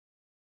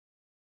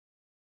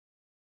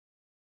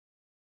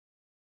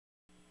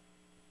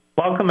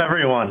Welcome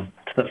everyone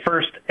to the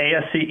first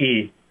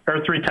ASCE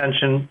Earth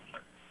Retention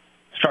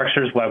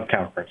Structures Web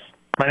Conference.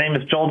 My name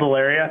is Joel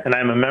Delaria and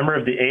I'm a member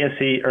of the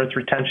ASCE Earth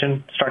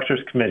Retention Structures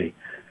Committee.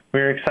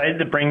 We are excited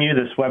to bring you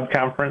this web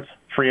conference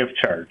free of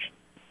charge.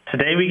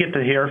 Today we get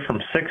to hear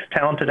from 6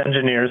 talented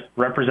engineers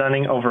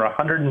representing over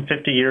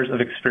 150 years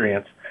of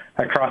experience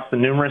across the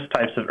numerous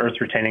types of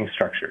earth retaining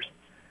structures.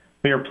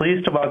 We are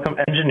pleased to welcome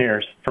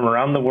engineers from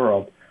around the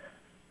world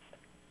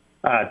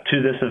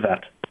to this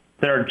event.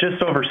 There are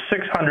just over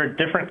 600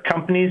 different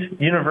companies,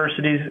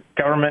 universities,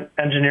 government,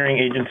 engineering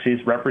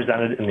agencies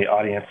represented in the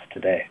audience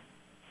today.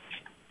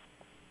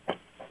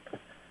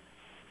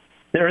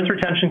 The Earth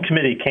Retention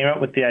Committee came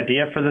up with the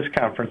idea for this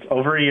conference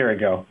over a year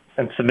ago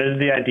and submitted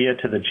the idea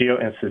to the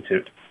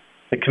Geo-Institute.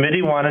 The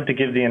committee wanted to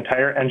give the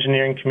entire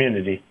engineering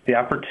community the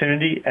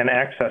opportunity and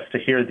access to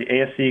hear the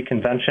ASCE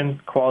convention,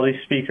 quality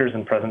speakers,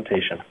 and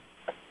presentations.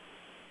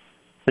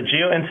 The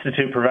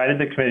Geo-Institute provided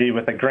the committee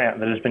with a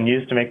grant that has been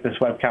used to make this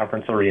web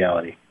conference a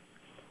reality.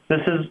 This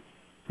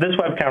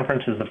web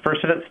conference is the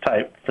first of its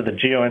type for the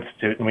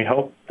Geo-Institute, and we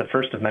hope the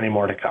first of many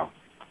more to come.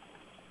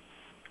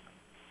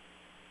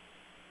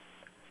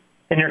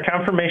 In your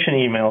confirmation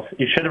emails,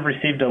 you should have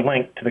received a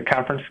link to the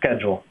conference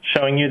schedule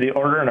showing you the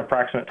order and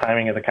approximate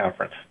timing of the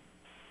conference.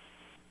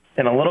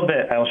 In a little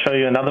bit, I will show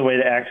you another way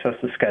to access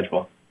the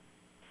schedule.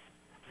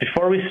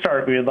 Before we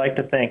start, we would like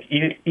to thank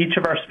each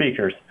of our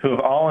speakers who have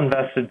all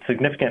invested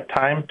significant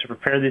time to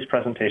prepare these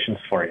presentations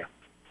for you.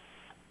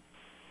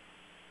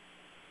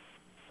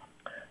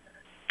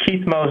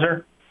 Keith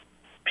Moser,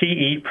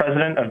 PE,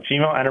 President of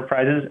GMO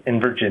Enterprises in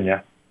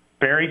Virginia.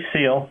 Barry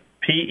Siel,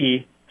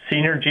 PE,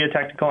 Senior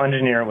Geotechnical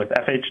Engineer with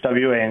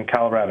FHWA in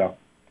Colorado.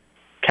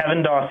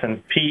 Kevin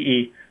Dawson,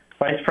 PE,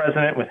 Vice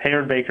President with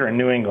Hayward Baker in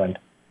New England.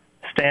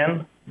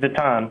 Stan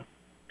Vitton,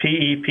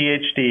 PE,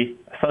 PhD,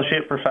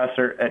 Associate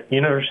Professor at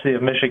University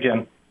of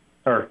Michigan,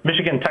 or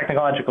Michigan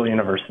Technological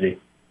University.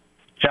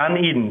 John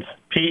Edens,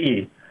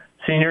 PE,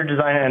 Senior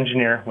Design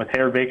Engineer with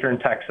Hayward Baker in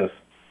Texas.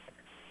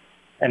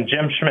 And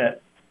Jim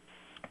Schmidt,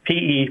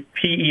 PE,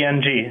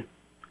 PENG,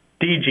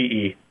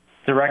 DGE,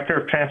 Director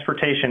of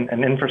Transportation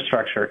and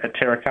Infrastructure at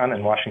Terracon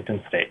in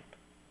Washington State.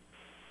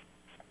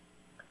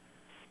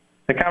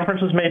 The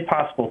conference was made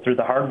possible through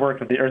the hard work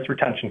of the Earth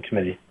Retention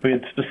Committee. We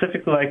would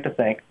specifically like to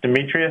thank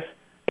Demetrius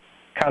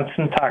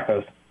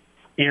Konstantakos,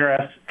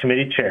 ERS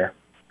Committee Chair,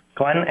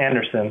 Glenn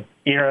Anderson,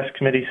 ERS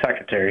Committee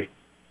Secretary,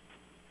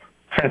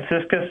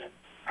 Franciscus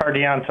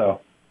Hardianto,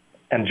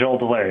 and Joel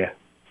Delaria,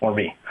 or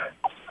me.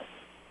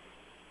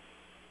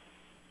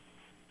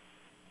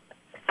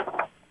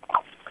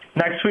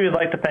 Next, we would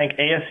like to thank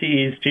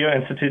ASCE's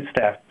Geo-Institute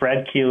staff,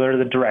 Brad Keeler,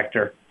 the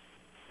Director,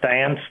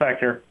 Diane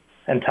Svecker,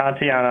 and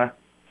Tatiana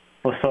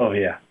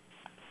Lasovia.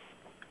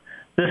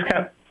 This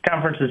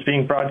conference is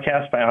being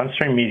broadcast by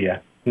OnStream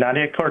Media.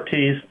 Nadia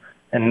Cortez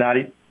and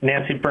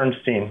Nancy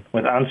Bernstein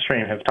with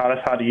OnStream have taught us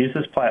how to use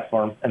this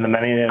platform and the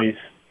many ways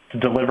to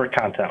deliver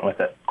content with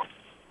it.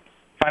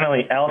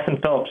 Finally, Allison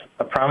Phillips,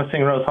 a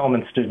promising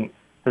Rose-Hulman student,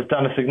 has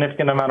done a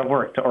significant amount of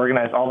work to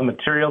organize all the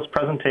materials,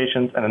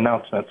 presentations, and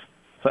announcements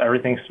so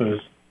everything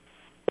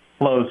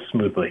flows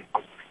smoothly.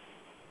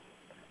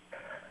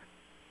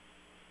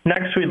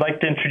 Next, we'd like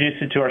to introduce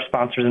you to our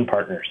sponsors and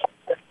partners.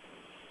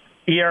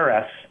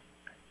 ERS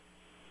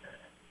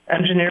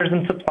engineers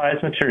and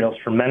supplies materials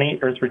for many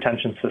earth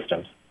retention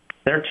systems.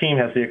 Their team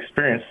has the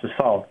experience to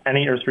solve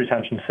any earth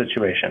retention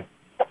situation.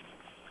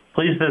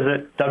 Please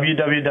visit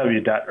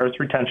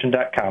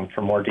www.earthretention.com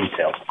for more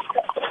details.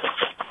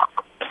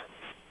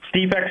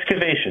 Deep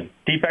Excavation.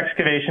 Deep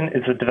Excavation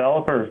is a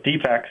developer of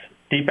deep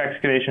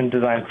excavation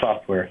design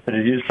software that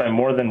is used by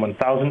more than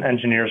 1,000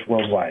 engineers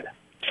worldwide.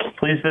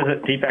 Please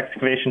visit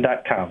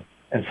deepexcavation.com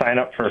and sign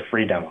up for a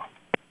free demo.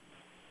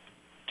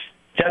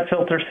 Jet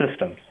Filter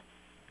Systems.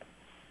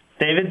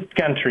 David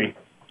Gentry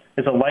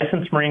is a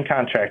licensed marine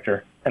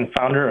contractor and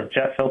founder of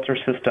Jet Filter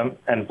System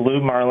and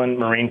Blue Marlin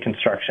Marine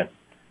Construction.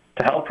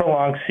 To help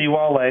prolong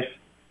seawall life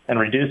and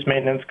reduce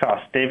maintenance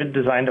costs, David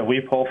designed a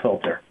weep hole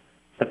filter.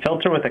 The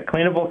filter with a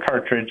cleanable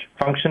cartridge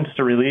functions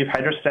to relieve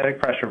hydrostatic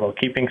pressure while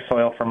keeping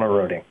soil from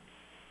eroding.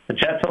 The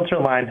Jet Filter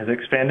line has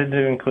expanded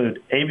to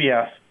include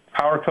ABS,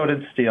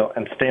 power-coated steel,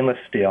 and stainless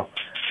steel,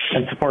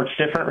 and supports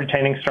different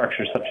retaining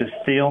structures such as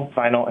steel,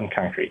 vinyl, and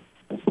concrete.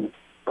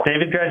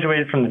 David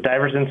graduated from the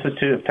Divers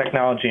Institute of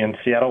Technology in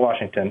Seattle,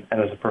 Washington,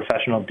 and is a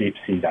professional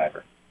deep-sea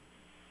diver.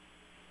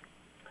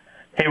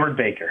 Hayward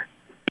Baker.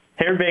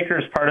 Hayward Baker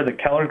is part of the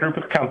Keller Group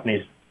of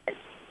companies,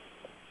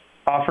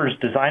 offers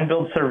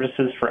design-build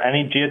services for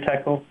any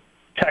geotechnical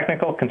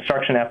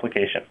construction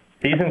application.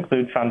 These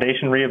include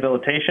foundation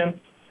rehabilitation,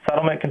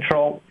 settlement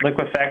control,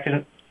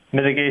 liquefaction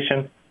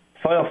mitigation,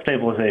 soil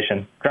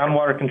stabilization,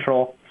 groundwater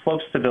control,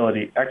 slope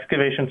stability,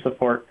 excavation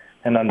support,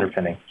 and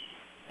underpinning.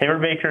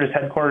 Hayward Baker is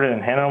headquartered in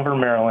Hanover,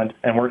 Maryland,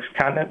 and works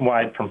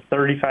continent-wide from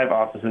 35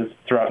 offices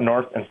throughout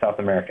North and South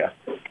America.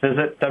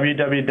 Visit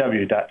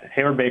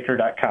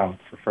www.haywardbaker.com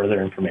for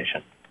further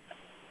information.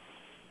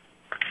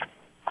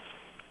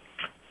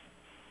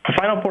 The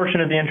final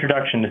portion of the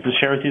introduction is to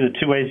share with you the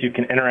two ways you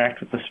can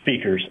interact with the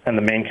speakers and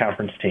the main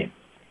conference team.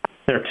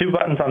 There are two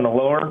buttons on the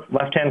lower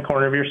left-hand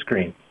corner of your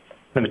screen,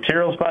 the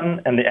Materials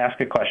button and the Ask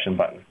a Question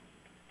button.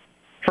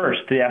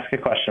 First, the Ask a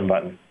Question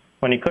button.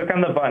 When you click on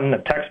the button,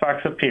 a text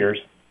box appears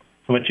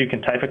in which you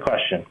can type a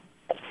question.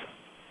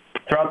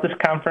 Throughout this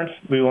conference,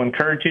 we will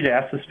encourage you to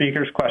ask the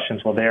speakers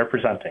questions while they are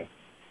presenting.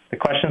 The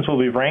questions will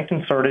be ranked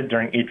and sorted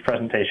during each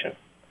presentation.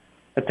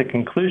 At the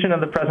conclusion of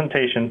the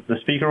presentation, the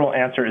speaker will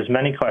answer as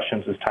many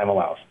questions as time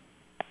allows.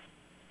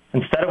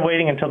 Instead of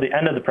waiting until the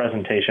end of the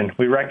presentation,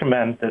 we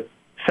recommend that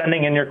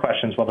sending in your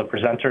questions while the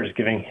presenter is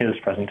giving his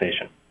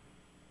presentation.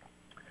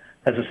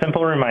 As a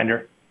simple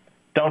reminder,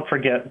 don't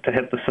forget to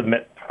hit the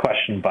Submit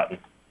Question button.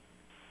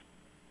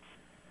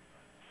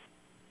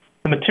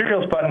 The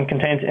Materials button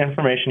contains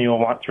information you will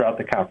want throughout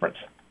the conference.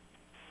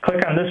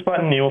 Click on this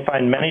button and you will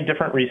find many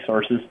different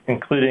resources,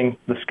 including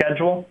the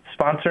schedule,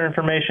 sponsor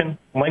information,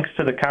 links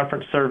to the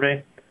conference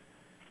survey,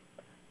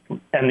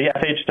 and the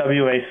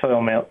FHWA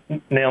soil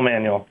nail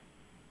manual.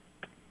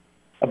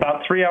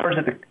 About 3 hours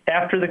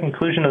after the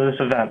conclusion of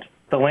this event,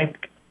 the link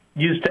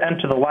used to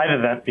enter the live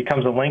event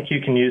becomes a link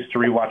you can use to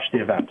rewatch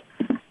the event.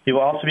 You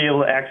will also be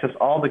able to access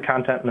all the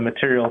content in the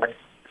Materials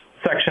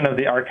section of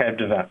the archived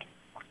event.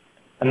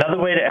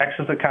 Another way to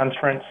access the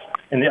conference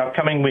in the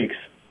upcoming weeks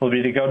will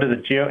be to go to the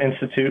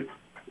Geo-Institute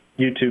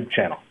YouTube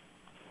channel.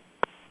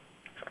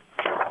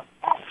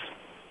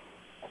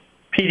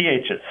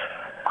 PDHs.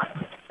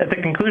 At the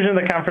conclusion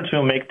of the conference, we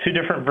will make two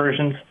different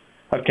versions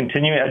of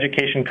continuing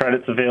education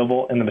credits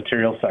available in the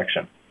Materials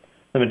section.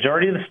 The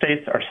majority of the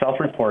states are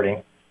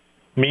self-reporting,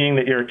 meaning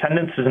that your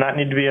attendance does not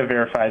need to be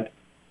verified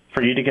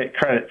for you to get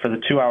credit for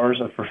the 2 hours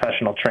of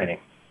professional training.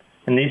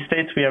 In these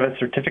states, we have a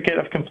certificate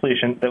of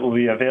completion that will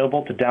be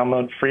available to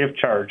download free of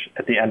charge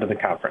at the end of the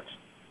conference.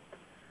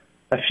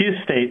 A few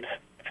states,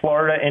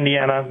 Florida,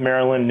 Indiana,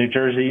 Maryland, New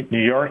Jersey,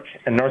 New York,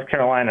 and North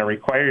Carolina,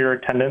 require your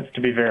attendance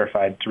to be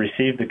verified to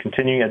receive the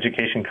continuing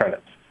education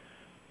credits.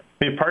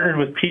 We have partnered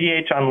with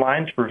PDH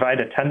Online to provide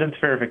attendance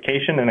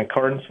verification in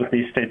accordance with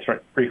these states'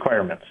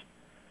 requirements.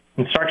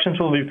 Instructions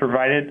will be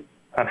provided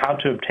on how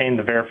to obtain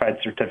the verified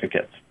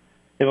certificates.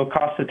 It will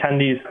cost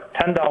attendees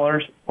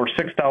 $10 or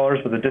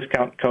 $6 with a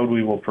discount code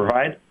we will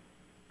provide.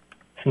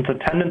 Since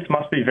attendance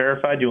must be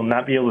verified, you will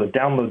not be able to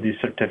download these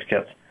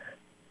certificates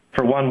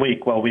for 1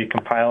 week while we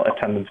compile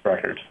attendance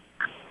records.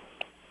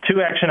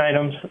 2 action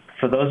items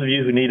for those of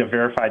you who need a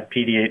verified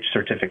PDH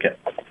certificate.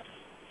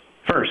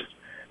 First,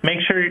 make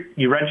sure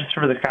you register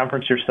for the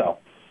conference yourself,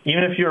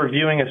 even if you are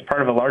viewing as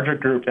part of a larger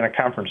group in a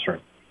conference room.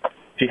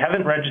 If you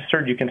haven't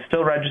registered, you can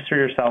still register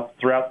yourself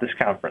throughout this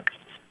conference.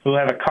 We'll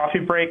have a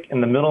coffee break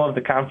in the middle of the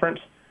conference,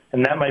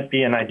 and that might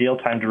be an ideal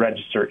time to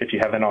register if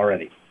you haven't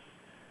already.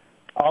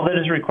 All that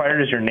is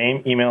required is your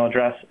name, email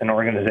address, and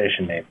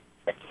organization name.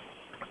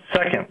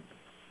 Second,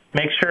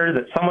 make sure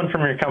that someone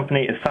from your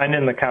company is signed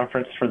in the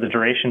conference for the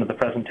duration of the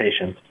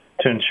presentation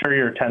to ensure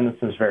your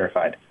attendance is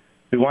verified.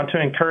 We want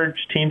to encourage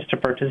teams to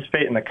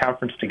participate in the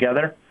conference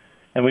together,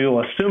 and we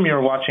will assume you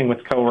are watching with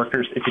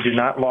coworkers if you do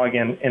not log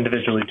in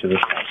individually to this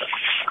conference.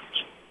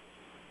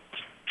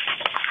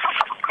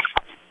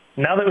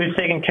 Now that we've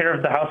taken care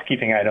of the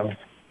housekeeping items,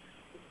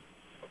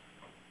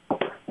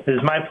 it is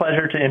my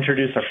pleasure to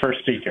introduce our first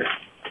speaker,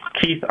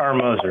 Keith R.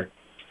 Moser.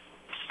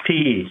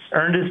 PE,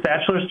 earned his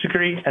bachelor's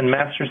degree and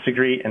master's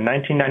degree in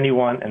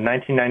 1991 and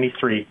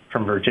 1993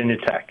 from Virginia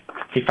Tech.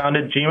 He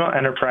founded GEMO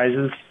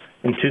Enterprises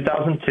in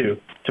 2002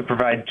 to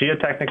provide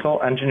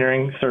geotechnical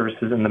engineering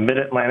services in the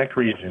Mid-Atlantic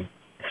region,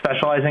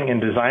 specializing in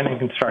design and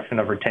construction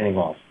of retaining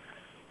walls.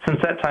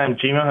 Since that time,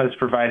 GEMO has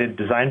provided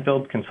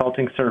design-build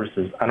consulting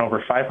services on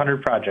over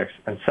 500 projects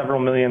and several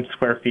million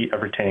square feet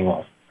of retaining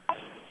walls.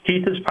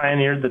 Keith has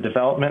pioneered the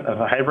development of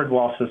hybrid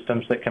wall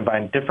systems that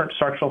combine different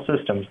structural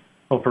systems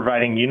while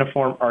providing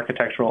uniform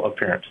architectural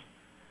appearance.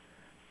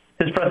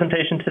 His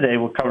presentation today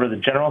will cover the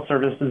General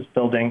Services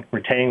Building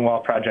retaining wall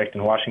project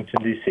in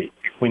Washington, D.C.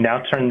 We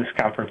now turn this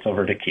conference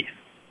over to Keith.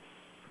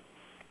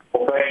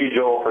 Well, thank you,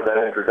 Joel, for that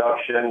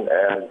introduction,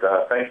 and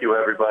thank you,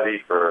 everybody,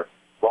 for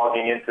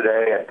logging in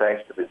today, and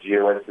thanks to the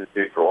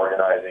Geo-Institute for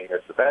organizing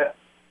this event.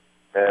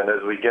 And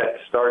as we get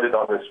started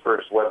on this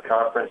first web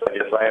conference, I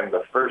guess I am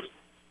the first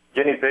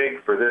guinea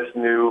pig for this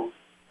new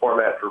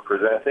format for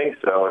presenting,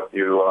 so if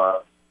you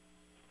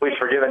please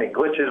forgive any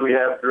glitches we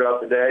have throughout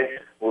the day.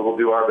 We will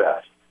do our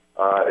best.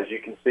 As you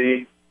can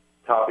see,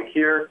 topic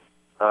here,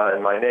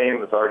 and my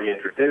name is already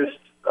introduced.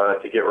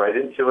 To get right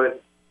into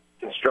it,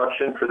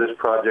 construction for this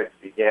project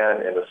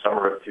began in the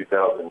summer of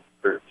 2013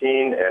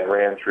 and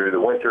ran through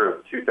the winter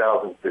of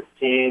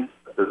 2015.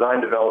 Design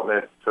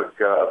development took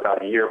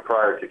about a year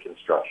prior to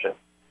construction.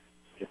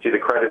 You can see the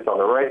credits on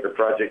the right. The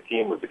project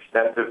team was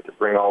extensive to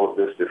bring all of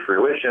this to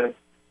fruition,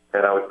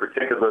 and I would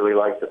particularly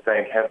like to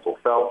thank Hensel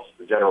Phelps,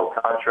 the general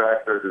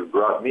contractor, who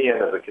brought me in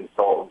as a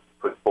consultant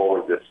to put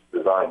forward this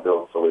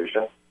design-build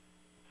solution.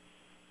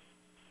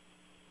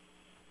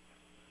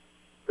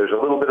 There's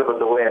a little bit of a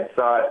delay in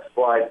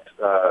slide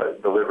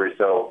delivery,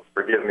 so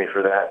forgive me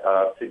for that.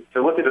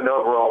 To look at an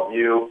overall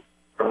view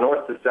From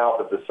north to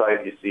south of the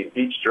site, you see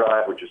Beach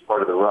Drive, which is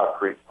part of the Rock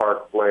Creek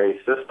Parkway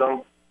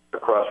system.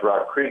 Across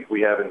Rock Creek,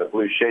 we have in the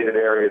blue shaded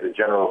area the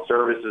General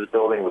Services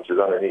building, which is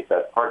underneath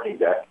that parking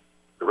deck.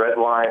 The red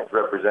lines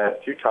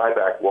represent two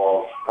tieback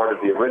walls, part of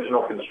the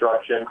original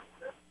construction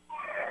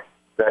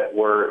that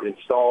were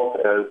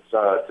installed as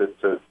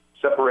to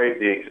separate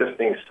the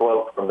existing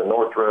slope from the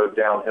North Road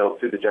downhill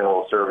to the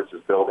General Services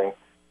building.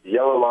 The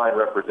yellow line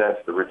represents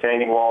the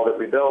retaining wall that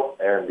we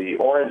built, and the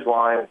orange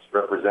lines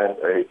represent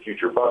a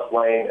future bus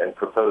lane and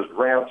proposed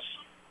ramps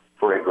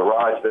for a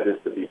garage that is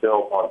to be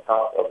built on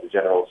top of the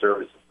General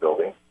Services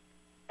building.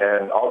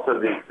 And also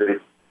the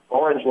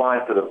orange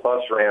line for the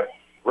bus ramp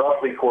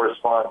roughly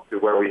corresponds to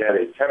where we had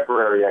a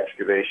temporary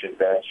excavation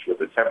bench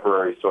with a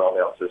temporary soil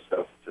nail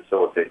system to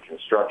facilitate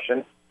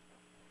construction.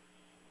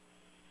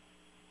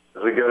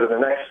 As we go to the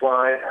next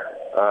slide,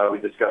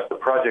 we discuss the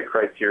project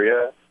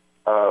criteria.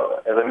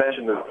 As I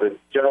mentioned, the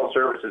General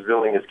Services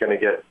building is going to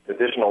get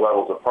additional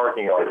levels of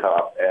parking on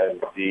top,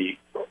 and the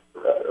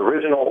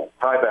original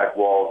tieback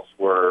walls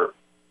were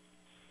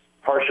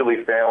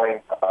partially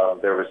failing.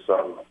 There was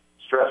some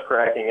stress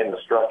cracking in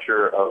the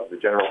structure of the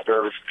General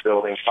Services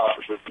building,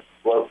 possibly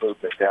slope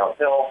movement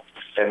downhill,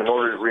 and in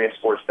order to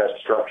reinforce that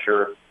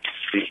structure,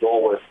 the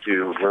goal was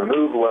to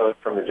remove load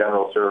from the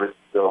General Services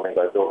building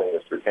by building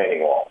this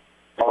retaining wall.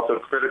 Also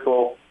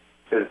critical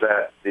is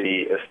that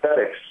the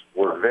aesthetics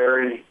were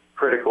very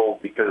critical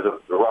because of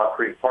the Rock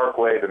Creek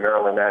Parkway. The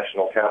Maryland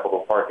National Capital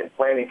Park and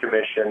Planning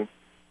Commission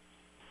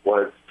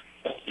was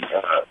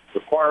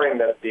requiring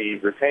that the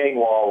retaining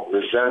wall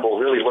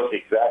really look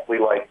exactly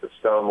like the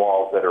stone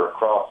walls that are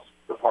across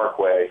the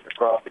parkway,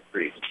 across the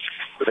creek.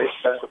 So they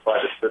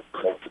specified a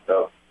system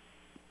of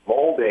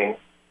molding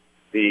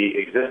the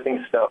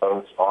existing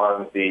stones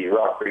on the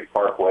Rock Creek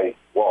Parkway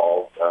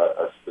wall,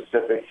 a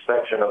specific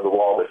section of the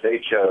wall that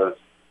they chose,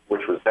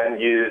 which was then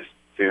used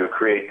to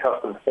create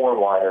custom form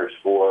liners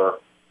for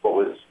what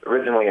was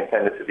originally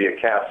intended to be a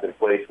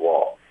cast-in-place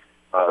wall.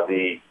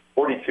 The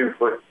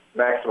 42-foot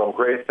maximum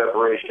grade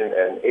separation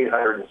and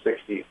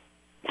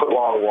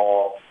 860-foot-long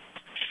wall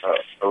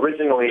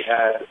originally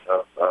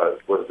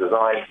was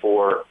designed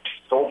for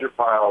soldier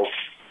piles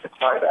and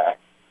tieback.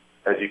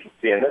 As you can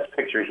see in this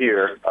picture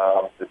here,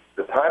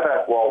 the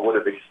tieback wall would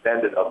have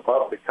extended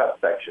above the cut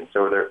section,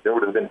 so there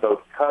would have been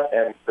both cut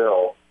and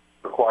fill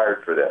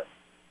required for this.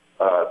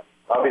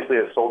 Obviously,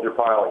 a soldier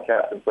pile and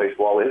cast-in-place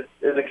wall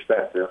is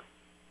expensive.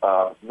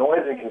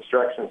 Noise and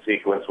construction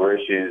sequence were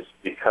issues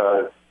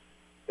because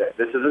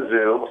this is a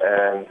zoo,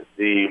 and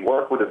the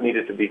work would have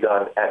needed to be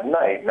done at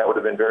night, and that would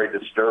have been very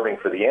disturbing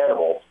for the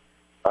animals.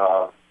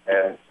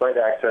 And site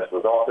access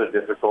was also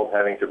difficult,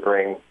 having to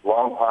bring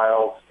long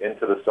piles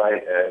into the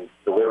site and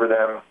deliver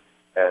them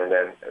and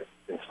then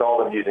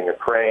install them using a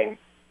crane.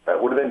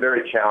 That would have been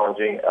very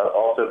challenging,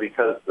 also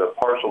because the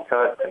partial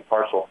cut and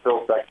partial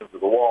fill sections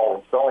of the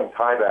wall, installing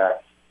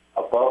tiebacks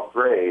above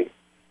grade,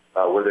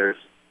 where there's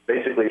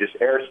basically just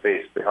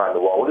airspace behind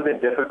the wall, would have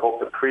been difficult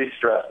to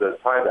pre-stress those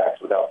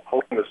tiebacks without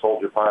pulling the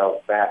soldier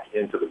piles back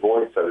into the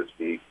void, so to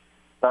speak,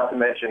 not to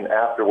mention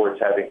afterwards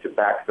having to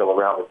backfill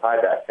around the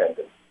tieback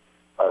tendons.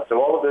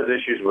 So all of those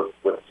issues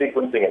with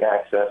sequencing and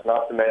access,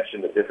 not to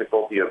mention the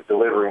difficulty of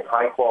delivering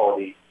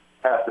high-quality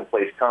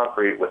cast-in-place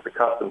concrete with the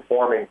custom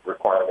forming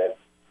requirements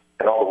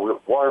and all the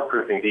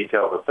waterproofing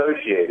details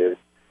associated,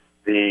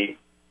 the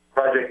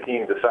project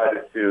team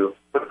decided to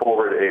put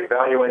forward a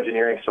value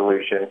engineering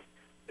solution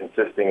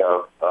consisting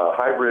of a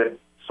hybrid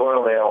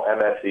soil nail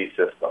MSE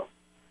system.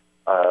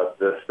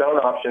 The stone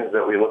options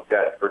that we looked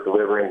at for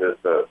delivering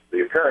the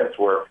appearance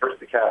were first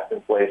the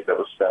cast-in-place that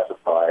was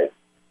specified.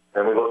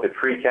 Then we looked at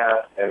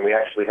precast, and we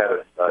actually had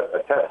a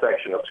test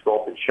section of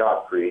sculpted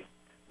shotcrete.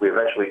 We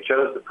eventually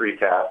chose the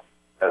precast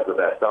as the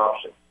best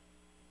option.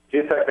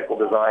 Geotechnical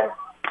design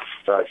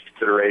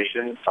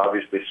considerations,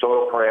 obviously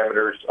soil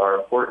parameters are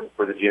important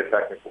for the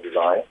geotechnical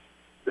design.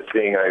 This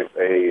being a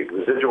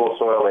residual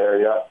soil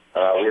area,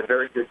 we have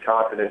very good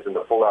confidence in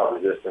the pull-out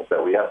resistance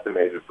that we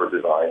estimated for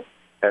design,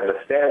 and the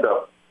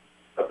stand-up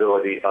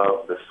ability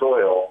of the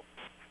soil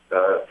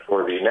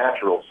for the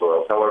natural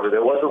soils. However,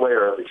 there was a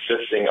layer of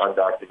existing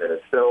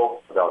undocumented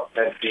fill, about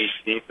 10 feet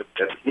deep at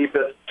the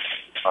deepest,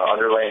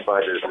 underlain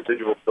by the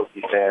residual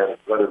silty sand,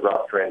 weathered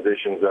rock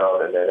transition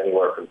zone, and then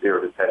anywhere from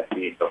 0 to 10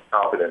 feet of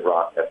competent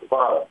rock at the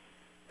bottom.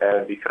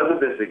 And because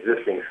of this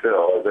existing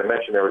fill, as I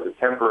mentioned, there was a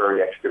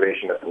temporary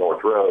excavation at the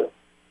North Road.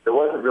 There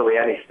wasn't really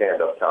any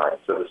stand-up time.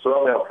 So the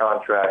soil nail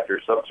contractor,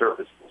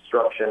 subsurface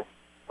construction,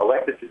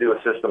 elected to do a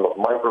system of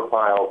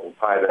micropiles and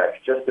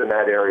tiebacks just in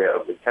that area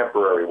of the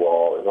temporary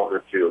wall in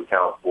order to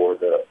account for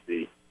the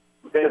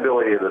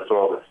inability of the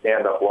soil to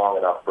stand up long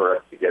enough for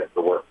us to get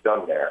the work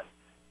done there.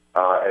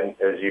 And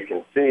as you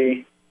can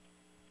see,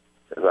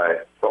 as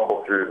I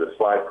fumble through the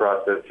slide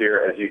process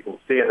here, as you can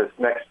see in this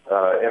next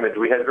image,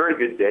 we had very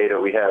good data.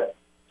 We had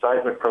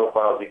seismic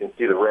profiles. You can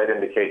see the red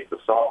indicates the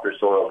softer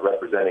soils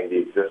representing the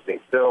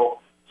existing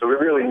fill. So we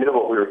really knew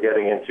what we were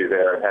getting into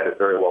there and had it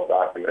very well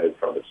documented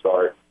from the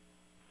start.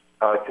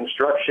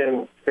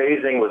 Construction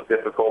phasing was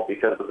difficult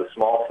because of the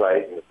small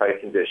site and the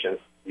tight conditions.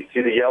 You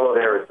see the yellow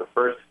there is the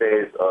first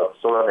phase of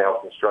soil nail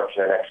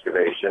construction and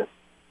excavation.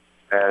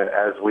 And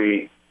as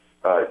we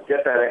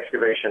get that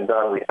excavation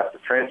done, we have to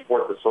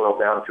transport the soil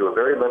down to a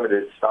very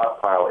limited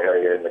stockpile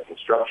area in the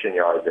construction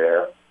yard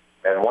there.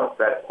 And once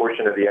that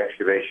portion of the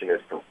excavation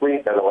is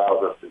complete, that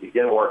allows us to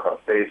begin work on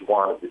phase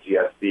 1 of the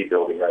GSB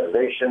building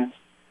renovations.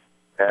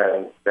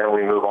 And then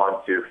we move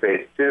on to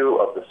phase 2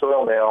 of the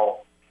soil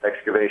nail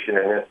excavation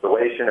and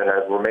installation. And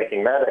as we're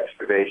making that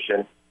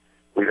excavation,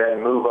 we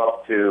then move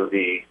up to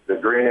the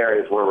green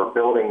areas where we're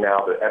building now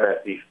the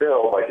MSE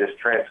fill by just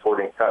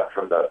transporting cut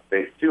from the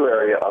phase 2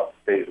 area up to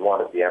phase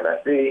 1 of the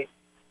MSE.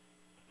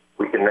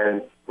 We can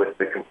then, with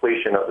the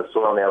completion of the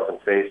soil nails in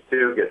phase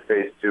 2, get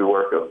phase 2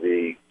 work of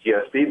the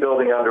GSB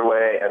building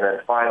underway, and then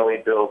finally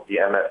build the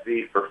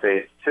MSE for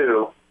phase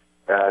 2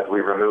 as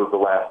we remove the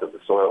last of the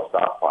soil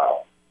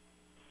stockpile.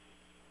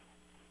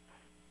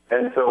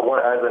 And so,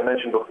 as I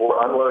mentioned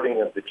before,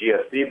 unloading of the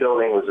GSB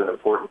building was an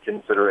important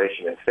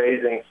consideration in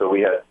phasing. So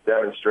we had to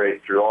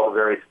demonstrate through all the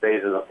various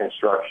phases of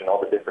construction, all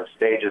the different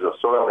stages of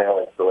soil nail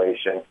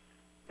installation,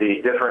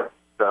 the different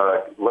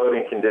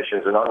loading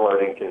conditions and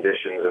unloading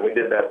conditions. And we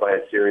did that by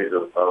a series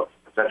of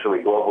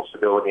essentially global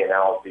stability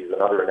analyses and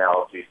other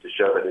analyses to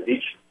show that at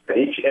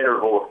each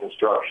interval of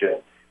construction,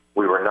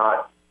 we were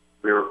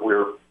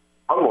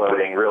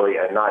unloading really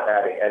and not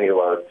adding any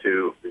load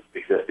to the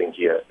existing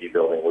GSB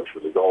building, which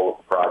was the goal of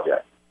the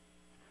project.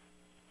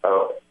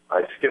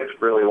 I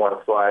skipped really one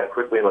slide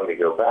quickly. Let me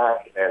go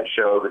back and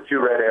show the two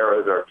red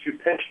arrows are two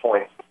pinch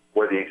points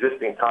where the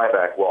existing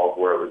tieback walls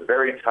were. It was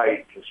very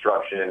tight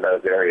construction in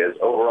those areas,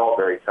 overall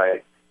very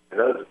tight. In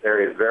those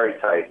areas, very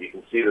tight. You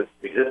can see the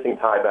existing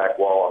tieback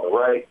wall on the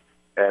right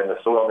and the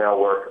soil nail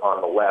work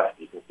on the left.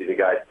 You can see the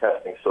guys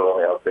testing soil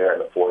nails there in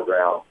the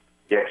foreground,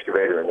 the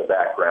excavator in the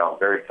background,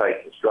 very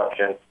tight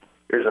construction.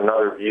 Here's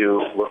another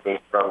view looking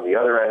from the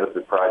other end of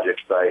the project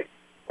site.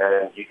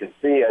 And you can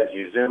see as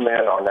you zoom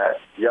in on that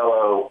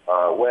yellow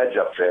wedge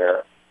up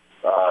there,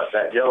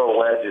 that yellow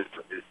wedge is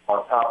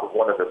on top of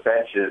one of the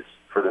benches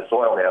for the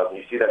soil nails. And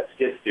you see that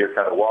skid steer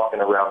kind of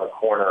walking around the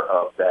corner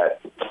of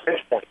that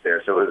pinch point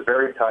there. So it was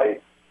very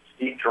tight,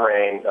 steep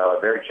terrain,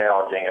 very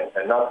challenging.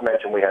 And not to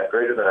mention we had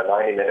greater than a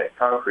 90-minute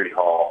concrete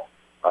haul.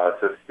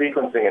 So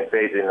sequencing and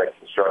phasing the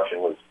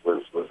construction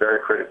was very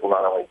critical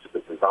not only to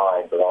the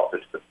design but also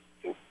to the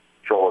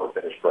control of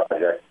the finished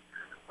project.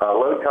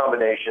 Load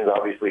combinations,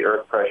 obviously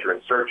earth pressure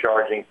and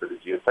surcharging for the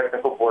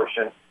geotechnical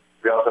portion.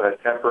 We also had a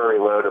temporary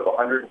load of a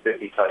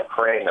 150-ton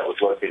crane that was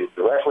located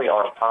directly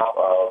on top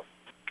of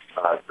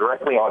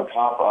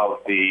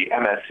the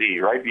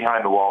MSE, right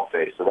behind the wall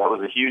face. So that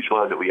was a huge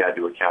load that we had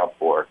to account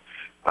for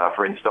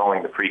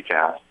installing the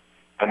precast.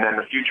 And then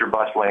the future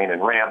bus lane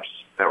and ramps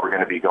that were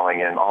going to be going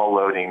in, all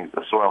loading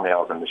the soil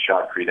nails and the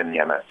shotcrete and the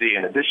MSE.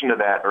 In addition to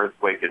that,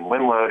 earthquake and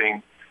wind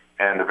loading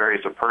and the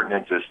various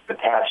appurtenances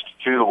attached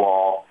to the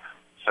wall.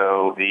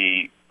 So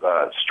the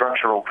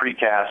structural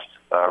precast,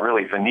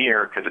 really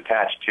veneer, could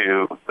attach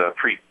to the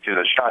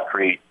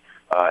shotcrete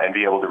and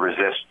be able to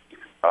resist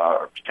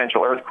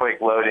potential earthquake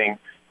loading,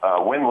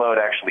 wind load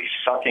actually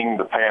sucking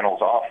the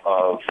panels off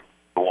of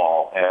the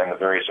wall, and the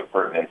various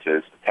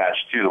appurtenances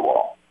attached to the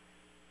wall.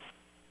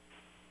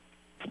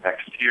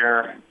 Next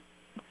here.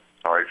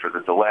 Sorry for the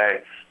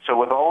delay. So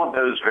with all of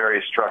those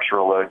various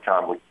structural load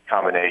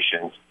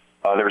combinations,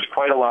 there was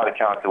quite a lot of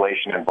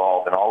calculation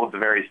involved in all of the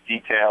various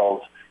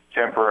details,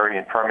 temporary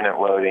and permanent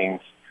loadings,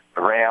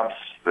 the ramps,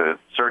 the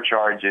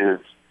surcharges,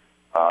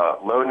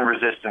 load and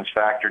resistance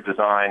factor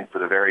design for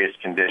the various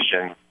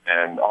conditions,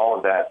 and all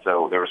of that.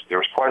 So there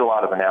was quite a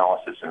lot of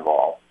analysis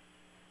involved.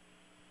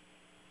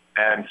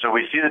 And so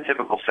we see the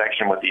typical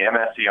section with the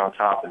MSE on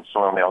top and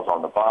soil nails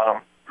on the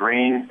bottom.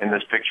 Green in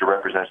this picture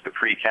represents the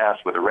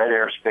precast with a red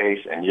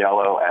airspace, and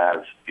yellow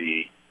as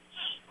the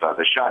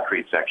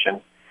shotcrete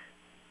section.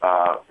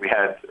 We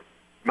had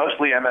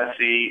mostly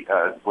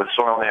MSE with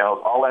soil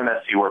nails, all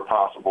MSE where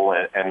possible,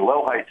 and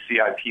low-height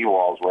CIP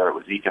walls where it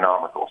was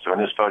economical. So in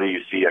this photo,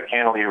 you see a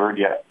cantilevered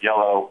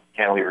yellow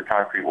cantilever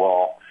concrete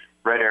wall,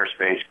 red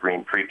airspace,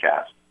 green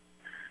precast.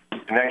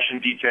 Connection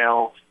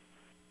details,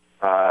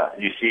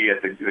 you see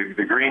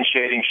the green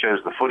shading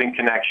shows the footing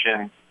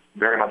connection,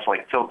 very much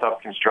like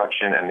tilt-up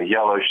construction, and the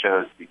yellow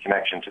shows the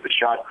connection to the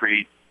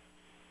shotcrete.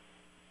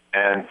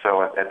 And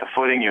so at the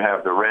footing, you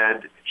have the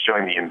red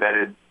showing the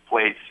embedded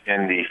plates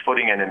in the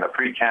footing and in the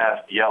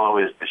precast. Yellow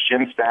is the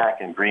shim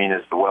stack, and green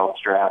is the weld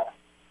strap.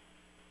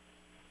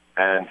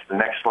 And the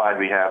next slide,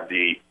 we have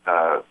the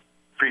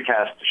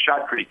precast to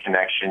shotcrete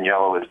connection.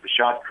 Yellow is the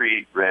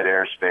shotcrete, red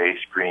airspace,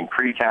 green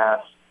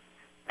precast.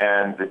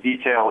 And the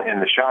detail in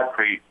the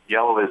shotcrete,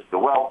 yellow is the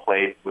weld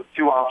plate with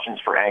two options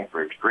for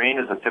anchorage. Green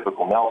is a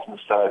typical Nelson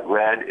stud.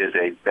 Red is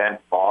a bent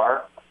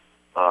bar.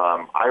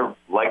 I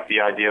like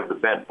the idea of the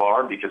bent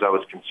bar because I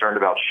was concerned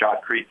about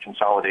shotcrete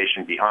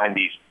consolidation behind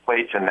these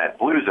plates in that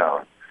blue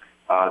zone.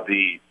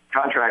 The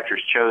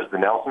contractors chose the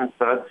Nelson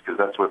studs because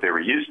that's what they were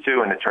used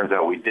to, and it turns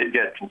out we did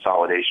get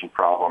consolidation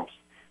problems.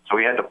 So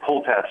we had to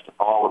pull test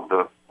all of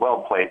the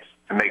weld plates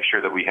to make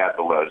sure that we had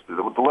the loads. The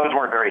loads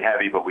weren't very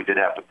heavy, but we did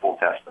have to pull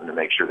test them to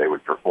make sure they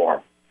would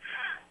perform.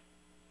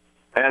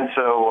 And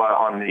so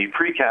on the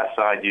precast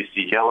side, you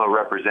see yellow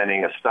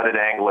representing a studded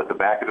angle at the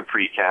back of the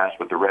precast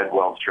with the red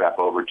weld strap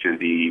over to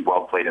the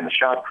weld plate in the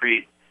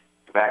shotcrete.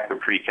 The back of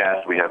the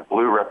precast, we have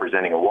blue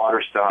representing a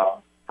water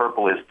stop,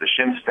 purple is the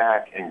shim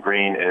stack, and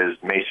green is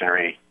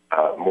masonry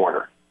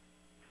mortar.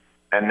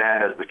 And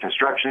then as the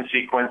construction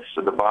sequence,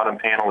 so the bottom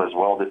panel is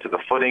welded to the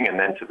footing and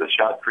then to the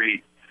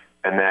shotcrete,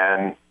 and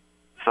then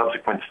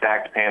subsequent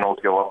stacked panels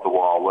go up the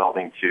wall,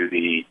 welding to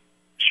the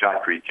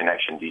shotcrete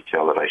connection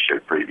detail that I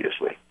showed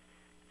previously.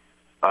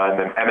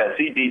 The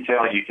MSE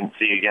detail, you can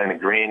see again the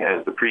green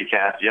as the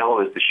precast,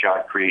 yellow is the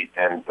shotcrete,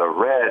 and the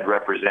red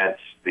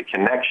represents the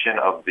connection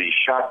of the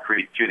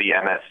shotcrete to the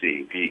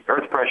MSE. The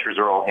earth pressures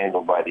are all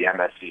handled by the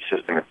MSE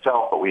system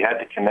itself, but we had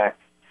to connect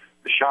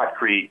the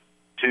shotcrete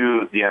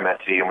to the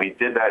MSE, and we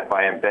did that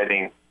by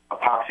embedding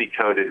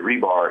epoxy-coated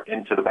rebar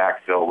into the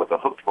backfill with a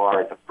hooked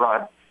bar at the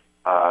front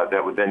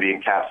that would then be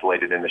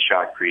encapsulated in the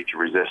shotcrete to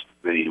resist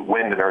the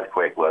wind and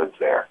earthquake loads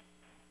there.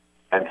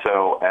 And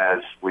so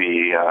as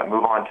we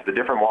move on to the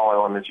different wall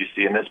elements you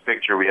see in this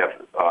picture, we have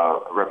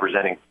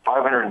representing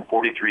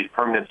 543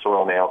 permanent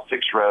soil nails,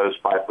 6 rows,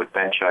 5-foot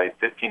bench height,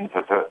 15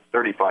 to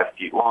 35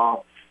 feet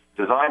long,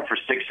 designed for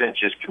 6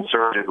 inches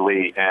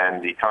conservatively,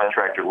 and the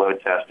contractor load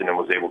tested and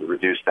was able to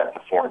reduce that to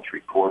 4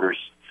 3/4,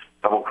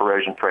 double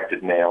corrosion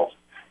corrected nails,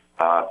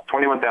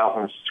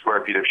 21,000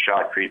 square feet of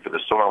shotcrete for the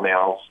soil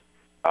nails,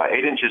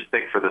 8 inches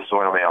thick for the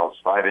soil nails,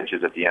 5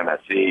 inches at the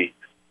MSE.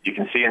 You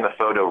can see in the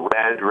photo,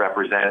 red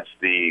represents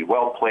the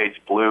weld plates,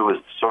 blue is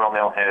the soil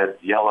nail heads,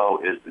 yellow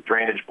is the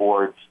drainage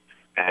boards,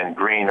 and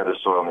green are the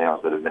soil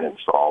nails that have been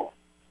installed.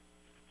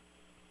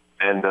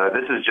 And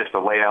this is just a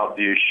layout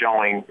view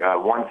showing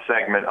one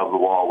segment of the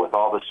wall with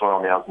all the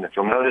soil nails. And if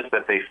you'll notice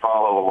that they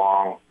follow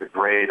along the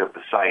grade of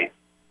the site,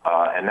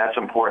 and that's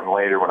important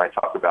later when I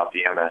talk about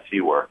the MSE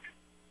work.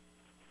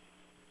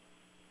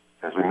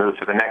 As we move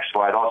to the next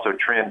slide, also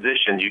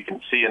transition, you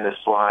can see in this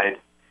slide,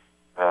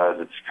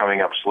 it's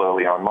coming up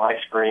slowly on my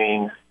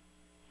screen.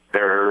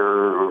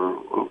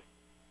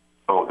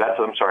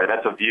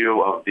 That's a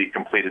view of the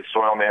completed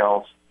soil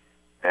nails.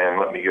 And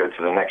let me go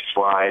to the next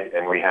slide,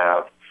 and we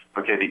have,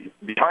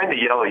 behind the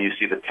yellow, you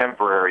see the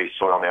temporary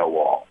soil nail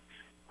wall.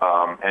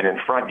 And in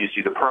front, you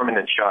see the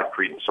permanent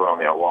shotcrete and soil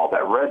nail wall.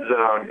 That red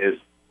zone is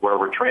where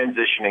we're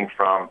transitioning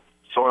from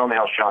soil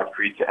nail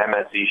shotcrete to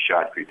MSE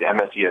shotcrete. The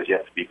MSE has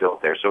yet to be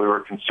built there. So we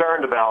were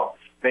concerned about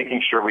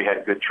making sure we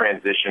had good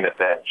transition at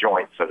that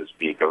joint, so to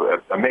speak,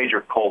 a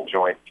major cold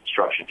joint,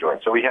 construction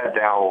joint. So we had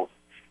dowels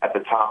at the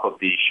top of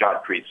the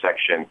shotcrete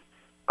section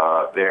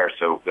there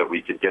so that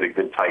we could get a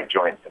good tight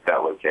joint at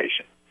that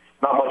location.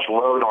 Not much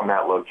load on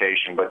that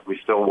location, but we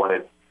still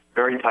wanted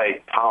very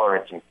tight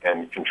tolerance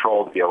and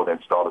control to be able to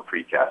install the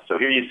precast. So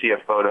here you see a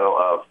photo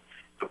of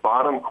the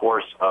bottom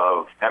course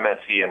of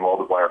MSE and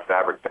welded wire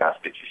fabric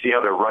baskets. You see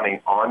how they're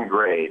running on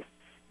grade,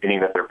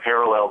 meaning that they're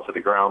parallel to the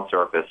ground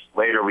surface.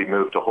 Later we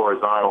moved to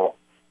horizontal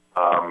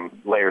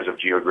layers of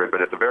geogrid,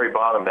 but at the very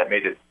bottom that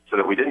made it so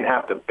that we didn't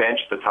have to bench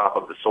the top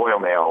of the soil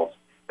nails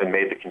and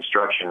made the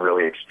construction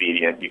really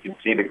expedient. You can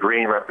see the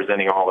green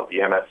representing all of the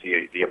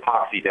MSE, the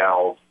epoxy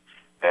dowels,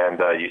 and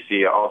you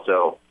see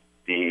also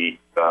the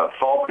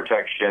fall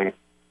protection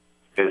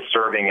is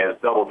serving as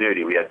double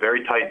duty. We had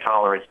very tight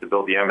tolerance to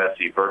build the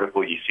MSE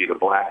vertical. You see the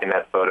black in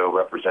that photo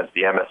represents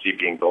the MSE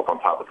being built on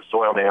top of the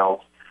soil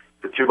nails.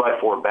 The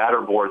 2x4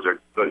 batter boards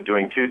are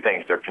doing two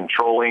things. They're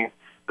controlling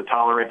the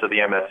tolerance of the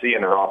MSE,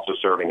 and they're also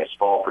serving as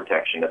fall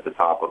protection at the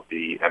top of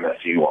the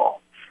MSE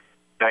wall.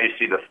 Now you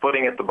see the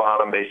footing at the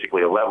bottom,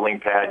 basically a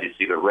leveling pad. You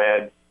see the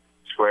red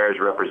squares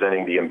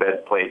representing the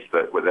embed plates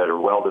that are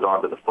welded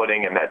onto the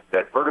footing, and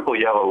that vertical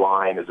yellow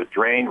line is a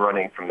drain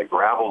running from the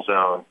gravel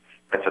zone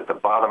that's at the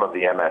bottom of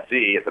the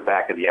MSE, at the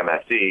back of the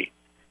MSE,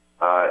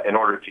 in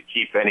order to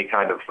keep any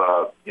kind of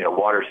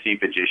water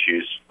seepage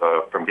issues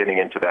from getting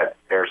into that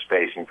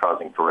airspace and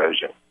causing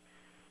corrosion.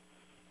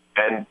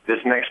 And this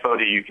next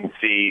photo, you can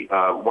see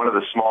one of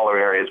the smaller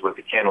areas with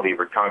the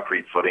cantilever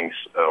concrete footings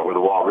where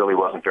the wall really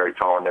wasn't very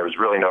tall and there was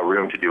really no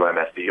room to do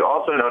MSE. You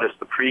also notice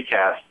the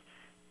precast.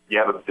 You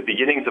have the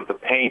beginnings of the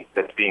paint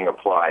that's being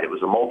applied. It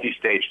was a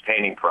multi-stage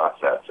painting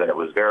process, and it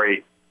was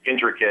very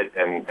intricate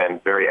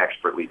and very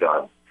expertly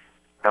done.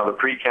 Now the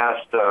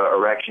precast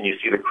erection, you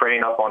see the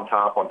crane up on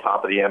top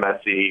of the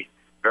MSE,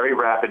 very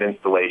rapid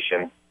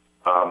installation.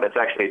 That's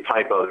actually a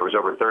typo. There was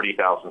over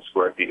 30,000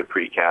 square feet of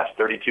precast,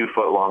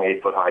 32-foot long,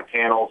 8-foot high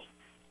panels,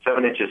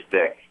 7 inches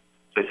thick.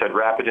 So they said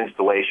rapid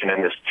installation,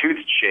 and this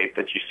toothed shape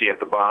that you see at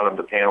the bottom of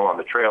the panel on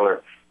the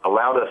trailer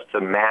allowed us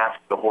to mask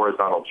the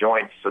horizontal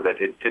joints so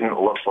that it didn't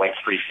look like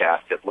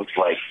precast. It looked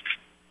like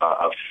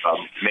a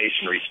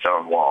masonry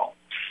stone wall.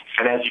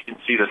 And as you can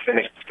see, the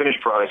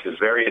finished product is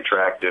very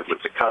attractive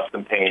with the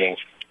custom painting,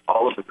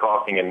 all of the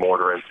caulking and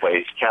mortar in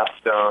place,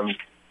 capstone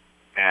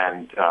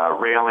and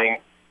railing,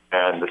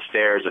 and the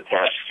stairs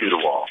attached to the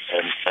wall.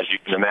 And as you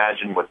can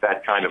imagine, with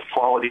that kind of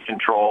quality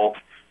control,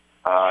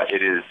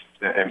 it is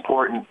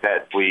important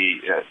that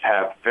we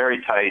have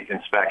very tight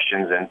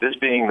inspections. And this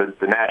being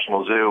the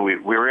National Zoo, we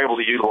were able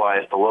to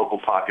utilize the local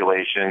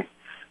population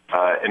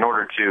in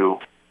order to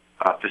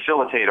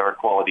facilitate our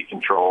quality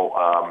control.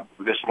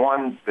 This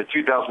one, the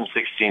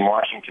 2016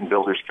 Washington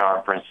Builders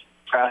Conference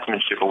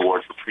Craftsmanship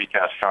Award for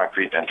Precast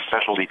Concrete and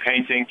Specialty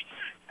Painting,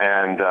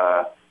 and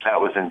that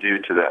was due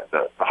to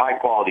the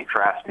high-quality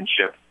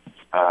craftsmanship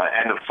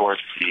and, of course,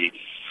 the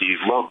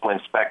local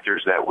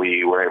inspectors that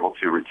we were able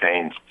to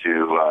retain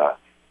to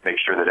make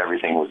sure that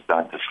everything was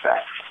done to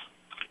spec.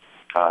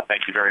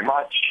 Thank you very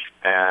much,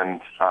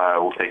 and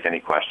we'll take any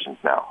questions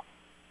now.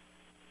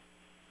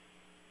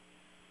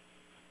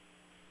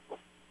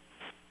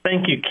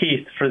 Thank you,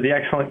 Keith, for the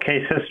excellent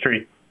case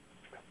history.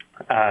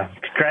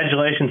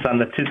 Congratulations on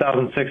the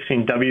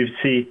 2016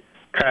 WC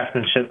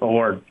Craftsmanship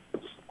Award.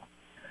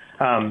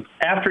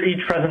 After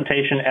each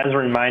presentation, as a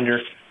reminder,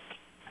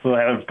 we'll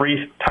have a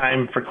brief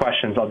time for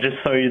questions. I'll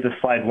just show you the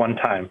slide one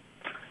time.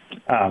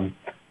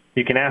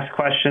 You can ask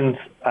questions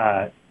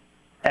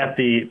at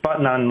the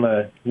button on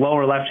the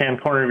lower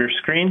left-hand corner of your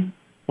screen.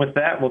 With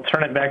that, we'll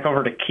turn it back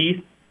over to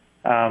Keith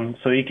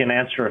so he can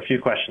answer a few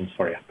questions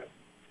for you.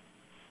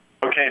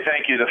 Okay,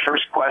 thank you. The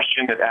first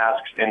question that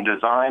asks, in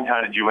design,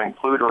 how did you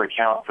include or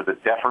account for the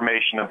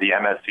deformation of the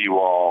MSE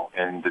wall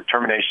and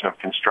determination of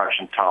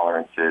construction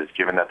tolerances,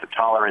 given that the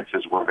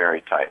tolerances were very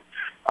tight?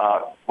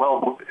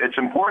 Well, it's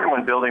important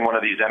when building one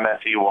of these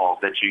MSE walls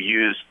that you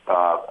use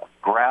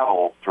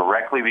gravel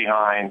directly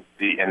behind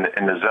in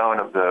the zone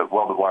of the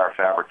welded wire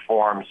fabric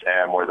forms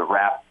and where the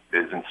wrap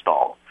is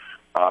installed.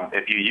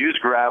 If you use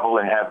gravel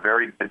and have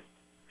very good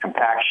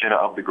compaction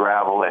of the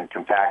gravel and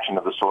compaction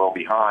of the soil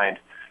behind,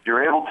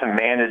 you're able to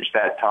manage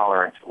that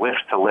tolerance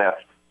lift to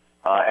lift,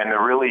 and there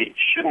really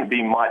shouldn't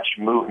be much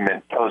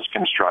movement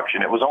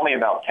post-construction. It was only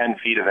about 10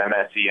 feet of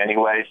MSE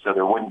anyway, so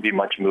there wouldn't be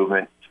much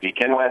movement to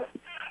begin with.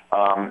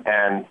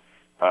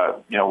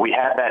 We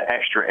had that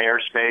extra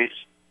airspace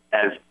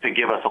as to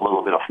give us a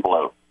little bit of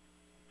float,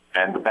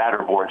 and the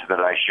batter boards that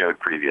I showed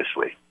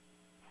previously.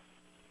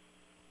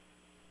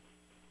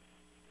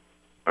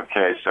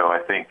 Okay, so I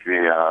think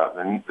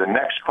the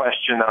next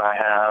question that I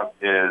have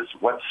is,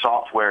 what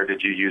software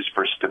did you use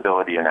for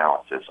stability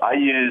analysis? I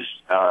used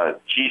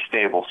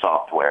G-Stable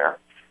software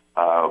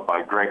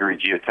by Gregory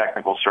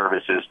Geotechnical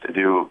Services to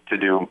do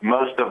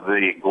most of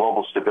the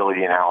global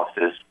stability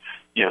analysis.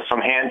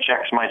 Some hand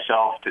checks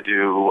myself to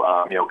do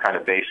kind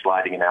of base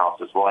sliding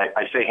analysis. Well,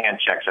 I say hand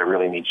checks. I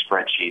really need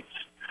spreadsheets,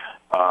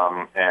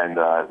 and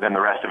then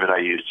the rest of it I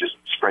use just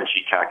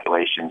spreadsheet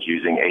calculations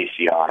using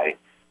ACI.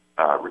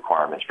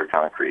 Requirements for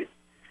concrete.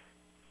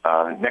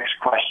 Next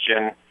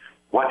question,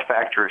 what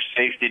factor of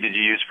safety did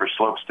you use for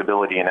slope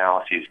stability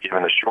analyses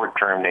given the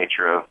short-term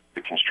nature of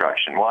the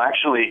construction? Well,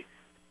 actually,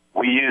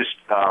 we used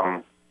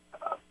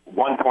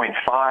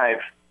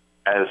 1.5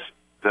 as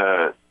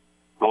the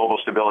global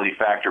stability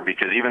factor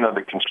because even though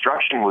the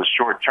construction was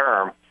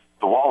short-term,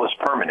 the wall is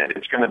permanent.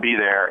 It's going to be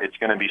there. It's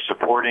going to be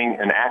supporting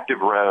an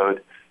active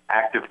road,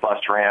 active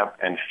bus ramp,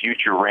 and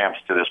future ramps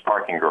to this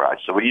parking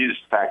garage. So we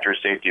used factor of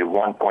safety of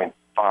 1.5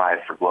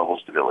 for global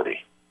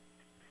stability.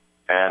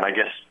 And I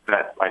guess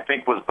that, I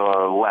think, was the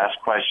last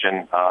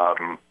question.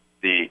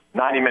 The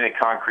 90-minute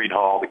concrete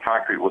haul, the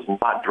concrete was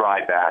not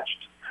dry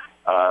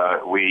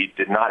batched. We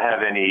did not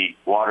have any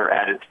water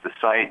added to the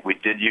site. We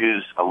did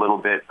use a little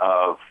bit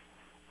of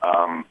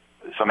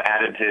some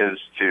additives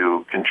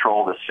to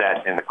control the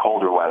set in the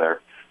colder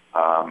weather,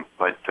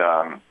 but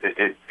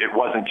it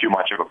wasn't too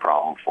much of a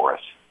problem for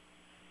us.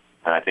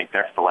 And I think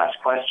that's the last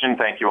question.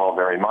 Thank you all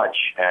very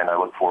much, and I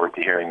look forward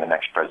to hearing the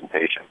next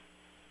presentation.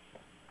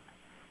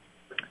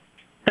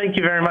 Thank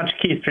you very much,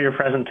 Keith, for your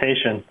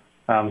presentation.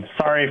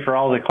 Sorry for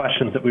all the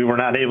questions that we were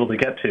not able to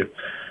get to.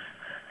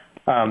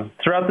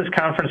 Throughout this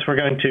conference, we're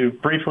going to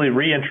briefly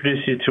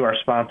reintroduce you to our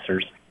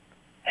sponsors.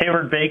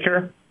 Hayward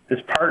Baker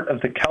is part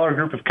of the Keller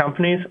Group of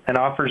companies and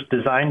offers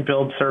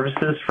design-build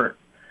services for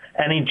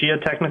any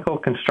geotechnical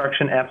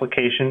construction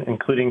application,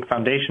 including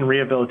foundation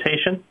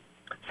rehabilitation,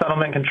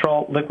 settlement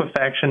control,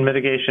 liquefaction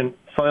mitigation,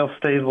 soil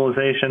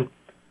stabilization,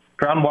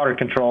 groundwater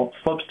control,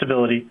 slope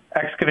stability,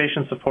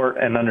 excavation support,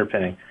 and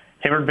underpinning.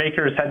 Hayward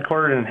Baker is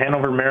headquartered in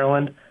Hanover,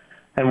 Maryland,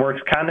 and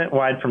works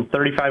continent-wide from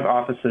 35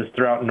 offices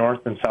throughout North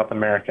and South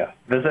America.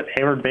 Visit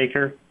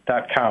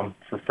haywardbaker.com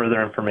for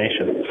further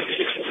information.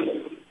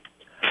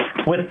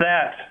 With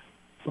that,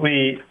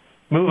 we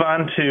move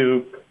on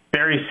to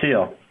Barry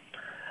Siel.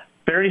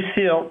 Barry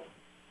Siel,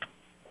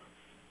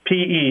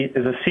 PE,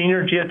 is a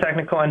senior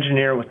geotechnical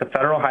engineer with the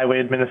Federal Highway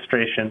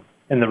Administration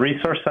in the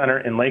Resource Center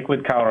in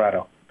Lakewood,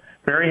 Colorado.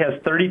 Barry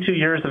has 32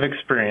 years of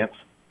experience,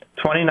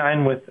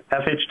 29 with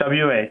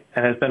FHWA,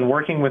 and has been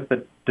working with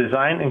the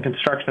design and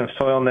construction of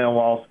soil nail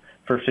walls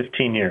for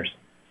 15 years.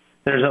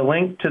 There's a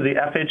link to the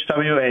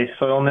FHWA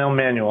soil nail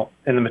manual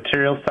in the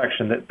materials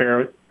section that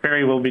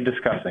Barry will be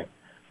discussing.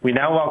 We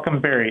now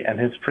welcome Barry and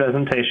his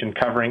presentation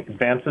covering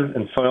advances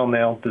in soil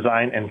nail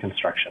design and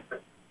construction.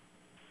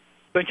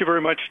 Thank you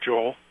very much,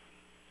 Joel.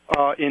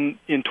 In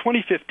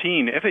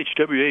 2015,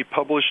 FHWA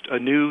published a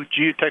new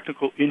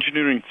geotechnical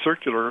engineering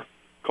circular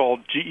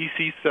called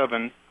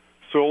GEC7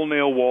 Soil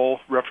Nail Wall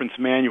Reference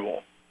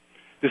Manual.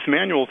 This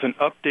manual is an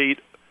update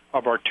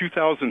of our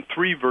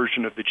 2003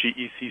 version of the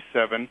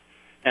GEC7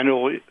 and it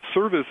will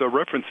serve as a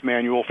reference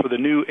manual for the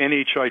new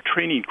NHI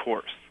training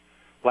course.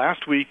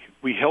 Last week,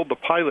 we held the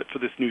pilot for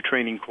this new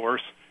training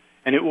course,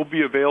 and it will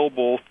be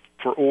available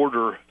for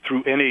order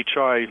through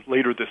NHI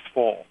later this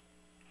fall.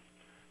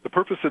 The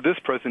purpose of this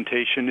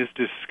presentation is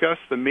to discuss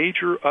the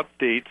major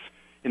updates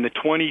in the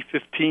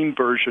 2015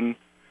 version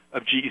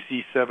of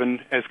GEC7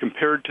 as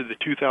compared to the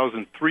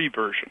 2003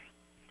 version.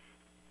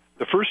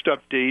 The first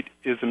update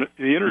is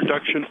the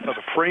introduction of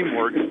a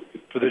framework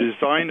for the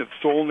design of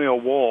soil nail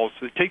walls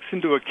that takes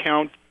into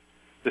account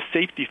the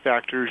safety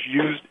factors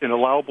used in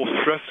allowable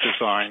stress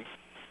design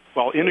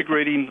while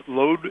integrating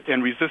load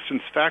and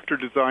resistance factor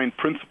design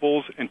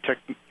principles and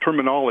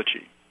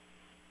terminology.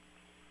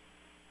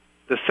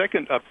 The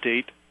second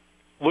update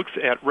looks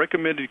at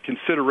recommended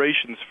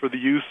considerations for the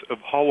use of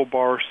hollow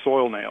bar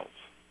soil nails.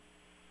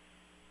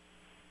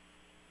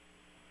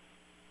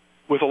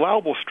 With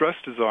allowable stress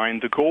design,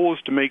 the goal is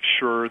to make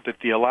sure that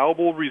the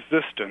allowable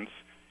resistance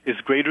is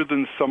greater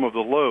than the sum of the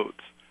loads.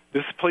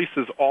 This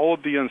places all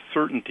of the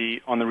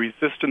uncertainty on the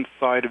resistance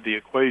side of the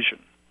equation.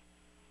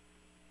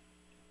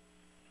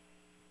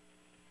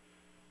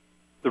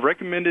 The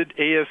recommended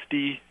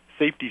ASD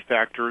safety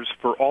factors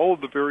for all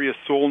of the various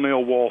soil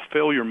nail wall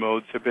failure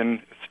modes have been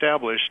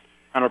established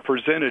and are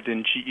presented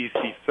in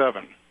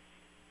GEC7.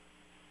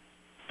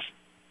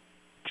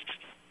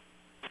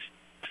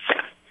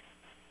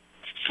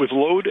 With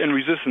load and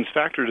resistance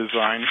factor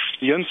design,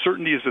 the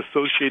uncertainty is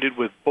associated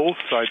with both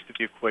sides of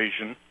the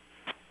equation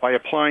by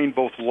applying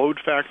both load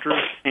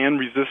factors and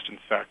resistance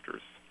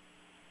factors.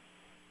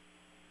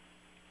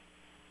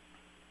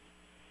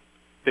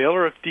 The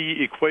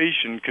LRFD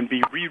equation can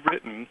be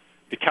rewritten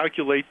to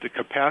calculate the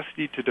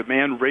capacity to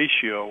demand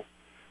ratio,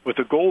 with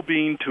the goal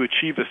being to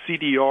achieve a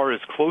CDR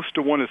as close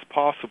to 1 as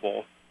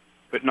possible,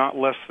 but not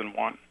less than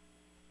 1.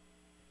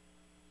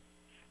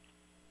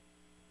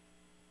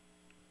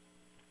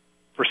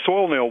 For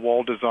soil nail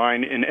wall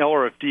design in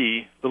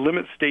LRFD, the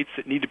limit states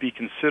that need to be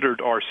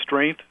considered are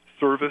strength,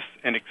 service,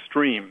 and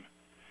extreme,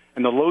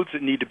 and the loads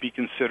that need to be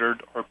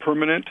considered are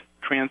permanent,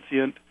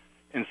 transient,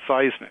 and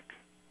seismic.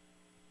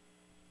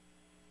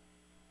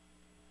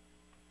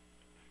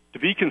 To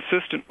be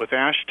consistent with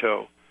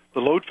AASHTO, the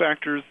load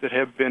factors that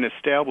have been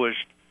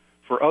established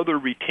for other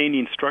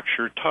retaining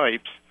structure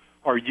types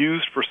are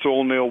used for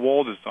soil nail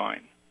wall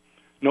design.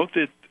 Note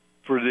that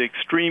for the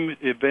extreme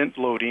event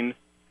loading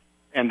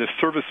and the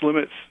service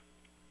limits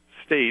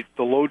state,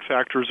 the load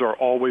factors are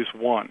always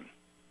 1.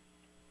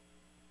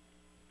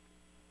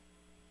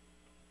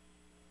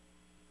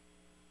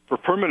 For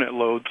permanent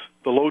loads,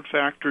 the load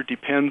factor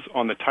depends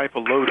on the type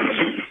of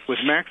loading, with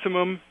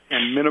maximum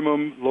and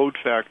minimum load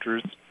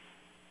factors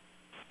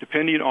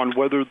depending on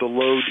whether the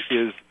load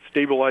is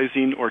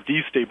stabilizing or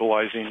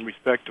destabilizing,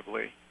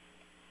 respectively.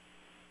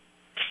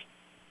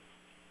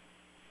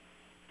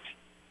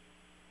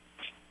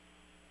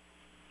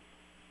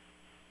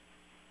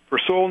 For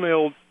soil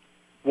nail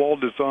wall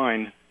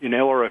design in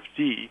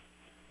LRFD,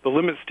 the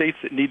limit states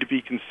that need to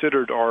be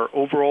considered are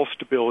overall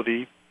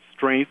stability,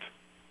 strength,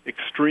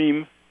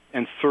 extreme,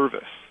 and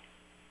service.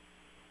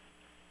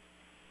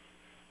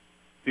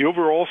 The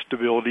overall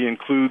stability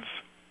includes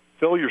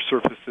failure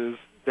surfaces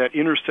that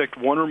intersect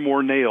one or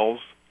more nails,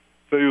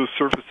 failure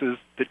surfaces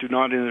that do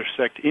not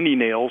intersect any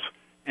nails,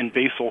 and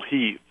basal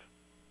heave.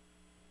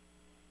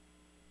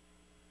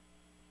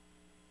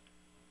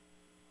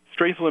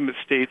 Strength limit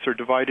states are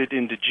divided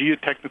into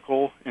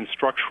geotechnical and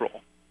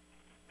structural.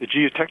 The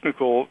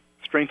geotechnical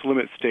strength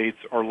limit states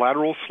are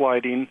lateral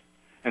sliding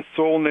and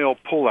soil nail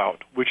pullout,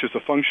 which is a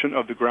function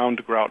of the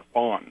ground-to-grout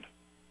bond.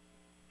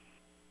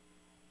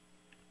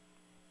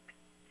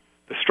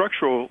 The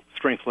structural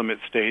strength limit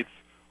states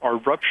are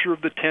rupture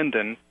of the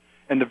tendon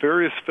and the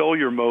various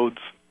failure modes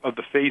of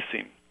the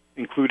facing,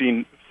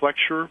 including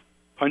flexure,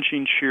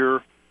 punching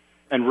shear,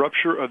 and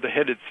rupture of the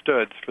headed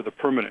studs for the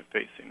permanent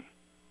facing.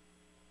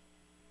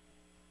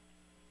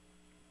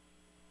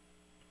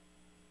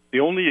 The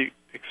only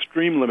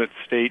extreme limit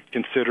state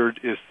considered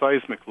is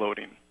seismic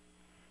loading.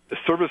 The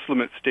service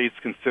limit states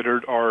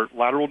considered are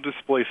lateral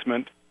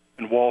displacement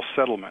and wall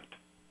settlement.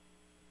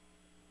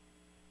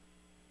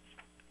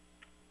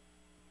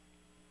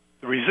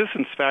 The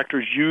resistance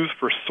factors used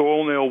for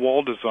soil nail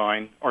wall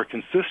design are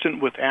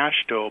consistent with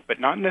AASHTO, but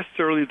not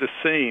necessarily the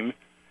same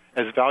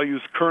as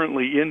values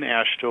currently in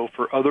AASHTO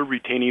for other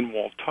retaining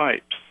wall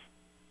types.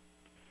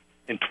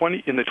 In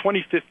the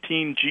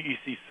 2015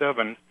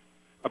 GEC7,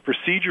 a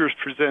procedure is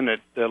presented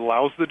that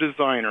allows the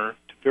designer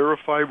to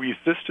verify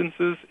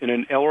resistances in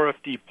an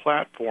LRFD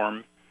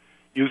platform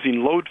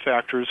using load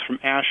factors from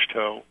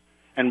AASHTO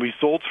and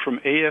results from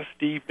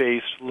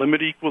ASD-based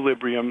limit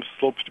equilibrium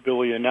slope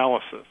stability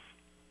analysis.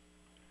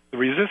 The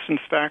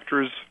resistance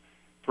factors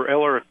for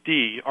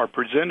LRFD are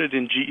presented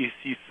in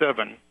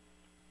GEC7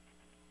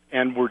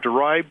 and were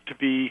derived to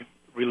be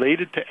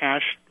related to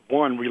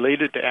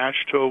related to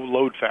AASHTO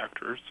load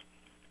factors,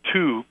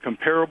 2,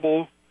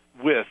 comparable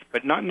with,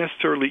 but not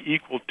necessarily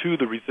equal to,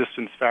 the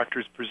resistance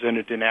factors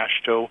presented in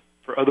AASHTO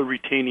for other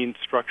retaining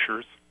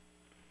structures,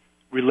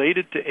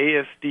 related to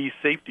ASD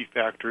safety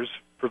factors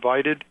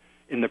provided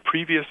in the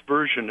previous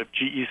version of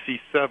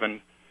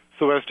GEC7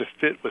 so as to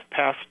fit with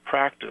past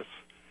practice,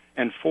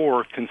 and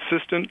 4,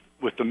 consistent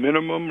with the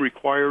minimum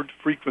required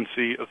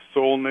frequency of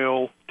soil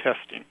nail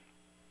testing.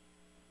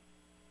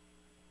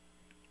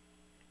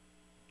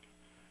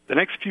 The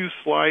next few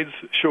slides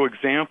show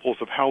examples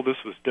of how this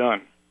was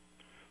done.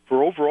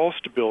 For overall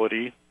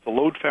stability, the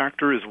load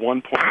factor is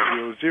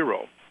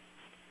 1.00.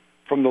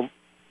 From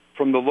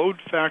the load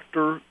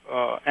factor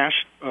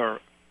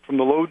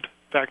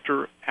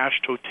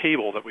ASCE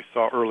table that we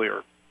saw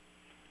earlier,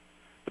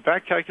 the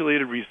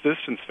back-calculated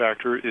resistance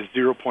factor is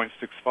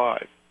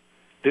 0.65.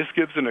 This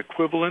gives an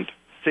equivalent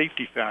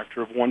safety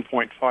factor of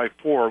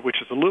 1.54, which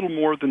is a little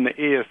more than the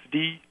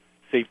ASD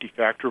safety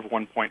factor of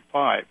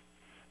 1.5.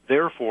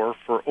 Therefore,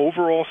 for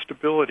overall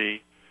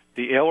stability,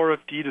 the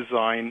LRFD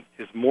design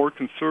is more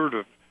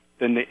conservative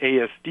than the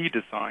ASD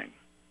design.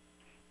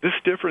 This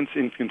difference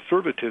in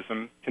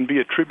conservatism can be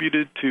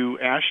attributed to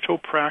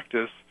ASCE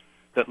practice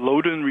that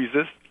load and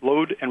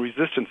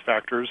resistance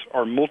factors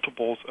are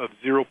multiples of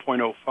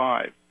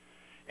 0.05,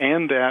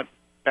 and that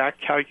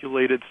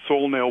back-calculated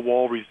soil nail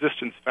wall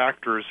resistance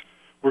factors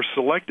were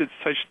selected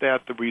such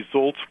that the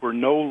results were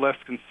no less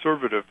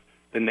conservative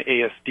than the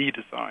ASD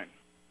design.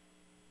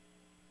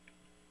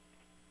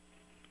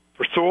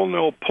 For soil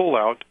nail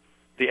pullout,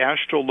 the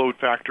ASCE load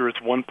factor is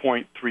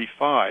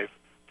 1.35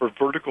 for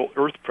vertical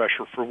earth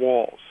pressure for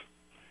walls,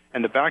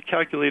 and the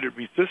back-calculated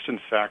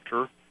resistance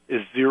factor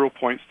is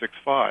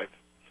 0.65.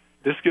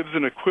 This gives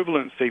an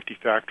equivalent safety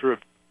factor of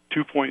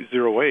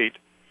 2.08,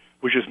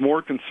 which is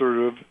more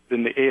conservative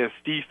than the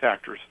ASD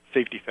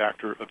safety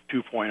factor of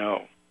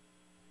 2.0.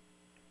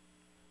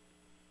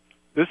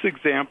 This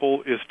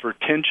example is for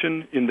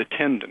tension in the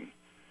tendon.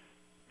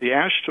 The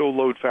ASCE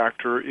load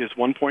factor is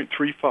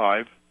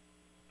 1.35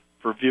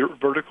 for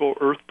vertical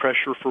earth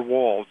pressure for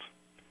walls.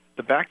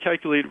 The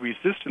back-calculated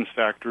resistance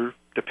factor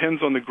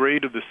depends on the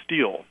grade of the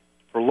steel.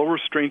 For lower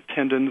strength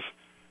tendons,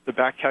 the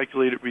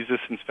back-calculated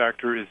resistance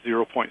factor is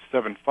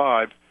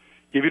 0.75,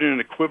 giving an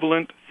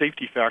equivalent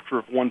safety factor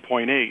of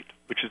 1.8,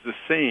 which is the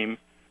same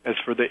as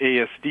for the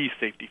ASD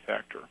safety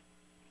factor.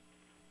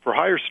 For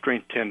higher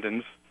strength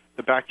tendons,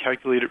 the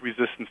back-calculated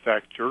resistance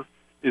factor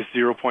is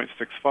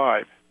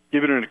 0.65,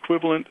 giving an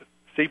equivalent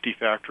safety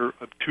factor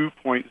of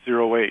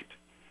 2.08,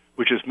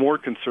 which is more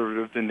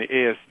conservative than the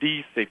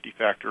ASD safety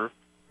factor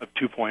of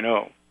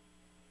 2.0.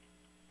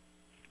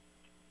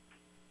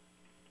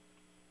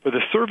 For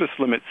the service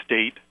limit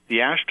state, the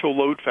ASCE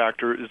load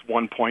factor is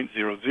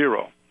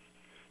 1.00.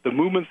 The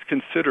movements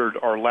considered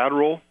are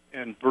lateral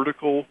and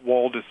vertical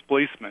wall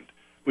displacement,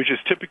 which is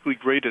typically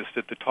greatest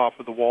at the top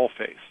of the wall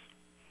face.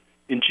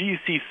 In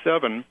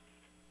GEC7,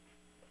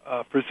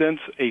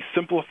 presents a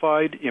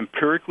simplified,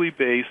 empirically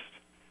based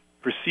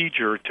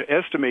procedure to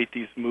estimate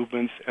these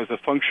movements as a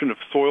function of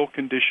soil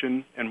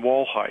condition and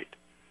wall height.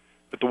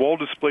 But the wall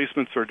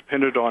displacements are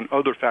dependent on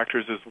other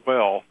factors as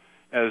well,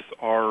 as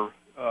are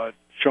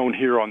shown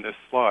here on this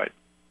slide.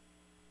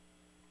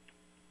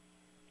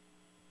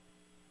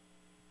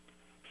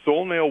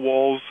 Soil nail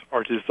walls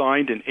are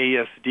designed in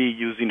ASD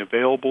using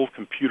available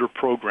computer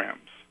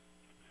programs.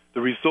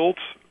 The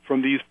results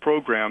from these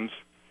programs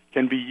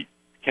can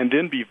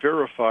then be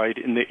verified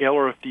in the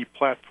LRFD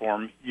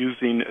platform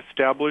using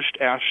established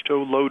ASCE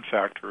load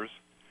factors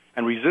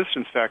and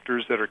resistance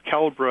factors that are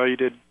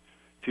calibrated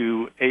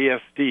to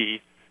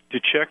ASD to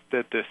check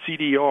that the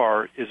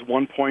CDR is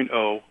 1.0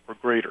 or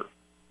greater.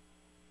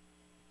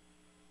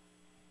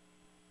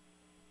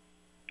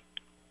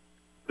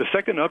 The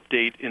second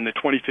update in the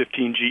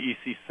 2015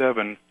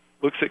 GEC7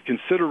 looks at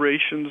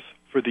considerations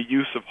for the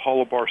use of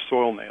hollow bar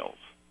soil nails.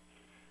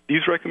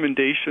 These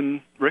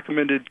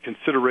recommended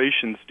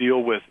considerations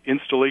deal with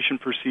installation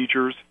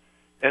procedures,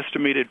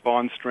 estimated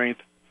bond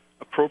strength,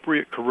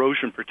 appropriate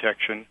corrosion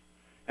protection,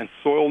 and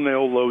soil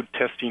nail load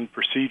testing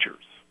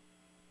procedures.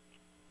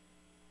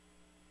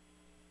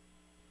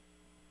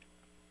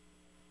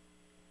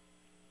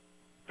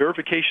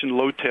 Verification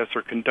load tests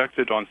are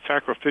conducted on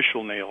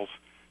sacrificial nails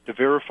to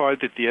verify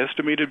that the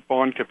estimated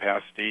bond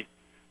capacity,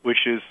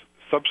 which is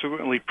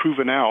subsequently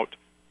proven out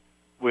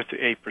with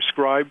a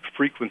prescribed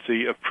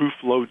frequency of proof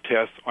load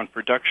tests on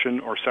production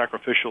or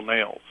sacrificial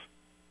nails.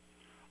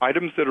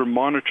 Items that are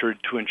monitored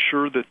to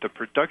ensure that the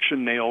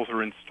production nails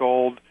are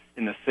installed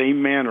in the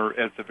same manner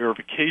as the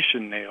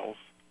verification nails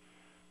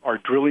are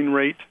drilling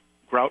rate,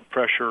 grout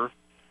pressure,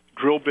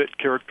 drill bit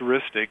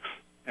characteristics,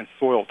 and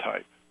soil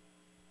type.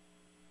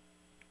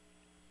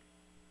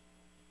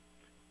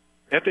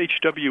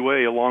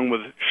 FHWA, along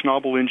with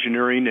Schnabel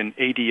Engineering and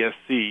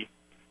ADSC,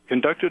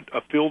 conducted a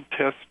field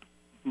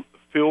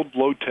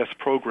load test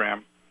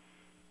program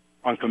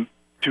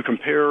to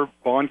compare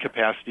bond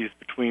capacities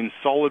between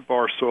solid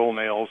bar soil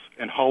nails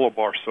and hollow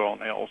bar soil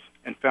nails,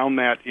 and found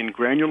that in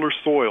granular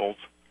soils,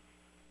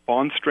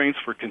 bond strengths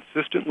were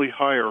consistently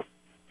higher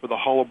for the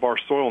hollow bar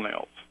soil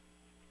nails.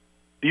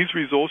 These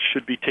results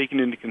should be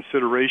taken into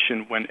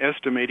consideration when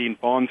estimating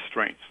bond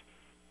strengths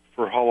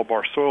for hollow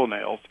bar soil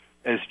nails,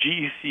 as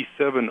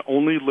GEC7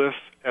 only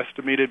lists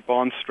estimated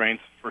bond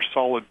strengths for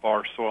solid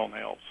bar soil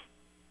nails.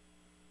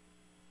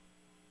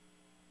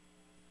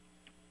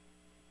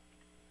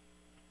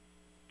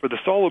 For the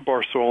solid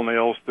bar soil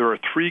nails, there are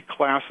 3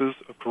 classes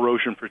of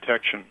corrosion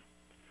protection.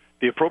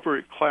 The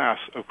appropriate class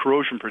of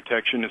corrosion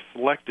protection is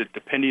selected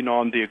depending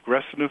on the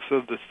aggressiveness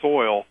of the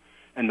soil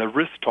and the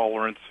risk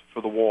tolerance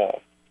for the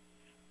wall.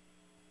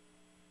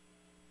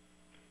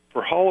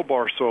 For hollow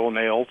bar soil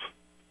nails,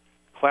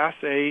 Class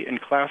A and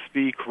Class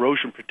B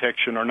corrosion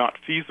protection are not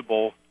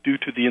feasible due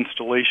to the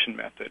installation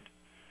method,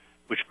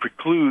 which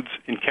precludes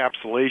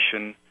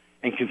encapsulation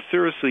and can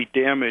seriously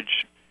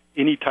damage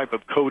any type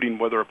of coating,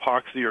 whether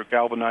epoxy or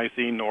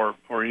galvanizing or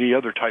any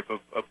other type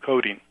of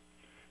coating.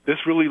 This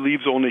really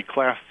leaves only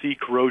Class C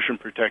corrosion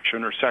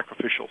protection or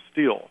sacrificial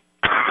steel.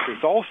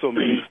 This also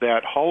means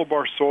that hollow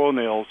bar soil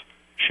nails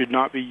should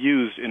not be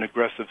used in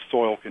aggressive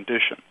soil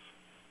conditions.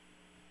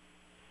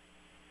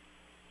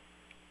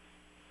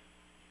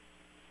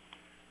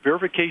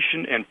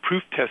 Verification and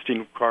proof testing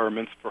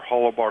requirements for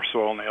hollow bar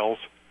soil nails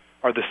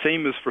are the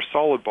same as for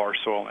solid bar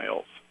soil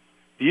nails.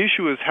 The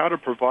issue is how to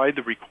provide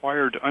the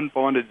required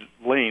unbonded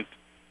length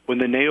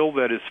with a nail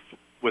that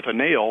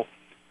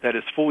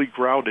is fully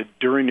grouted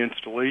during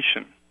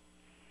installation.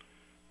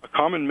 A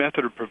common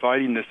method of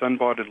providing this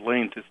unbonded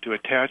length is to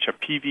attach a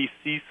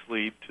PVC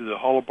sleeve to the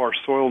hollow bar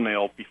soil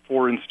nail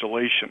before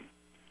installation.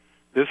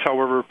 This,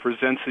 however,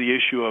 presents the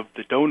issue of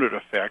the donut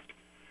effect,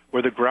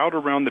 where the grout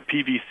around the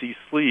PVC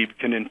sleeve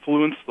can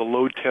influence the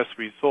load test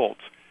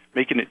results,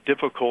 making it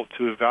difficult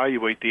to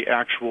evaluate the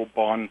actual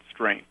bond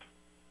strength.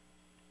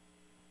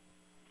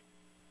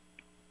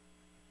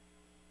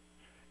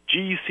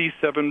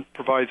 GEC7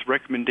 provides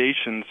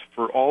recommendations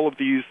for all of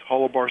these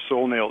hollow bar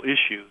soil nail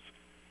issues,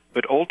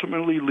 but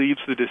ultimately leaves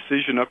the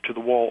decision up to the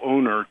wall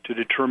owner to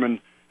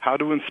determine how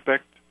to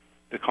inspect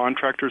the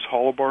contractor's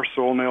hollow bar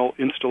soil nail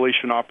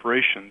installation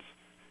operations,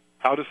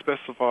 how to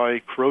specify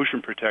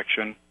corrosion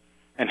protection,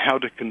 and how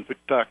to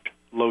conduct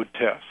load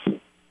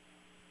tests.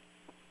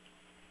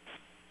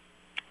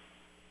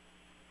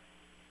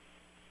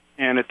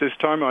 And at this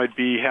time, I'd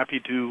be happy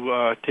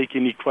to take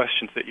any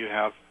questions that you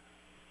have.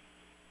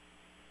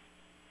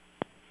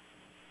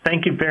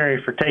 Thank you,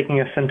 Barry, for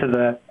taking us into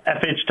the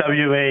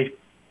FHWA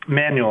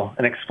manual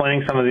and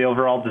explaining some of the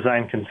overall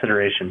design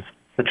considerations,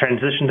 the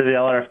transition to the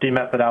LRFD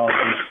methodology,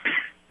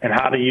 and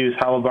how to use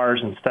hollow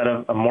bars instead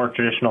of a more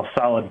traditional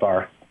solid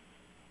bar.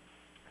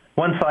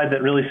 One slide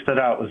that really stood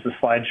out was the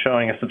slide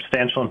showing a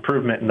substantial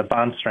improvement in the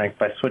bond strength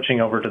by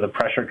switching over to the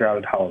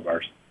pressure-grouted hollow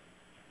bars.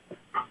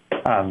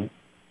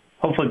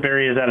 Hopefully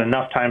Barry has had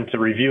enough time to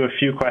review a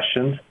few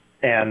questions,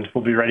 and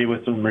we'll be ready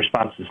with some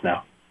responses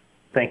now.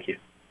 Thank you.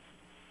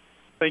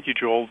 Thank you,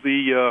 Joel.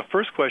 The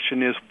first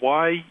question is,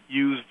 why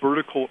use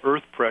vertical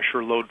earth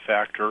pressure load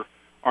factor?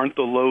 Aren't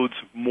the loads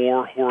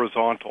more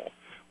horizontal?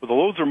 Well, the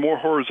loads are more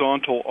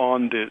horizontal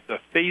on the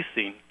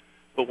facing,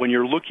 but when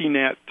you're looking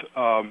at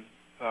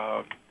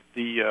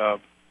the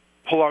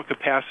pull-out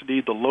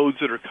capacity, the loads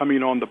that are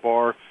coming on the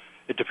bar,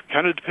 it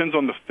kind of depends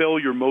on the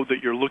failure mode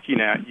that you're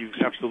looking at. You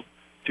have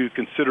to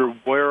consider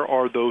where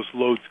are those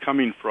loads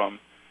coming from.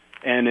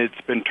 And it's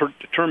been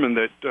determined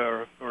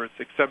that, or it's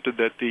accepted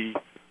that the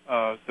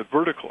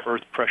vertical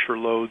earth pressure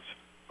loads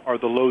are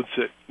the loads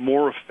that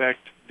more affect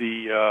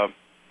the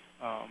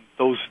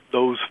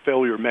those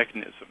failure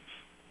mechanisms.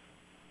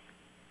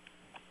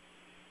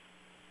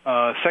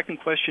 Second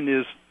question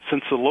is,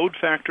 since the load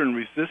factor and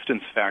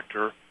resistance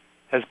factor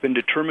has been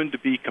determined to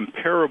be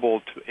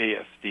comparable to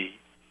ASD,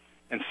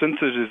 and since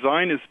the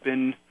design has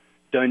been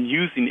done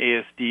using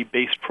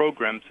ASD-based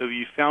programs, have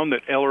you found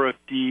that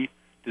LRFD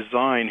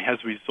design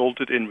has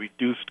resulted in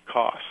reduced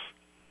costs?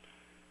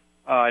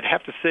 I'd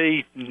have to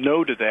say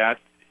no to that,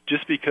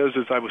 just because,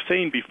 as I was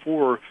saying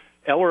before,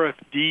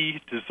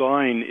 LRFD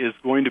design is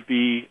going to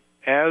be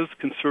as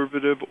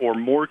conservative or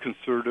more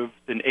conservative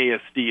than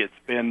ASD. It's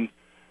been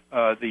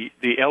the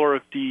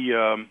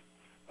LRFD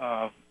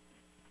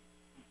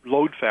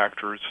load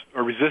factors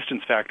or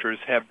resistance factors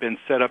have been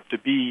set up to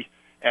be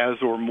as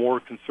or more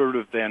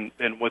conservative than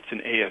what's in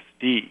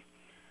ASD.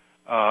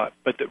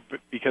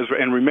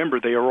 And remember,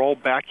 they are all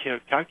back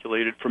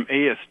calculated from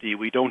ASD.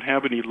 We don't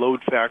have any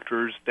load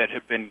factors that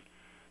have been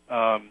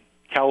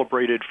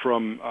calibrated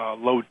from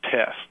load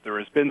tests. There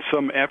has been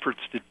some efforts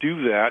to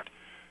do that.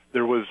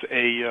 There was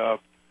a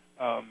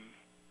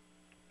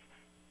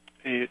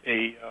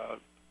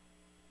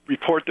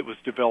report that was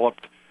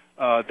developed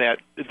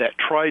that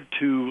tried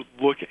to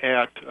look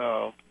at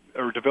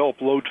or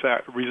develop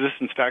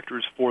resistance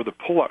factors for the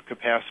pull-out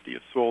capacity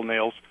of soil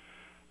nails.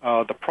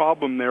 The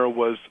problem there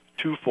was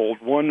twofold.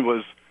 One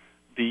was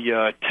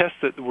the tests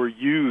that were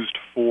used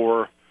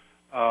for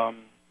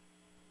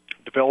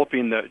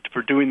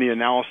doing the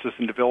analysis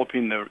and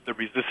developing the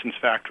resistance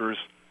factors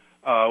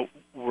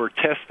were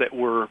tests that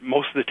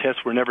most of the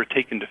tests were never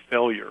taken to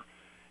failure,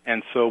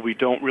 and so we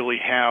don't really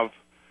have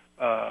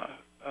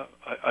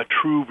a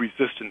true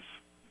resistance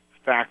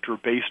factor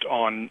based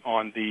on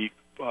the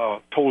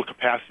total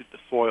capacity of the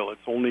soil.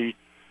 It's only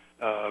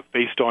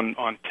based on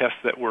tests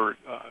that were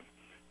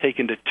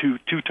taken to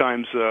two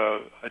times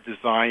a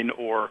design,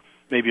 or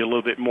maybe a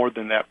little bit more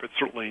than that, but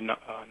certainly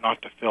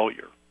not to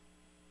failure.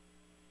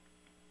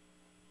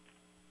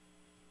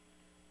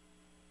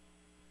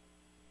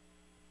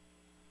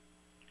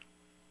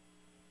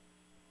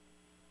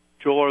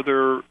 Joel, are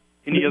there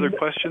any other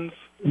questions?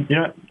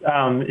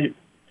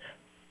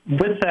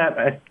 With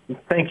that,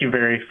 thank you,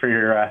 Barry, for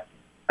your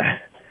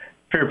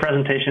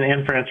presentation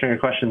and for answering your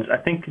questions. I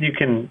think you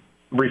can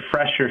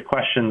refresh your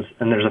questions,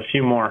 and there's a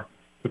few more.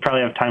 We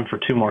probably have time for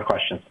 2 more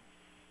questions.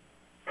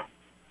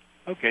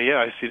 Okay, yeah,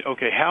 I see.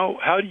 Okay,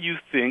 how do you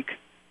think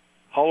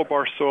hollow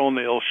bar soil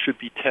nails should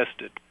be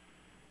tested?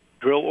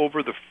 Drilled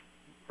over the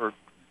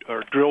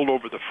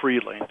free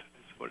length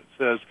is what it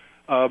says.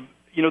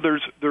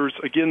 There's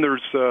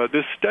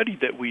this study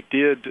that we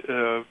did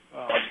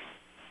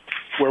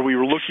where we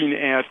were looking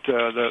at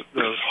the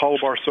hollow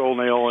bar soil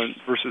nail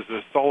versus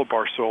the solid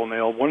bar soil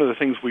nail. One of the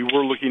things we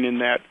were looking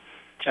at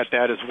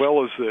that as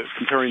well as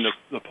comparing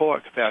the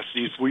pull-out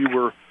capacities, we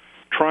were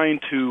trying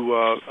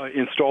to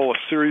install a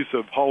series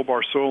of hollow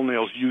bar soil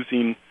nails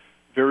using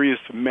various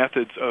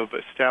methods of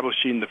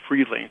establishing the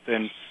free length,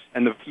 and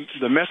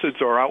the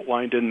methods are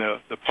outlined in the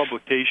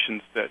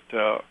publications that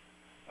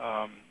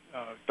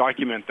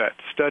document that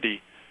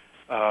study.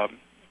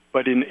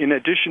 But in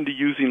addition to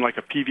using like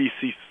a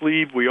PVC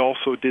sleeve, we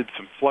also did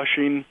some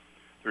flushing.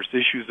 There's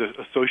issues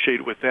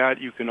associated with that.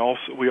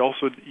 We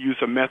also use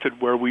a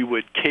method where we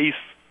would case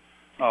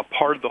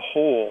part of the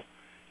hole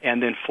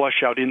and then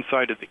flush out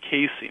inside of the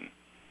casing.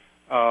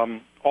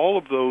 All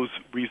of those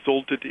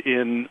resulted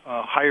in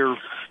higher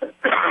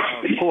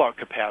pull-out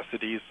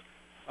capacities,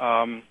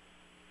 and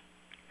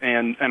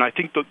I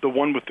think the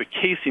one with the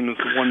casing is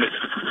the one that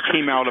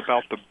came out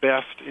about the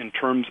best in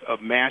terms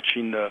of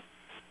matching the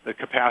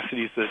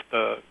capacities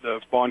the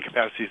bond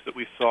capacities that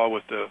we saw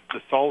with the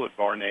solid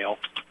bar nail.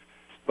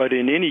 But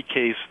in any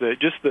case, the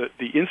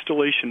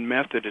installation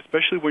method,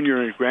 especially when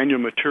you're in a granular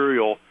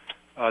material,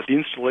 the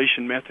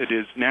installation method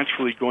is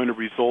naturally going to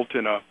result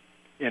in a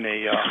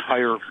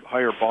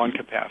higher bond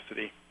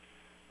capacity.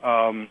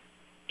 I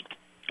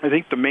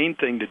think the main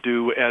thing to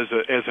do as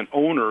an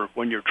owner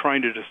when you're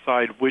trying to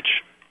decide which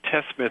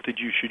test method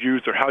you should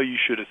use or how you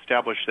should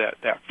establish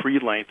that free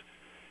length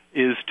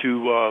is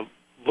to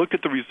look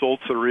at the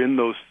results that are in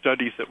those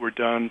studies that were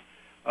done,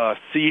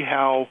 see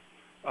how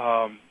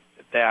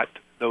that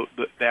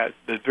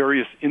the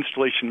various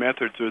installation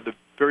methods or the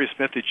various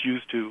methods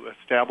used to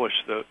establish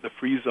the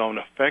free zone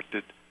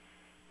affected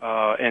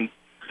and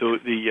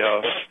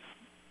the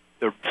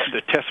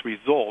test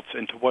results,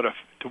 and to what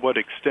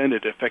extent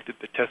it affected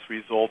the test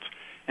results,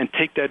 and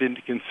take that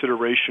into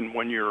consideration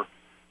when you're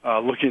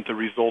looking at the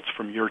results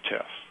from your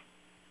tests.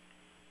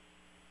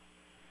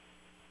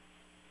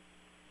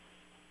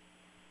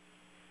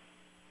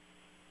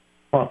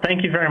 Well,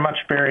 thank you very much,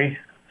 Barry,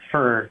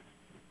 for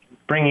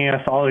bringing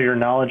us all of your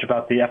knowledge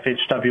about the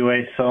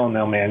FHWA Soil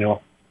Nail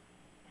Manual.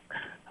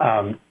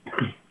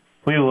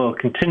 We will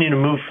continue to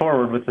move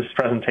forward with this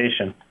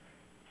presentation.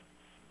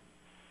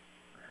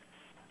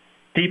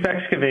 Deep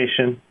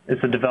Excavation is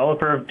a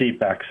developer of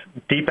deep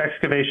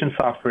excavation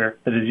software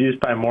that is used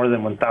by more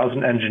than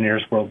 1,000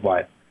 engineers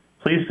worldwide.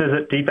 Please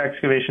visit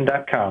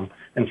deepexcavation.com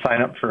and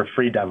sign up for a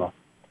free demo.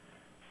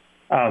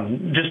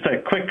 Just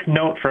a quick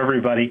note for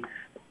everybody.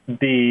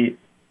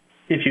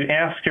 If you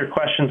ask your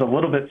questions a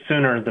little bit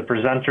sooner, the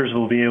presenters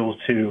will be able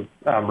to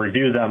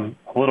review them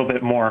a little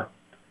bit more.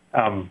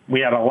 We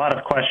had a lot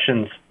of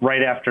questions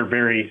right after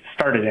Barry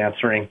started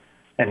answering,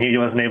 and he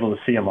wasn't able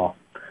to see them all.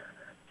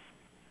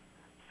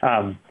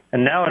 And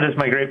now it is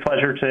my great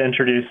pleasure to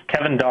introduce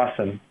Kevin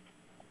Dawson,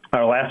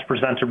 our last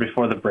presenter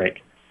before the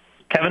break.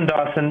 Kevin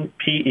Dawson,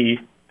 PE,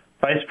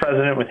 Vice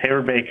President with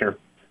Hayward Baker,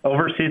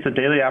 oversees the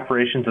daily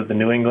operations of the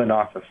New England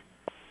office.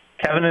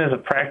 Kevin is a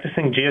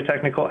practicing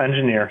geotechnical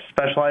engineer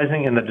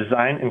specializing in the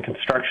design and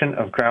construction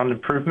of ground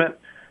improvement,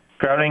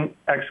 grouting,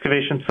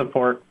 excavation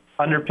support,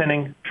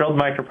 underpinning, drilled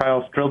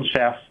micropiles, drilled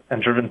shafts,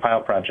 and driven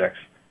pile projects.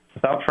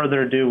 Without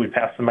further ado, we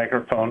pass the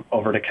microphone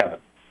over to Kevin.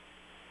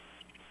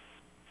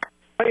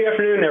 Good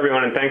afternoon,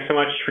 everyone, and thanks so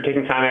much for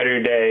taking time out of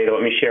your day to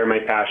let me share my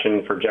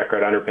passion for jet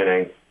grout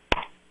underpinning.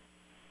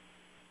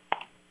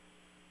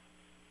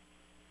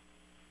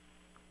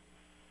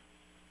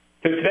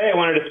 So today I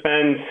wanted to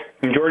spend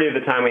the majority of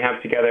the time we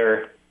have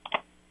together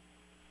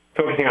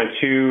focusing on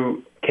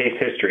 2 case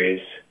histories,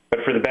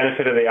 but for the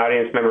benefit of the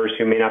audience members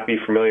who may not be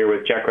familiar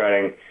with jet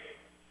grouting,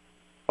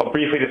 I'll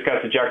briefly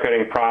discuss the jet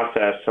grouting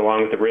process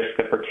along with the risks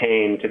that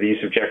pertain to the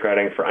use of jet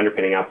grouting for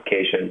underpinning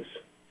applications.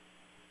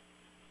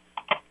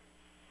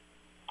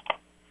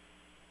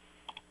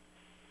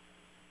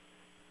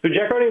 So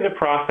jet grouting is a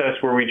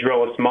process where we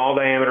drill a small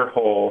diameter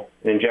hole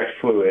and inject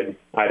fluid,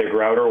 either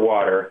grout or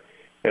water,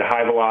 at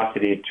high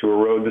velocity to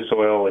erode the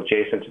soil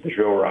adjacent to the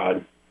drill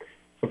rod.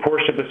 A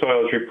portion of the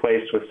soil is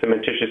replaced with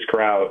cementitious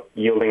grout,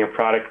 yielding a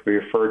product we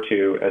refer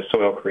to as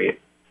soilcrete.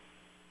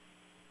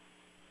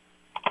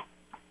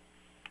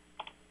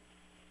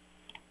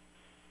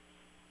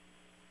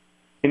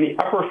 In the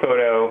upper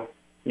photo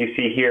you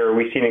see here,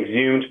 we see an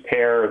exhumed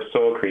pair of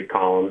soilcrete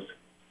columns.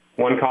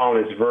 One column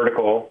is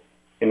vertical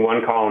and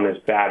one column is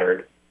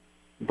battered.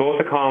 Both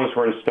the columns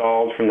were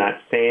installed from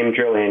that same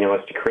drill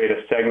annulus to create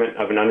a segment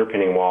of an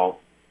underpinning wall.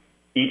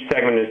 Each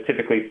segment is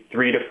typically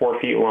 3 to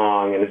 4 feet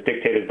long and is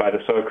dictated by the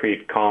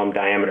soilcrete column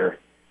diameter.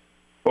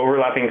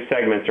 Overlapping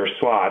segments or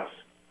slots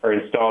are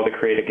installed to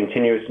create a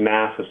continuous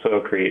mass of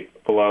soilcrete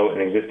below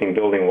an existing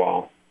building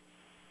wall.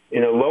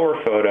 In the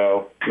lower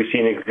photo, we see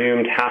an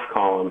exhumed half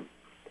column.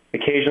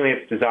 Occasionally,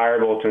 it's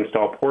desirable to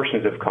install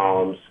portions of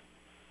columns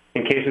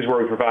in cases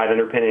where we provide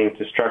underpinning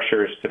to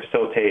structures to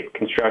facilitate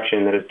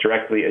construction that is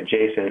directly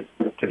adjacent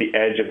to the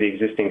edge of the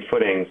existing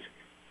footings.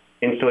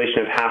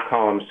 Installation of half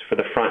columns for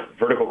the front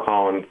vertical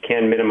column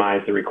can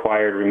minimize the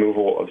required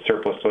removal of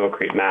surplus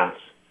soilcrete mass.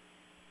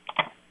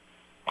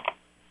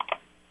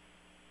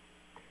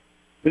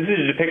 This is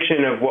a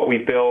depiction of what we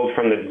build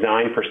from the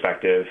design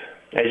perspective.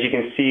 As you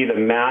can see, the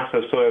mass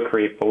of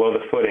soilcrete below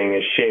the footing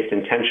is shaped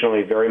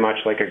intentionally very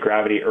much like a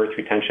gravity earth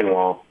retention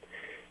wall.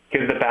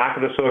 Because the back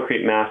of the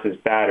soilcrete mass is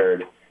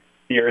battered,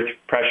 the earth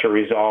pressure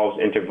resolves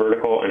into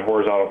vertical and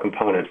horizontal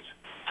components.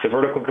 The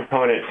vertical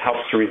component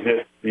helps to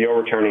resist the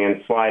overturning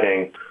and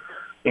sliding,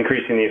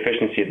 increasing the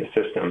efficiency of the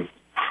system.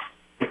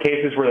 In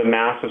cases where the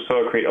mass of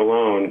soilcrete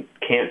alone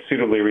can't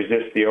suitably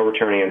resist the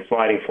overturning and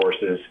sliding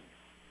forces,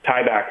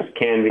 tiebacks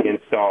can be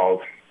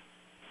installed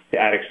to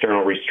add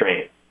external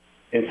restraint.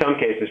 In some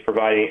cases,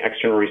 providing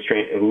external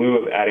restraint in lieu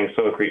of adding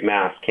soilcrete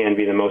mass can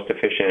be the most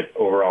efficient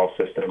overall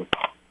system.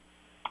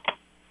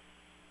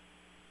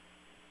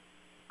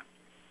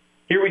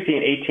 Here we see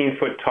an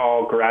 18-foot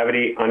tall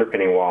gravity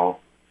underpinning wall.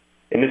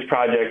 In this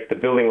project, the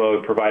building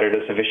load provided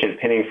a sufficient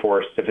pinning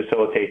force to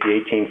facilitate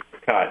the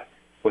 18-foot cut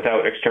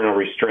without external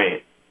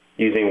restraint,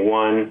 using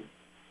 1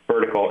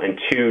 vertical and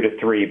 2 to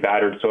 3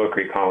 battered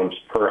soilcrete columns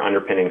per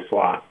underpinning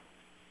slot.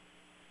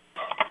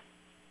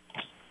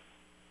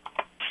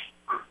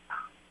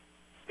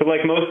 So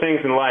like most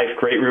things in life,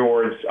 great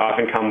rewards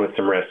often come with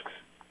some risks.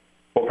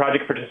 While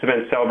project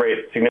participants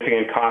celebrate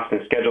significant cost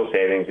and schedule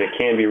savings that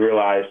can be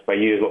realized by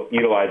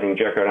utilizing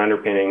jet-coat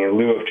underpinning in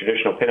lieu of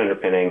traditional pin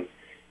underpinning,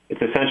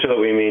 it's essential that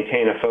we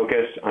maintain a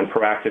focus on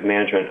proactive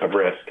management of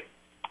risk.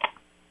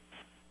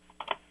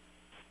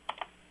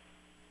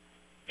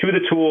 Two of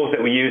the tools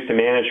that we use to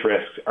manage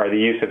risks are the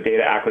use of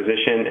data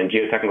acquisition and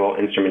geotechnical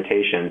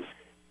instrumentation.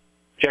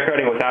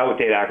 Jet-coating without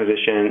data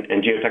acquisition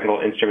and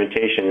geotechnical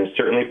instrumentation is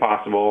certainly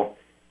possible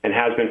and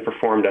has been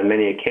performed on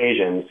many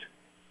occasions.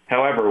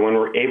 However, when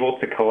we're able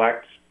to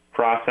collect,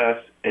 process,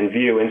 and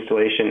view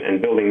installation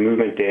and building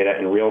movement data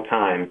in real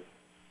time,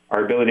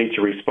 our ability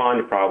to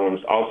respond to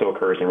problems also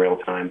occurs in real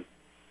time.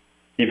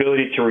 The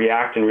ability to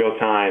react in real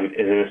time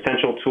is an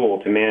essential tool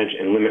to manage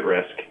and limit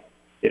risk.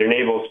 It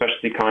enables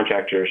specialty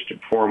contractors to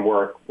perform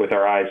work with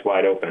our eyes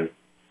wide open.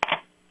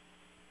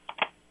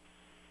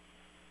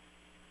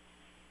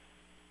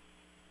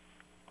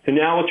 So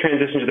now we'll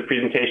transition to the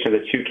presentation of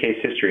the 2 case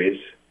histories.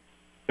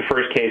 The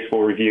first case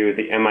we'll review is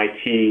the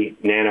MIT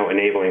Nano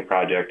Enabling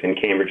Project in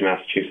Cambridge,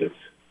 Massachusetts.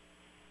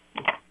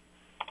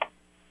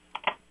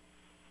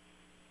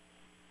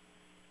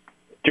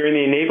 During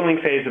the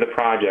enabling phase of the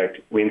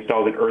project, we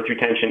installed an earth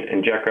retention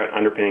and jet-coat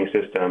underpinning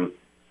system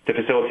to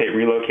facilitate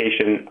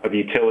relocation of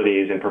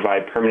utilities and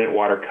provide permanent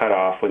water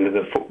cutoff within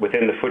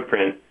the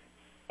footprint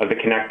of the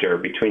connector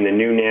between the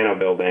new Nano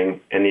building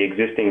and the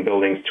existing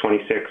buildings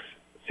 26,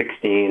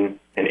 16,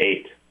 and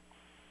 8.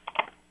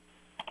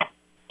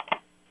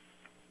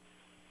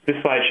 This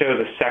slide shows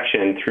a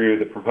section through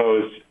the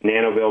proposed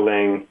Nano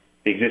building,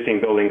 the existing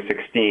building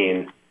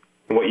 16.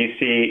 And what you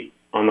see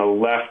on the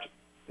left,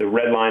 the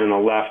red line on the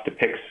left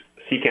depicts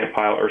secant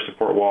pile earth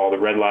support wall. The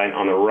red line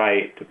on the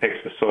right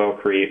depicts the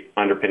soilcrete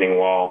underpinning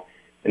wall.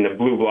 And the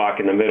blue block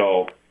in the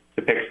middle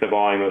depicts the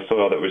volume of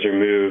soil that was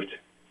removed,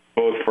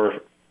 both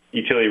for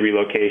utility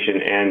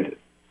relocation and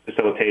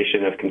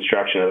facilitation of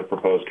construction of the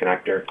proposed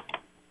connector.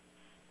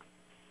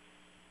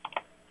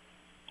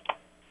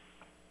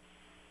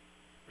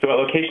 So at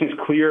locations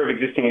clear of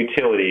existing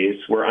utilities,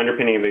 where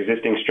underpinning of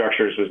existing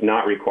structures was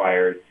not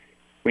required,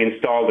 we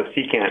installed a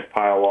secant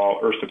pile wall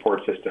earth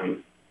support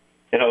system.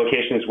 And at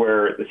locations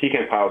where the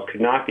secant piles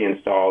could not be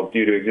installed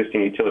due to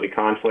existing utility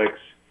conflicts,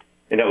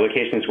 and at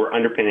locations where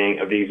underpinning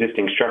of the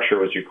existing structure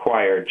was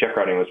required, jet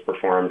grouting was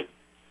performed.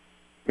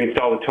 We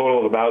installed a total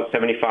of about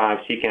 75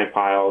 secant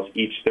piles,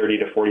 each 30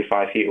 to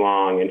 45 feet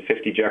long, and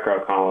 50 jet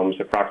grout columns,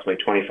 approximately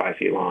 25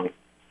 feet long.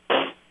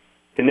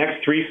 The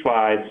next 3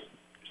 slides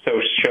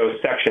show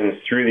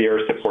sections through the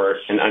earth support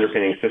and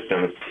underpinning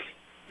systems.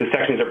 The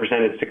sections are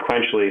presented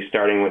sequentially,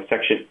 starting with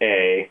Section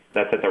A,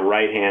 that's at the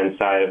right-hand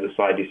side of the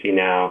slide you see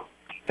now.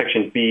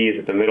 Section B is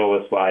at the middle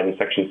of the slide, and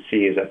Section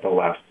C is at the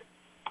left.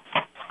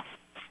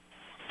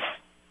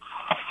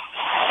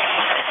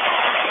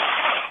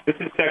 This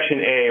is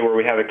Section A, where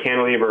we have a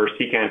cantilever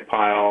secant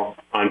pile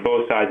on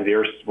both sides of the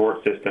earth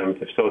support system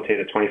to facilitate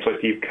a 20-foot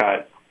deep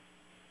cut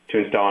to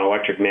install an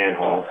electric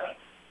manhole.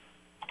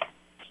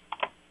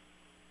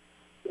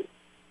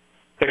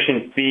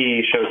 Section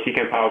B shows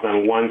secant piles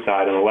on one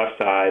side, on the left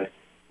side,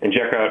 and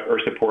jet grout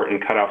earth support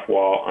and cutoff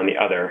wall on the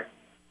other.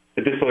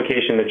 At this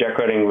location, the jet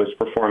grouting was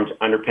performed to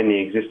underpin the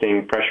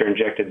existing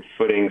pressure-injected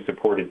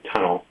footing-supported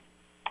tunnel.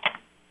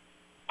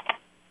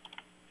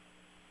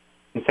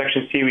 In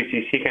Section C, we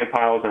see secant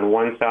piles on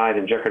one side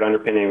and jet grout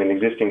underpinning an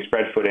existing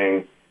spread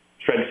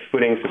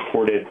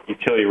footing-supported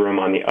utility room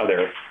on the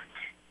other.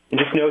 And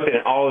just note that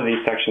in all of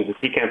these sections,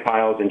 the secant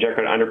piles and jet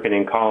grout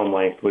underpinning column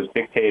length was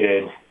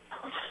dictated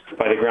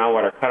by the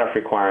groundwater cutoff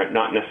requirement,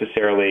 not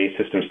necessarily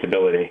system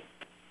stability.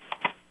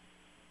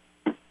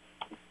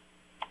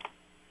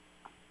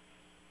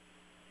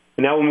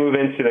 And now we'll move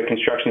into the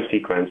construction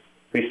sequence.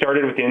 We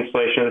started with the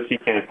installation of the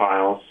secant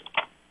piles.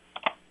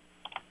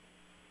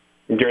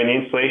 And during the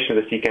installation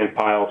of the secant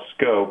pile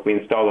scope, we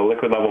installed a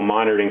liquid level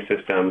monitoring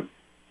system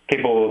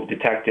capable of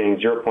detecting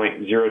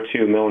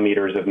 0.02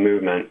 millimeters of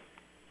movement.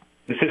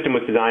 The system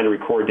was designed to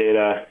record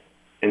data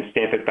and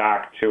stamp it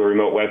back to a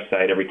remote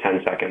website every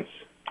 10 seconds.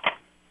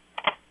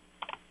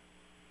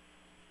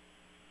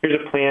 Here's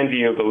a plan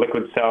view of the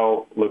liquid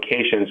cell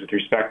locations with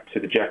respect to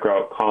the jet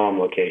grout column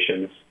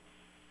locations.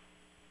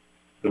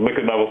 The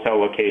liquid level cell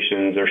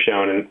locations are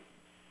shown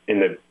in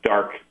the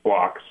dark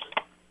blocks.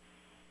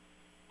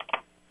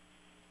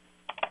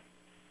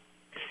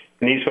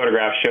 And these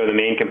photographs show the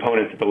main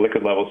components of the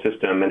liquid level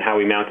system and how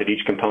we mounted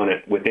each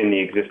component within the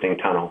existing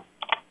tunnel.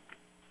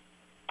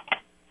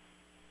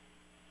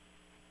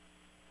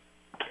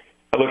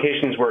 At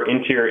locations where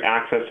interior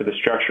access to the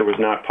structure was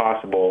not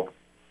possible,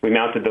 we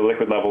mounted the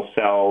liquid level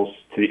cells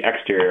to the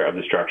exterior of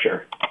the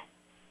structure.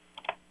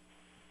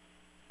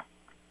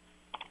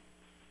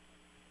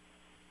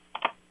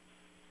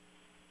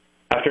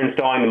 After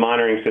installing the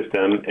monitoring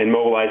system and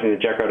mobilizing the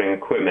jet grouting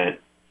equipment,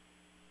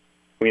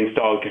 we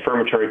installed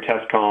confirmatory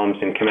test columns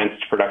and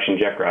commenced production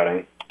jet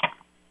grouting.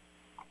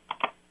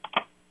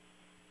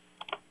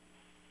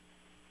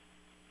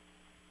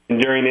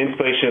 And during the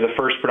installation of the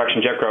first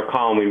production jet grout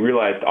column, we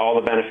realized all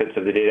the benefits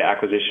of the data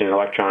acquisition and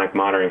electronic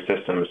monitoring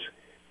systems.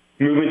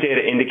 Movement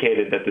data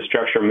indicated that the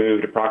structure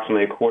moved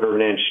approximately 1/4 of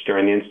an inch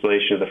during the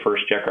installation of the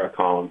first jet grout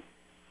column.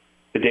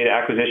 The data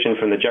acquisition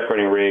from the jet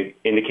grouting rig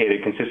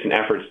indicated consistent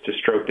efforts to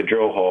stroke the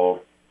drill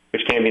hole,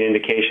 which can be an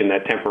indication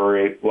that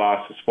temporary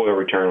loss of spoil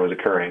return was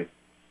occurring.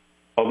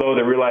 Although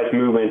the realized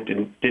movement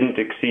didn't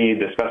exceed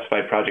the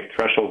specified project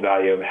threshold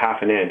value of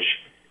 1/2 an inch,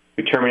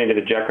 we terminated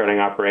the jet grouting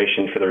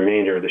operation for the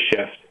remainder of the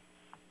shift.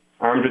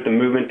 Armed with the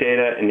movement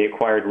data and the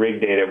acquired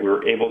rig data, we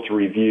were able to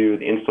review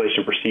the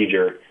installation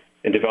procedure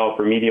and develop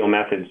remedial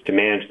methods to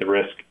manage the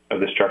risk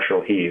of the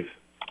structural heave.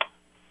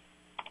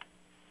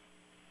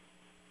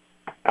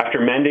 After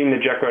mending the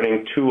jet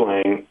grouting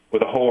tooling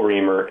with a hole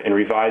reamer and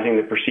revising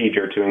the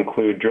procedure to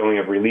include drilling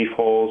of relief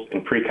holes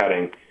and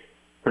pre-cutting,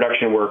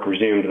 production work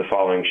resumed the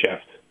following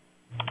shift.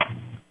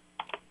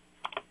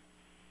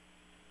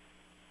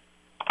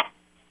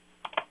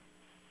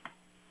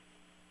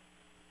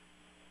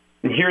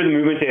 And here are the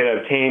movement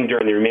data obtained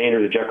during the remainder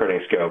of the jet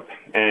grouting scope.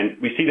 And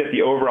we see that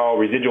the overall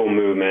residual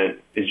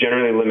movement is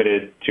generally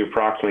limited to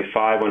approximately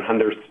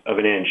 5/100ths of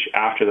an inch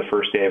after the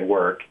first day of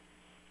work.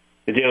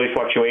 The daily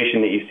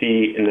fluctuation that you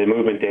see in the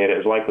movement data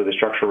is likely the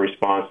structural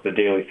response to the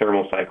daily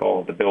thermal cycle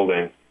of the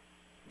building.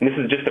 And this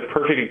is just a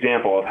perfect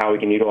example of how we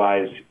can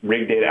utilize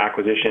rig data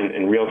acquisition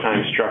and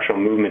real-time structural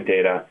movement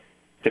data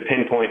to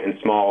pinpoint and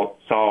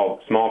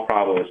solve small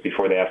problems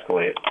before they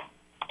escalate.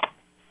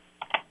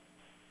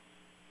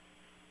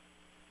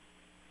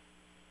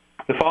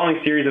 The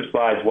following series of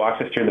slides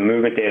walks us through the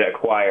movement data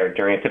acquired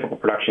during a typical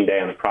production day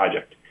on the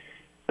project.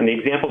 On the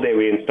example day,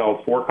 we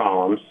installed 4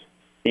 columns.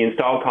 The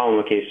installed column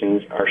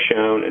locations are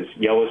shown as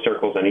yellow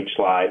circles on each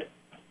slide,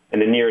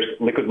 and the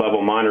nearest liquid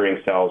level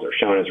monitoring cells are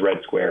shown as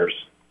red squares.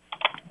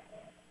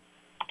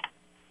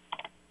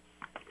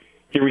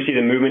 Here we see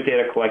the movement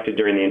data collected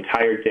during the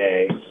entire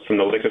day from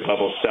the liquid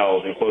level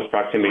cells in close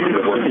proximity to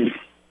the work.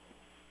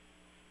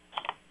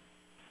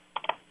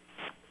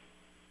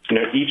 And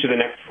on each of the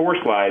next 4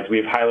 slides, we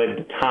have highlighted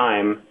the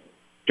time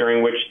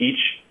during which each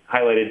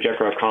highlighted jet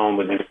grout column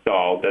was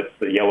installed, that's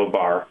the yellow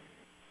bar,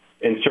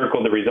 and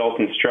circled the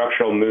resultant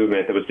structural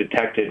movement that was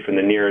detected from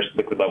the nearest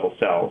liquid level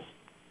cells.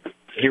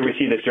 Here we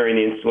see that during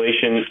the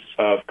installation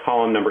of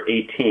column number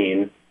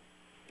 18,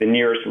 the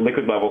nearest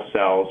liquid level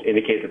cells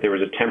indicate that there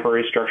was a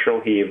temporary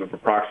structural heave of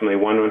approximately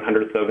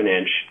 1/100th of an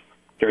inch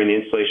during the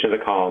installation of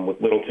the column with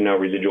little to no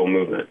residual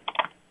movement.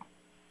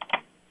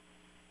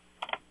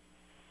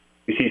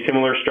 We see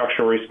similar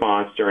structural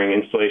response during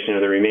installation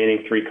of the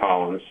remaining 3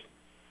 columns.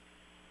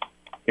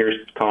 Here's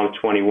column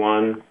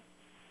 21,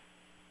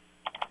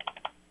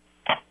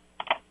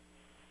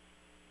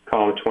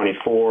 column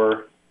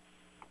 24,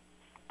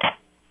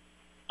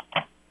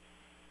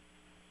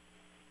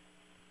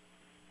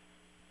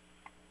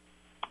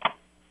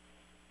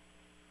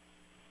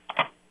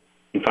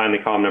 and finally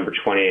column number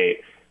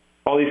 28.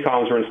 All these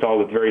columns were installed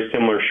with very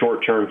similar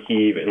short-term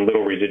heave and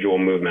little residual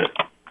movement.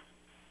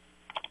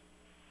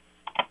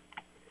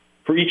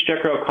 For each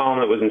jet grout column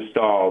that was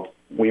installed,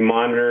 we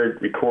monitored,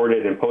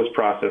 recorded, and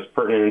post-processed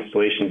pertinent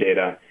installation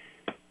data,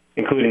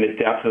 including the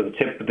depth of the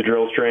tip of the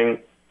drill string,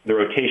 the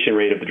rotation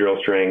rate of the drill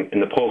string,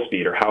 and the pull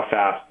speed, or how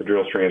fast the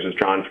drill string was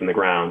drawn from the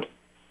ground,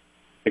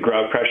 the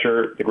grout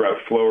pressure, the grout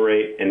flow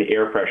rate, and the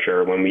air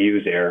pressure when we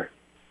use air.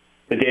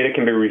 The data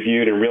can be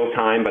reviewed in real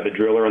time by the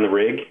driller on the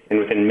rig, and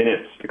within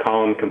minutes, minutes of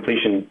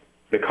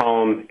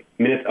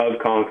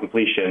column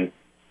completion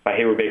by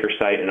Hayward Baker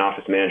Site and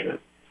office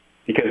management.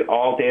 Because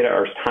all data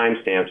are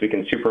timestamps, we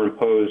can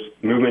superimpose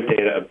movement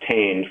data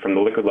obtained from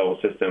the liquid level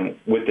system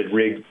with the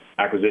rig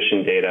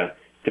acquisition data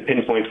to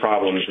pinpoint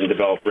problems and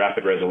develop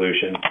rapid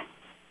resolution.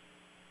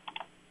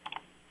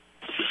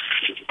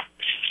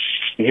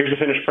 And here's the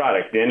finished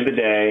product. At the end of the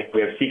day,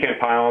 we have secant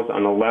piles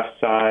on the left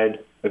side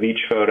of each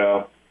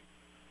photo,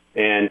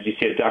 and you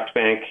see a duct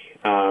bank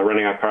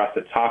running across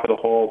the top of the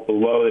hole.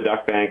 Below the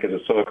duct bank is a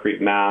soilcrete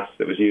mass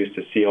that was used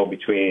to seal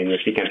between the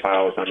secant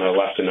piles on the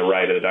left and the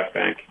right of the duct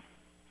bank.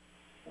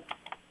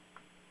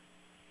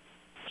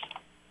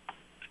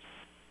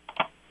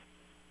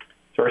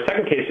 So our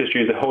second case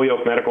history is the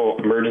Holyoke Medical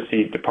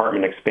Emergency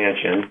Department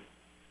expansion.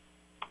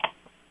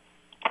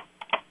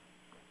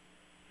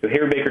 So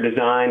here Baker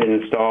designed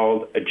and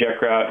installed a jet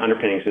grout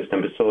underpinning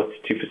system to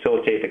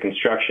facilitate the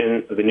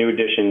construction of the new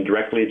addition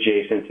directly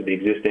adjacent to the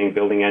existing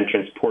building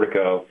entrance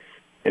portico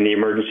and the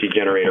emergency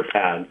generator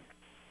pad.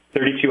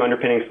 32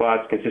 underpinning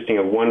slots consisting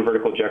of one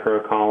vertical jet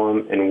grout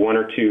column and one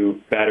or two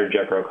battered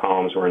jet grout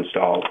columns were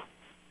installed.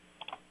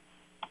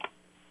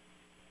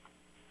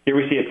 Here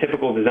we see a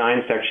typical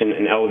design section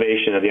and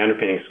elevation of the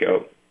underpinning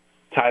scope.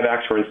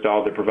 Tiebacks were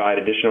installed to provide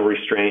additional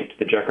restraint to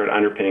the jet grout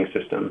underpinning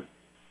system.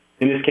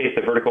 In this case,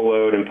 the vertical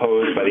load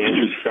imposed by the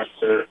entrance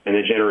structure and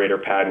the generator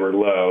pad were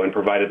low and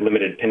provided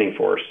limited pinning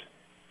force.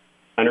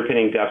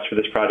 Underpinning depths for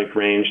this project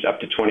ranged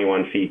up to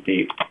 21 feet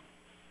deep.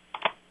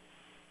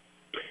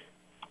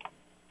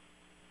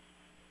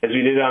 As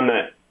we did on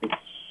the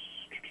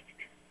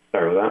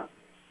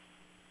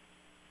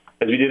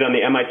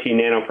MIT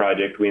Nano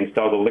project, we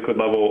installed a liquid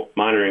level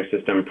monitoring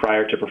system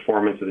prior to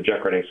performance of the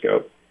jet grouting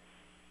scope.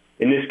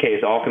 In this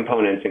case, all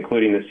components,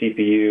 including the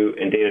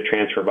CPU and data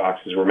transfer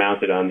boxes, were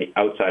mounted on the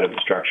outside of the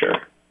structure.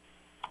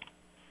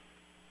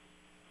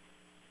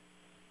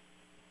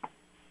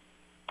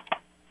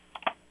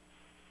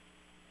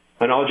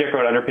 On all jet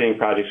grout underpinning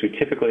projects, we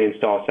typically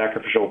install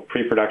sacrificial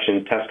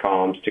pre-production test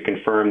columns to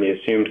confirm the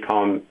assumed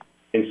column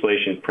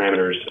installation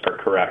parameters are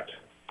correct.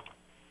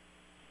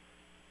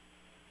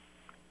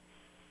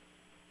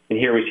 And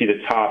here we see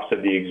the tops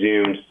of the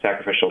exhumed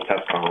sacrificial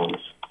test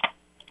columns.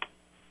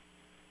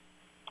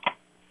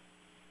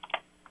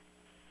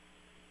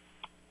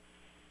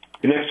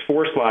 The next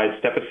four slides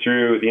step us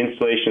through the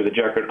installation of the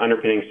jet grout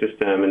underpinning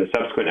system and the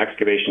subsequent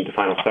excavation to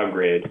final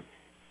subgrade.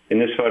 In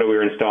this photo, we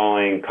are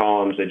installing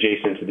columns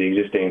adjacent to the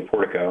existing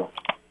portico.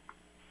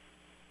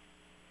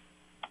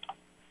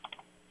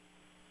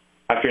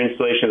 After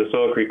installation of the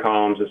soilcrete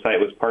columns, the site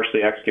was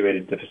partially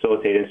excavated to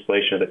facilitate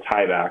installation of the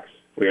tiebacks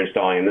we are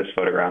installing in this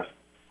photograph.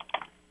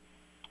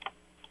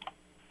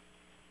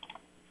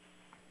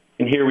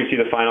 And here we see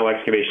the final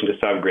excavation to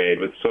subgrade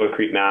with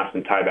soilcrete mass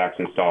and tiebacks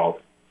installed.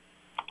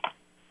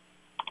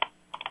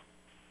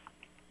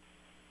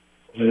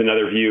 This is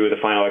another view of the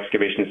final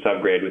excavation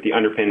subgrade with the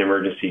underpin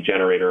emergency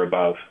generator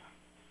above.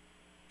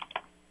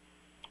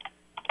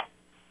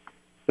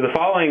 So the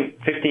following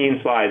 15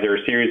 slides are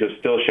a series of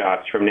still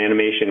shots from an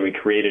animation we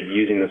created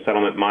using the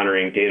settlement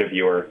monitoring data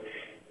viewer.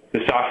 The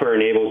software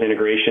enables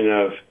integration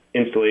of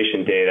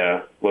installation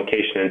data,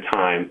 location, and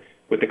time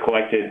with the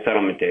collected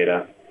settlement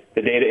data.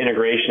 The data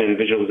integration and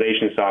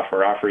visualization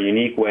software offer a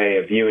unique way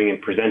of viewing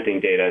and presenting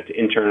data to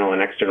internal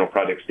and external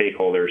project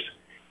stakeholders.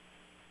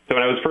 So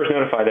when I was first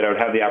notified that I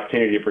would have the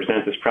opportunity to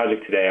present this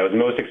project today, I was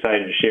most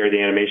excited to share the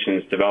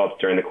animations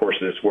developed during the course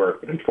of this work.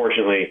 But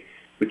unfortunately,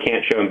 we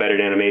can't show embedded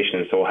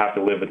animations, so we'll have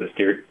to live with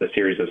the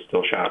series of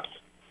still shots.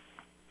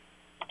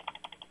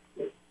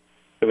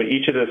 So in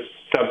each of the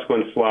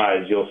subsequent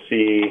slides, you'll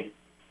see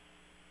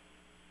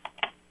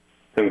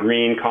some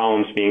green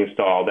columns being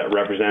installed that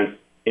represent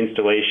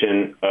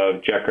installation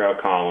of jet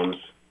grout columns.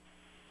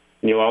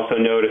 And you'll also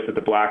notice that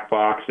the black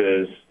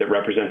boxes that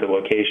represent the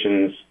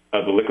locations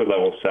of the liquid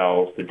level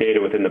cells, the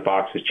data within the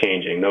box is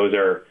changing. Those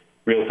are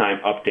real-time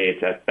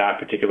updates at that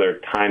particular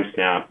time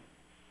snap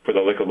for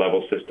the liquid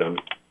level system.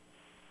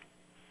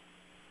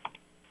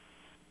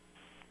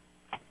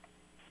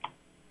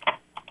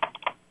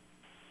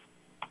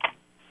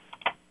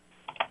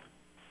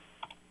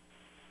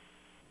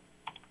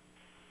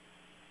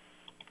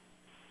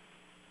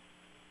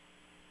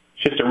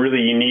 It's just a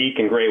really unique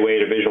and great way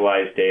to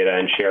visualize data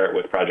and share it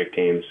with project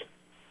teams.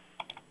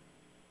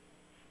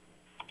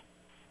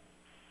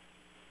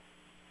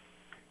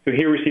 So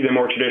here we see the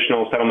more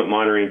traditional settlement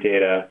monitoring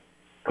data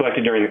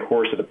collected during the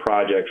course of the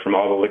project from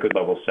all the liquid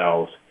level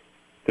cells.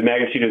 The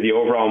magnitude of the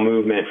overall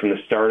movement from the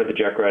start of the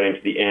jet grouting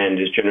to the end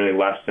is generally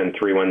less than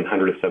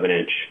 3/100ths of an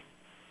inch.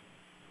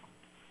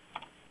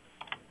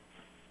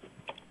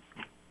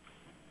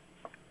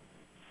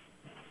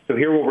 So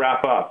here we'll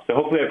wrap up. So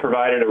hopefully I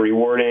provided a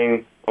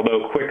rewarding,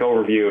 although quick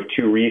overview of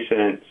two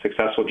recent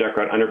successful jet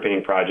grout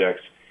underpinning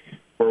projects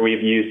where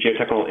we've used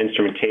geotechnical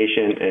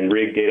instrumentation and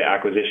rig data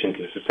acquisition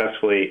to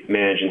successfully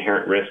manage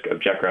inherent risk of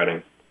jet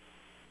grouting.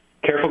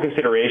 Careful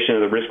consideration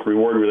of the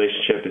risk-reward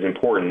relationship is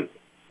important.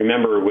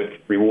 Remember, with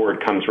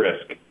reward comes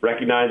risk.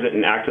 Recognize it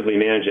and actively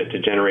manage it to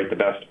generate the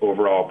best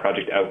overall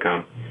project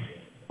outcome.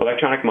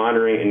 Electronic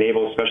monitoring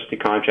enables specialty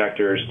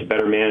contractors to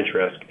better manage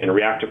risk and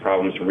react to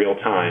problems in real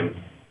time,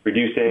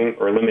 reducing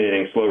or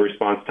eliminating slow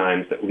response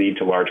times that lead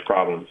to large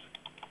problems.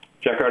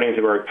 Jet grouting is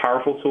a very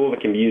powerful tool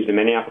that can be used in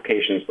many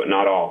applications, but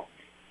not all.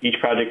 Each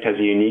project has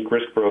a unique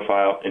risk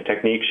profile, and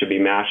techniques should be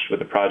matched with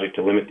the project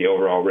to limit the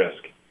overall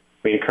risk.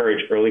 We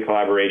encourage early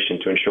collaboration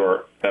to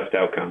ensure best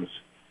outcomes.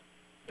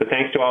 So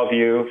thanks to all of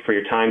you for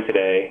your time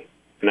today,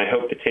 and I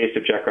hope the taste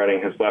of jet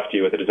grouting has left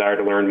you with a desire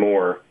to learn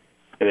more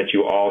and that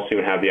you all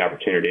soon have the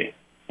opportunity.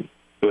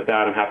 So with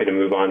that, I'm happy to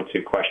move on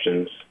to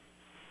questions.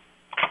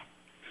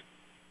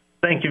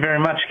 Thank you very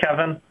much,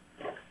 Kevin.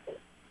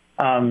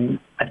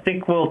 I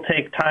think we'll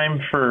take time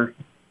for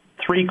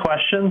 3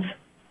 questions,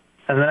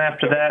 and then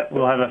after that,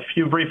 we'll have a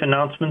few brief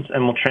announcements,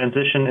 and we'll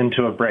transition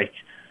into a break.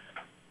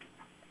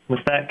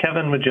 With that,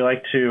 Kevin, would you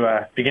like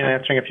to begin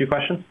answering a few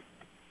questions?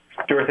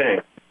 Sure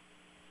thing.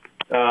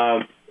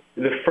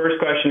 The first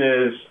question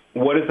is,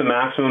 what is the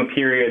maximum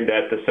period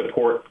that the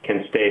support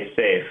can stay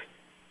safe?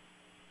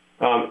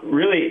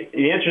 Really,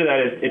 the answer to that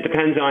is it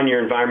depends on your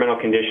environmental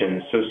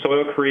conditions. So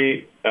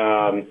soilcrete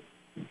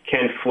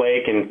can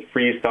flake and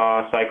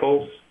freeze-thaw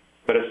cycles,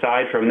 but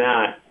aside from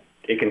that,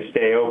 it can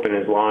stay open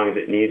as long as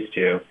it needs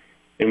to.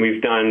 And we've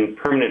done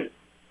permanent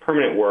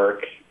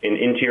work in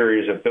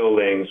interiors of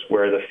buildings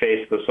where the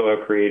face of the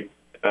soilcrete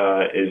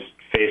is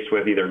faced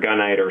with either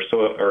gunite or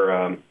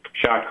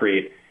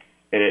shotcrete,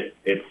 and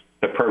it's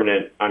the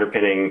permanent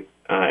underpinning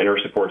and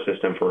earth support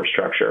system for a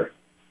structure.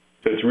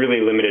 So it's really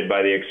limited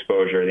by the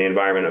exposure, the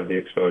environment of the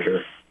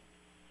exposure.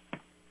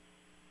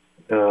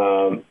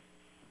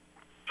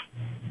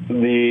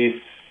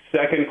 The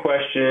second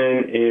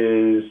question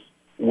is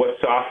what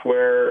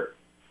software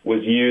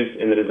was used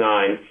in the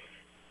design.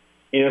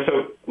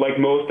 So like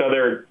most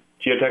other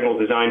geotechnical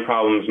design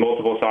problems,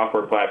 multiple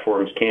software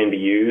platforms can be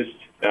used.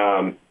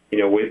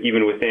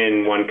 Even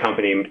within one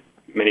company,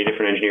 many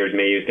different engineers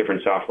may use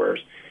different softwares.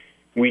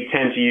 We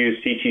tend to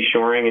use CT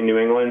shoring in New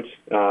England,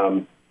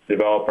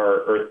 develop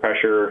our earth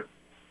pressure,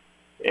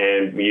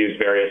 and we use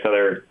various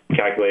other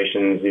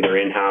calculations either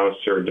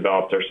in-house or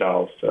developed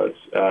ourselves. So it's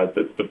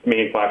the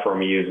main platform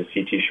we use is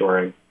CT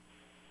shoring.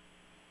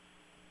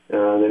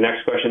 The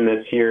next question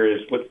that's here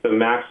is, what's the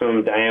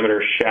maximum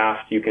diameter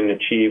shaft you can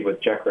achieve with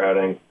jet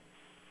grouting?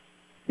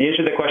 The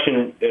answer to the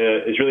question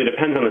is really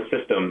depends on the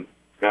system.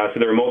 So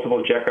there are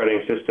multiple jet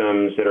grouting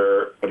systems that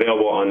are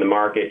available on the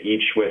market,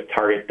 each with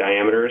target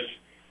diameters.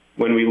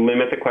 When we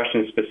limit the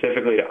question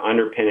specifically to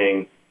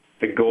underpinning,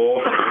 the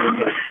goal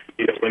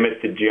is to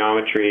limit the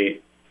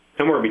geometry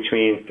somewhere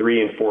between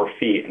 3 and 4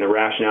 feet. And the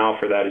rationale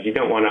for that is you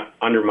don't want to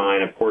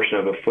undermine a portion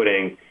of a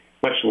footing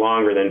much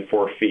longer than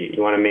 4 feet.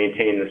 You want to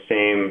maintain the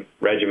same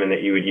regimen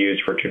that you would use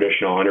for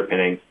traditional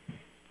underpinning.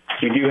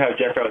 We do have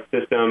jet grout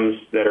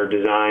systems that are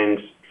designed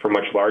for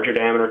much larger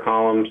diameter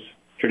columns.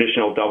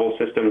 Traditional double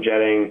system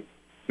jetting,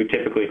 we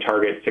typically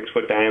target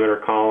 6-foot diameter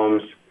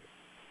columns.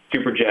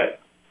 Superjet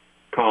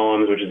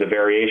columns, which is a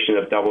variation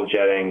of double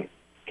jetting,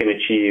 can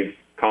achieve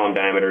column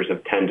diameters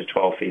of 10 to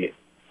 12 feet.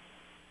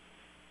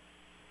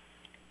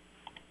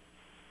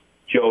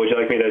 Joel, would you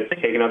like me to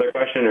take another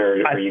question,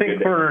 or are you good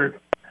there? I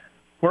think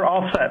we're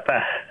all set.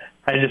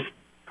 I just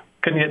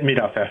couldn't get meat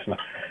off fast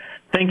enough.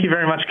 Thank you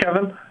very much,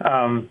 Kevin.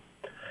 That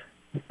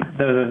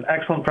was an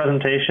excellent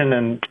presentation,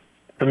 and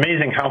it's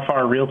amazing how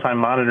far real-time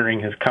monitoring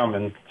has come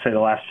in, say, the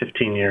last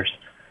 15 years.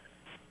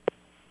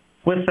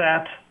 With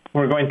that,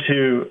 we're going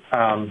to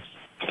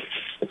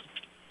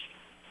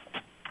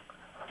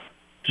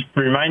just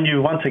remind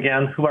you once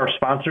again who our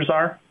sponsors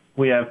are.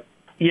 We have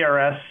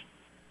ERS.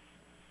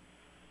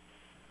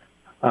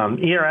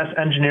 ERS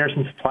engineers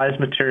and supplies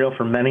material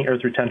for many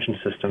earth retention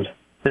systems.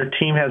 Their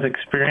team has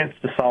experience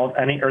to solve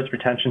any earth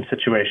retention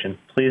situation.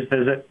 Please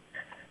visit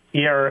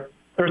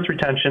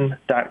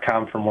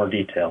earthretention.com for more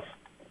details.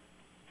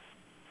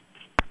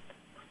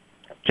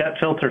 Jet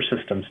Filter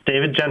Systems.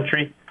 David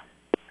Gentry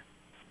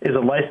is a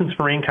licensed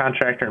marine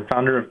contractor and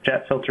founder of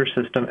Jet Filter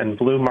System and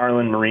Blue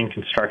Marlin Marine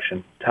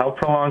Construction. To help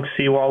prolong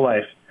seawall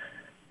life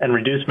and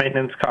reduce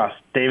maintenance costs,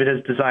 David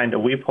has designed a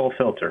weep hole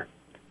filter.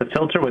 The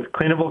filter with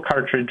cleanable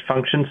cartridge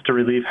functions to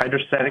relieve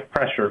hydrostatic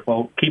pressure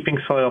while keeping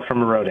soil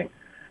from eroding.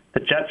 The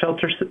Jet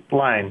Filter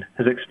line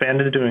has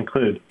expanded to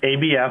include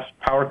ABS,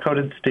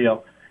 power-coated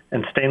steel,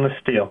 and stainless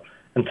steel,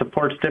 and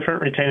supports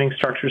different retaining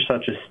structures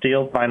such as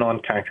steel, vinyl,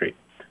 and concrete.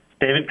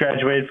 David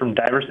graduated from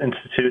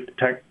Geo-Institute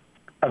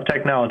of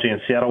Technology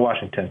in Seattle,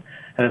 Washington,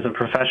 and is a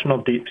professional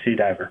deep-sea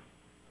diver.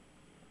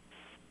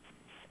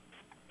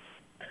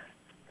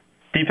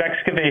 Deep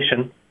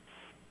Excavation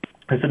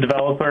is the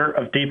developer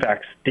of deep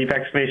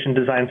excavation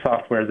design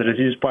software that is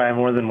used by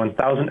more than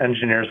 1,000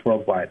 engineers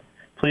worldwide.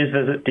 Please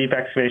visit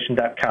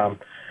deepexcavation.com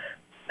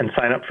and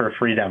sign up for a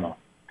free demo.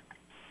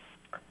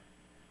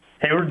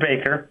 Hayward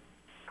Baker,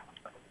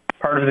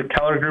 part of the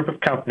Keller Group of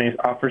companies,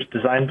 offers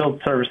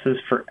design-build services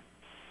for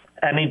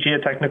any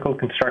geotechnical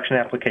construction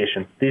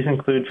application. These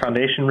include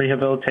foundation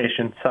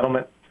rehabilitation,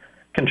 settlement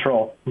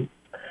control,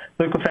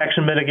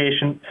 liquefaction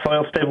mitigation,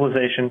 soil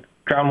stabilization,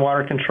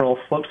 groundwater control,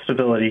 slope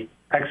stability,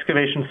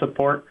 excavation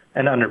support,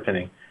 and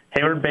underpinning.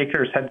 Hayward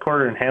Baker is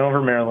headquartered in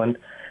Hanover, Maryland,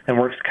 and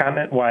works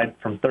continent-wide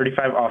from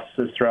 35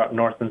 offices throughout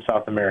North and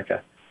South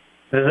America.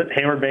 Visit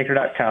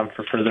haywardbaker.com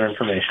for further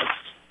information.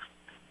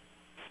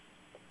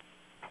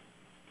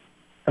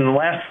 And the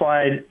last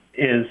slide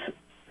is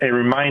a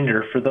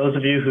reminder for those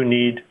of you who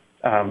need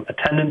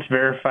attendance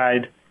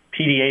verified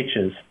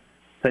PDHs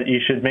that you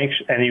should make,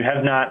 and you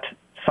have not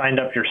signed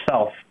up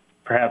yourself,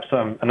 perhaps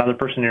another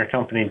person in your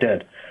company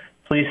did,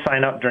 please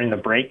sign up during the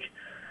break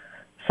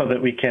so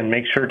that we can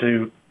make sure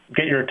to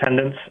get your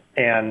attendance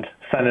and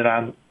send it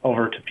on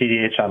over to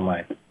PDH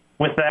Online.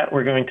 With that,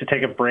 we're going to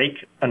take a break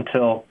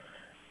until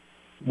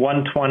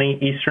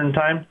 1:20 Eastern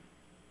Time,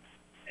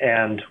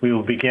 and we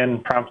will begin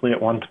promptly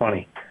at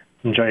 1:20.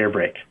 Enjoy your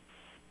break.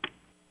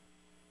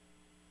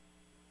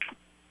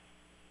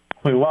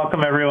 We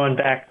welcome everyone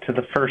back to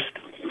the first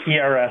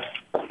ERS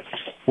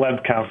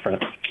web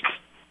conference.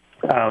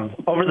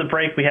 Over the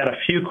break, we had a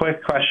few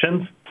quick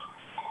questions.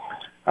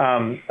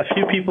 A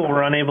few people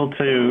were unable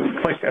to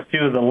click a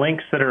few of the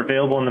links that are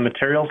available in the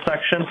materials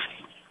section.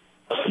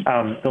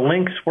 The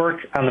links work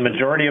on the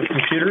majority of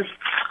computers.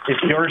 If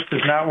yours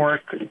does not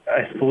work,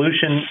 a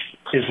solution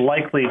is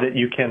likely that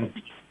you can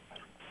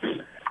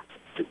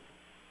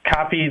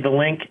copy the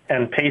link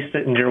and paste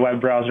it into your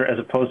web browser as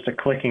opposed to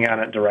clicking on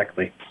it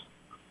directly.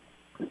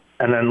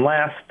 And then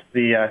last,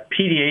 the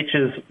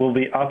PDHs will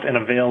be up and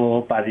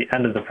available by the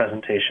end of the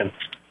presentation.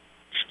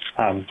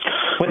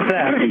 With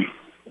that,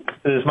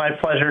 it is my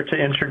pleasure to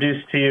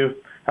introduce to you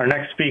our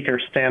next speaker,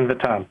 Stan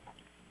Vitton.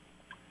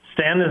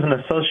 Stan is an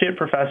associate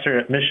professor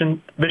at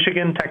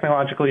Michigan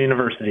Technological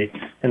University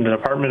in the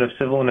Department of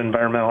Civil and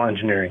Environmental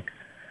Engineering.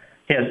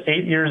 He has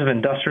 8 years of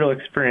industrial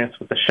experience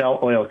with the Shell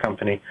Oil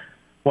Company.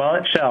 While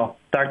at Shell,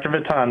 Dr.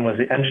 Vitton was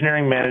the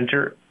engineering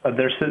manager of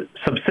their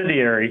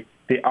subsidiary,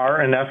 the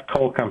R&F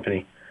Coal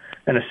Company,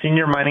 and a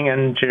senior mining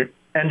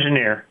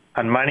engineer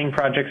on mining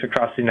projects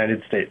across the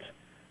United States.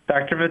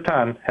 Dr.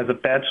 Vitton has a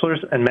bachelor's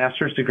and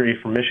master's degree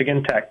from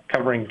Michigan Tech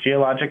covering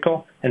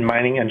geological and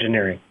mining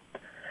engineering.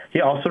 He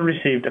also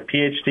received a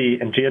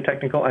PhD in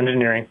geotechnical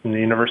engineering from the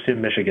University of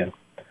Michigan.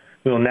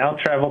 We will now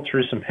travel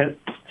through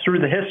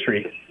the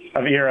history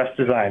of ERS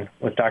design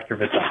with Dr.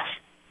 Vitton.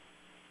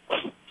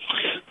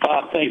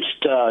 Thanks,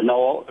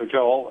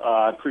 Joel.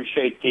 I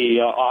appreciate the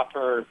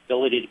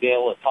ability to be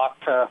able to talk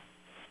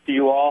to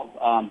you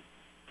all.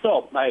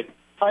 So my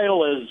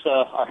title is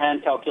Are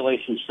Hand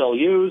Calculations Still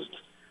Used?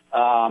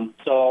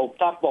 So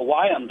talk about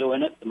why I'm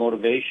doing it, the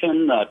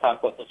motivation, talk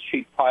about the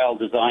sheet pile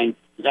design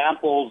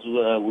examples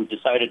we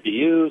decided to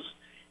use.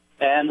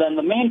 And then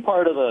the main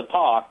part of the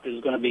talk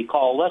is going to be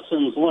called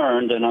Lessons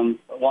Learned, and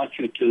I want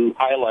you to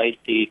highlight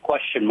the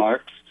question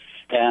marks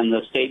and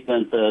the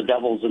statement, the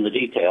devil's in the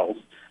details,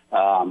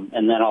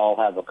 and then I'll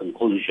have a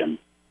conclusion.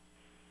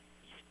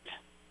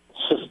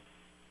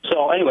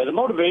 So anyway, the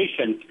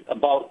motivation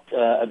about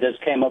this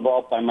came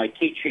about by my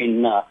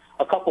teaching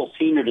a couple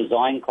senior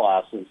design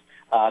classes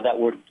that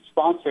were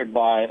sponsored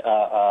by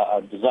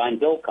a design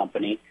build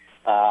company,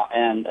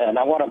 and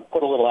I want to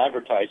put a little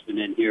advertisement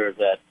in here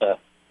that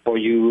for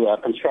you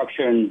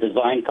construction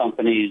design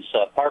companies,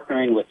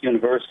 partnering with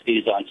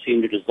universities on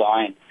senior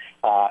design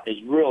is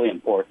really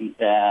important,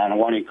 and I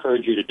want to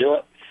encourage you to do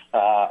it.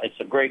 It's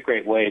a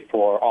great way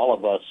for all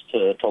of us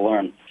to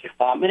learn.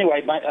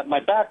 Anyway, my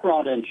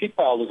background in sheet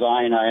pile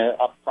design,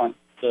 up front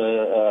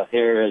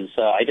here is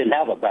I didn't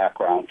have a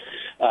background.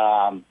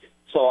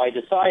 So I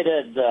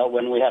decided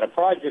when we had a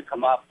project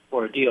come up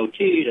for DOT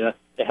to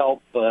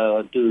help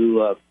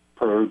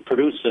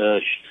produce a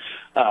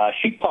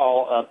sheet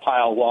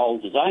pile wall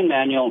design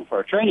manual for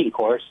a training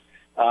course,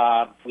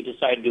 we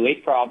decided to do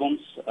 8 problems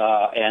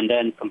and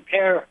then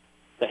compare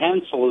the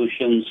hand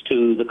solutions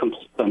to the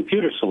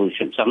computer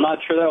solutions. I'm not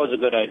sure that was a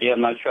good idea.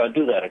 I'm not sure I'd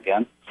do that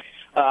again.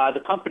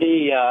 The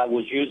company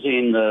was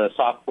using the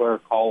software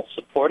called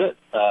Support It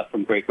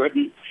from Great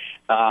Britain.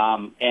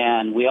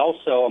 And we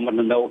also, I'm going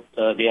to note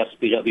the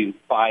SPW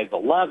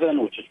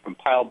 511, which is from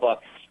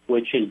Pilebuck,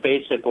 which is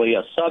basically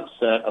a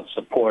subset of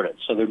Support It.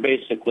 So they're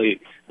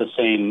basically the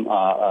same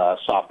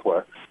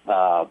software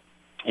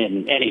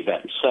in any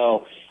event.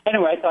 So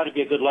anyway, I thought it'd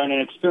be a good learning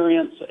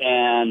experience.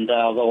 And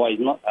although,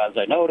 as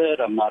I noted,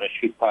 I'm not a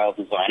sheet pile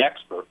design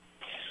expert.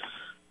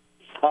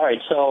 All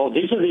right, so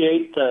these are the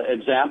 8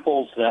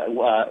 examples that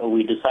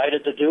we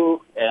decided to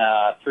do.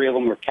 3 of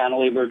them were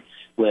cantilevered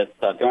with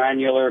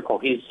granular,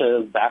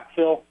 cohesive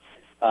backfill.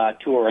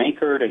 2 are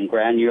anchored and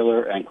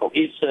granular and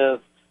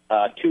cohesive.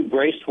 2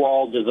 braced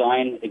wall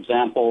design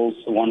examples,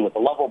 the one with a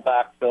level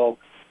backfill,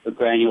 the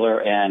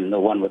granular, and the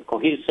one with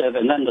cohesive.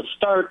 And then the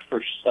start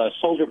for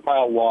soldier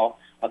pile wall,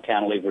 a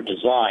cantilever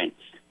design.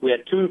 We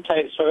had 2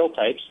 soil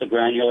types. The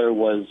granular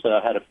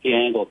had a P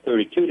angle of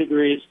 32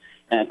 degrees,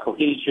 and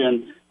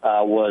cohesion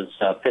was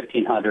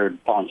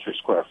 1,500 pounds per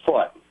square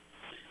foot.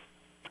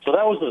 So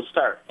that was the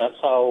start. That's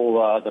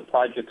how the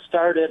project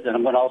started. And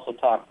I'm going to also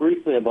talk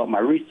briefly about my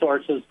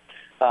resources.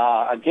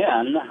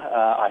 Again,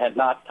 I had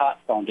not taught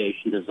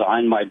foundation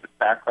design. My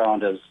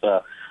background, as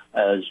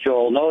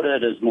Joel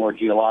noted, is more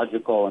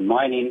geological and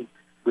mining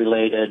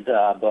related,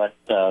 but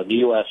the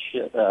U.S.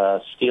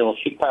 Steel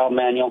Sheet Pile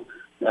Manual,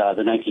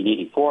 the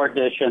 1984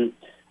 edition,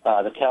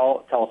 the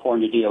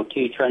California DOT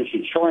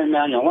Trenching Shoring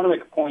Manual. I want to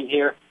make a point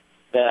here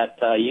that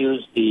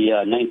used the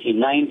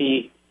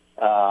 1990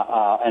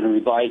 and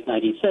revised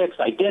 96.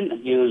 I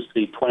didn't use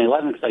the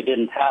 2011 because I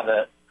didn't have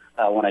it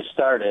when I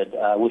started.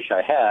 I wish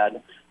I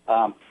had.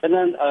 And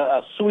then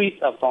a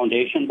suite of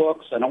foundation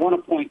books, and I want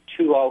to point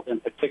two out in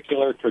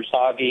particular,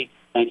 Terzaghi,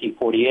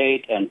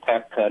 1948, and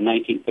Peck,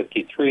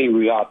 1953,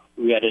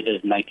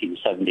 re-edited in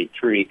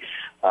 1973.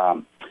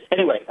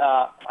 Anyway,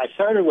 I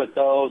started with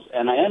those,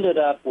 and I ended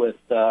up with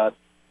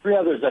three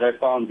others that I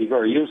found to be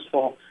very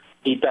useful: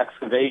 Deep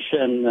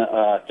Excavation,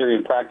 Theory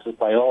and Practice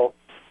by O,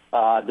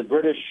 the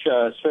British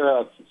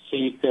Sura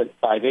C-Fit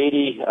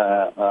 580,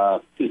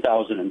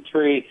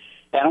 2003.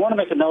 And I want to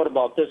make a note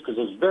about this because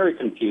it's very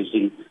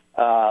confusing.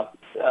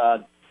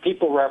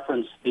 People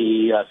reference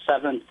the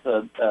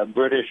 7th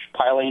British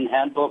Piling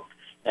Handbook,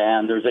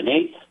 and there's an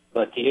 8th,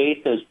 but the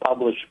 8th is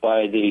published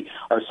by the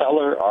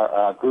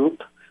Arcelor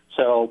group.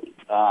 So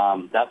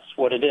that's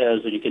what it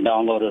is, and you can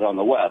download it on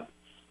the web.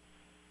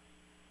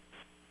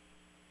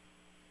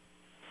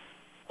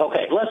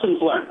 Okay,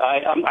 lessons learned.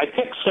 I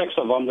picked 6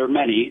 of them. There are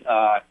many.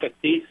 I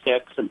picked these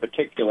 6 in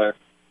particular.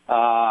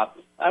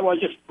 I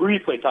want to just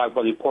briefly talk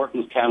about the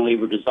importance of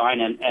cantilever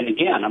design, and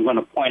again, I'm going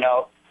to point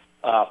out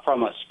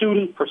from a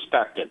student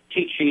perspective,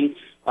 teaching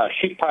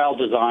sheet pile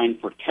design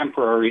for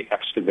temporary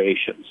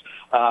excavations.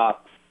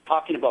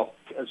 Talking about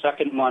the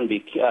second one, be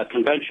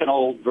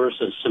conventional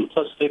versus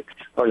simplistic,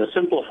 or the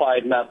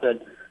simplified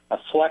method, a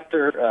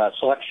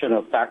selection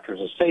of factors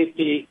of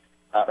safety,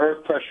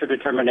 earth pressure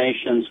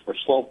determinations for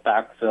slope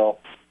backfill,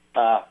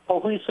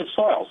 cohesive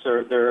soils.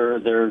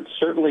 They're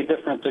certainly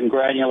different than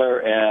granular,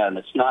 and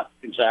it's not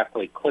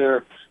exactly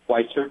clear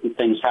why certain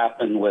things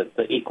happen with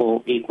the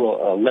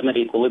limit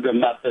equilibrium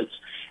methods.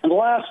 And the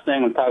last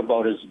thing we'll talk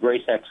about is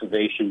brace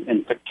excavation,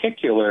 in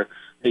particular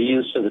the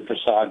use of the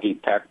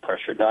Terzaghi-Peck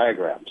pressure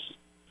diagrams.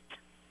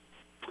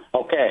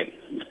 Okay.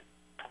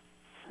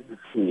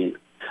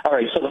 All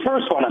right, so the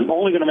first one, I'm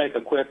only going to make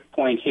a quick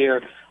point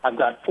here. I've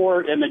got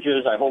 4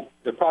 images. I hope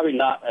they're probably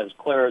not as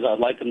clear as I'd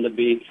like them to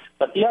be,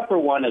 but the upper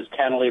one is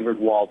cantilevered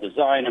wall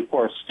design, and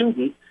for a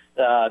student,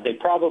 they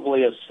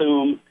probably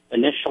assume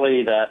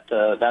initially that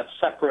that's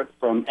separate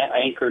from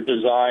anchor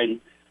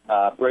design,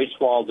 brace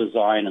wall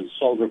design, and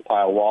soldier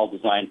pile wall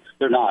design.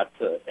 They're not.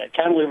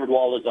 Cantilevered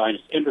wall design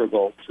is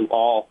integral to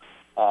all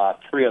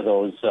 3 of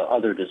those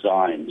other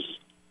designs.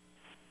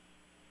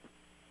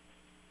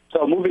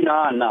 So moving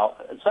on now,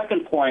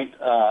 second point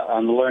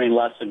on the learning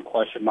lesson,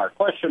 question mark,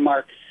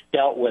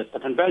 dealt with the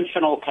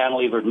conventional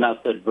cantilevered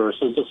method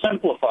versus the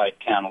simplified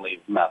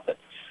cantilevered method.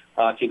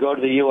 If you go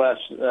to the U.S.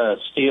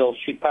 Steel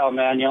Sheet Pile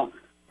Manual,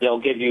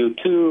 they'll give you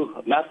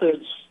 2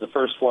 methods. The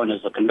first one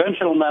is the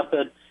conventional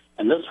method,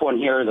 and this one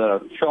here that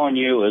I'm showing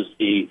you is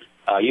the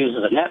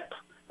uses a net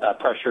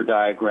pressure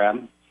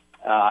diagram,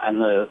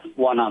 and the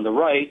one on the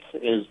right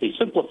is the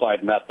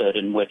simplified method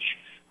in which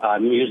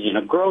I'm using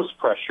a gross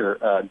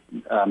pressure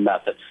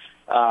method.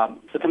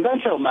 The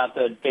conventional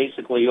method,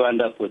 basically, you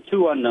end up with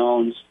 2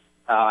 unknowns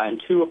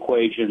and 2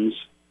 equations,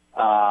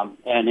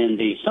 and in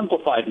the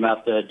simplified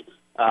method,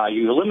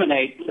 you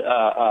eliminate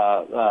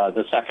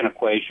the second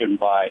equation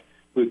by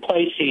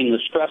replacing the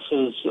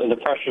stresses, the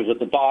pressures at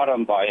the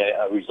bottom by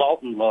a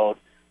resultant load,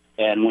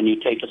 and when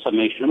you take the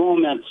summation of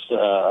moments,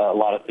 a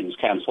lot of things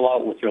cancel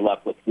out, you're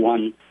left with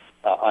 1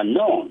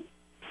 unknown.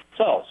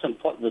 So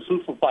the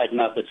simplified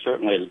method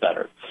certainly is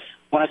better.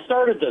 When I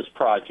started this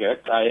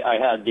project, I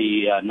had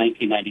the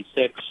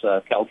 1996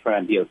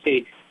 Caltrans DOT,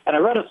 and I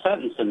read a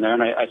sentence in there,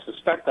 and I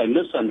suspect I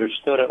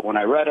misunderstood it when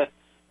I read it,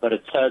 but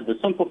it said the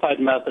simplified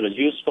method is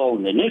useful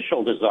in the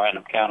initial design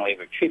of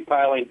cantilevered sheet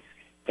piling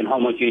in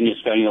homogeneous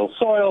granular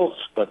soils,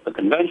 but the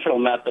conventional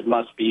method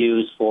must be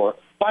used for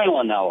final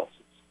analysis.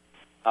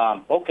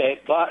 Okay,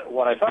 but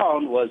what I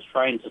found was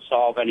trying to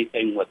solve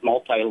anything with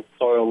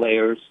multi-soil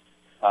layers,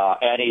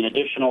 adding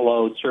additional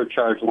loads,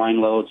 surcharge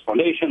line loads,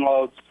 foundation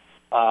loads.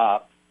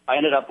 I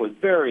ended up with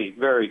very,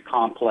 very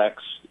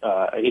complex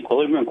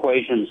equilibrium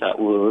equations that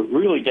were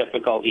really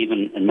difficult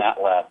even in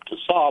MATLAB to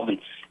solve, and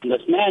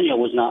this manual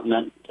was not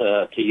meant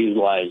to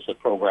utilize a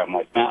program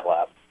like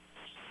MATLAB.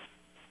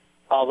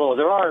 Although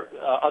there are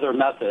other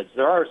methods,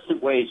 there are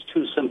ways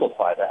to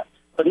simplify that.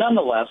 But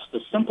nonetheless, the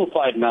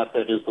simplified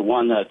method is the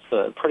one that's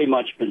pretty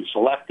much been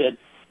selected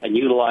and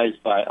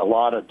utilized by a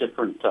lot of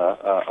different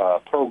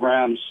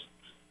programs.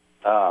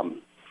 I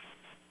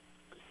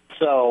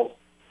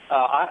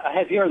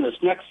have here in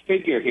this next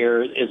figure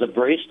here is a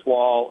braced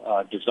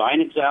wall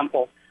design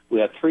example. We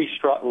have 3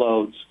 strut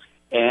loads,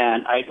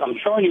 and I'm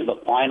showing you the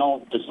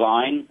final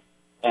design.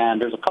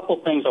 And there's a couple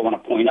things I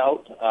want to point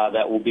out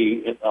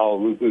that I'll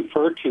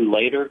refer to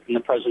later in the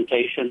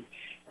presentation,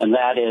 and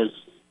that is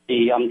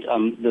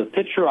the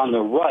picture on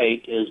the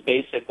right is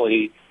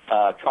basically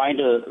trying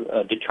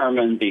to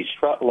determine the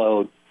strut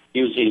load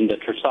using the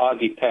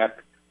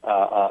Terzaghi-Peck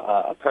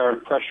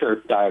apparent pressure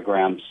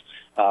diagrams,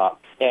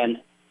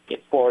 and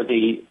for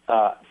the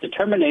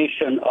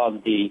determination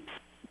of the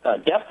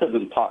depth of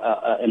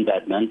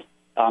embedment,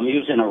 I'm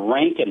using a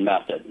Rankin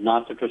method,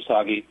 not the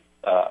Terzaghi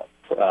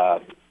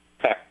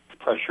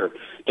pressure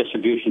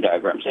distribution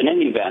diagrams. In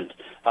any event,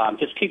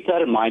 just keep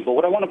that in mind. But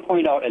what I want to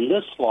point out in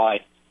this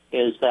slide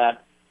is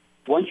that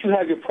once you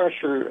have your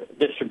pressure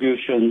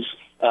distributions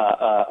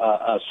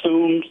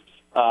assumed,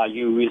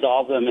 you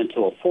resolve them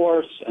into a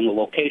force and the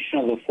location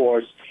of the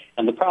force.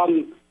 And the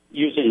problem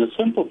using the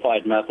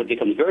simplified method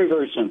becomes very,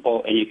 very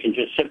simple, and you can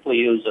just simply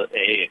use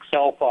a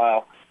Excel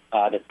file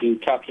to do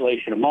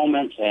calculation of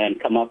moments and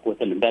come up with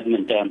an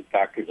embedment depth,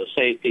 factors of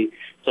safety.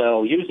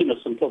 So using a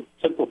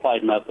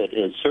simplified method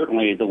is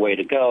certainly the way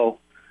to go.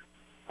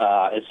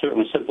 It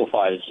certainly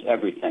simplifies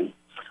everything.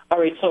 All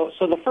right, so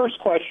the first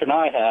question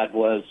I had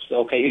was,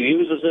 okay, who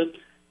uses it?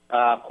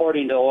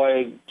 According to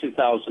OI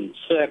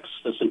 2006,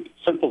 the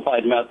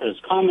simplified method is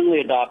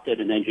commonly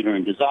adopted in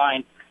engineering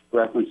design,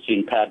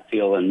 referencing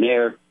Padfield and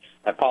Mayer.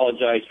 I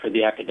apologize for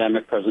the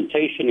academic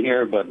presentation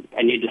here, but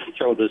I need to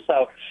throw this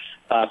out.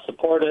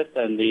 Support it,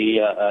 and the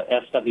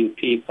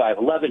SWP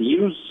 511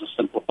 uses a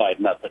simplified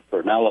method for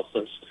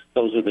analysis.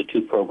 Those are the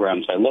two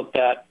programs I looked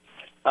at.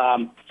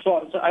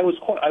 So I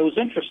was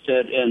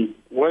interested in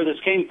where this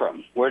came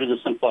from. Where did the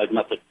simplified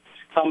method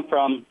come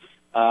from?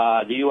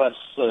 The U.S.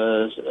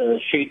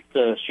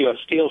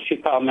 Steel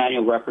Sheet Pile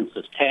Manual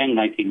references Tang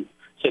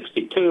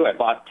 1962. I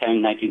bought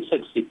Tang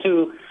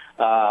 1962.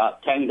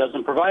 Tang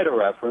doesn't provide a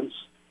reference,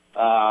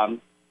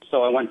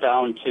 so I went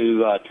down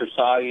to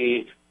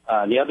Tersagi,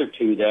 the other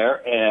two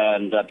there,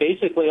 and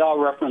basically I'll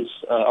reference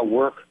a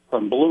work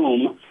from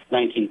Bloom,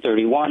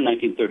 1931,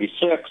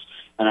 1936,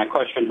 and I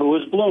questioned who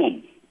is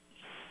Bloom.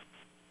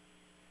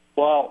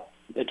 Well,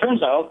 it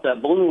turns out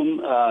that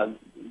Bloom,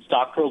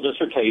 doctoral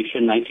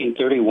dissertation,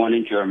 1931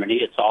 in Germany,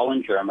 it's all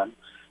in German,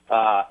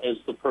 is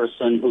the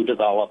person who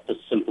developed the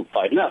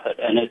simplified method.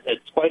 And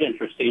it's quite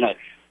interesting.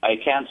 I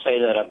can't say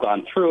that I've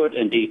gone through it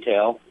in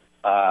detail.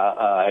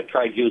 I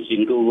tried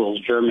using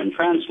Google's German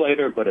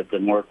translator, but it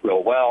didn't work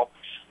real well.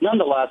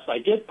 Nonetheless, I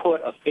did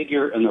put a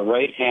figure in the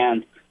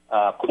right-hand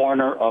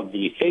corner of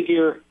the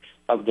figure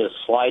of this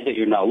slide that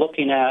you're now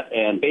looking at,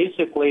 and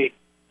basically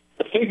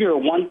the figure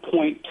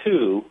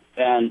 1.2,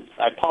 and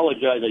I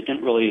apologize, I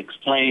didn't really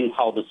explain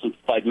how the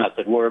simplified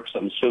method works.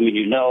 I'm assuming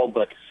you know,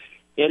 but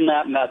in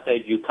that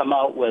method, you come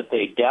out with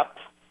a depth.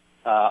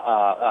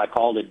 I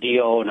called it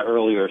DO in an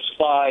earlier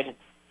slide,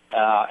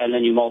 and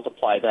then you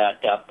multiply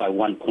that depth by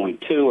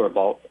 1.2, or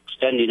about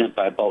extending it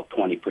by about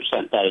 20%.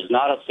 That is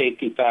not a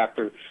safety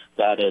factor.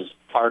 That is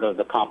part of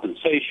the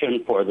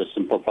compensation for the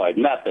simplified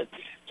method.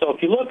 So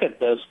if you look at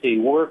this, the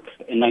work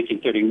in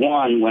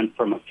 1931 went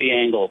from a phi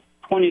angle of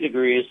 20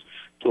 degrees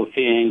to a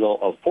phi angle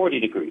of 40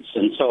 degrees.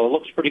 And so it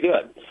looks pretty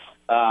good.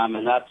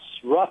 And that's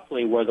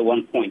roughly where the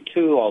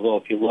 1.2, although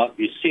if you look,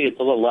 you see it's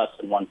a little less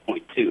than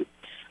 1.2.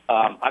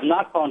 I've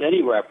not found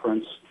any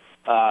reference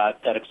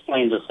that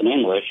explains this in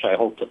English. I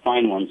hope to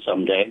find one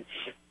someday.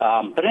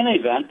 But in any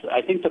event,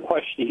 I think the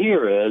question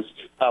here is,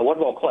 what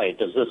about clay?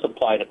 Does this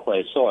apply to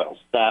clay soils?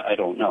 That I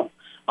don't know.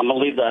 I'm going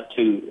to leave that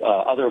to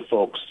other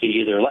folks to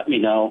either let me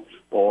know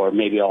or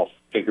maybe I'll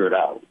figure it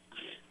out.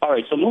 All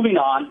right, so moving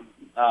on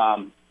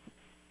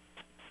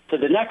to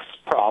the next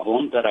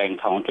problem that I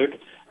encountered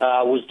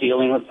was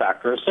dealing with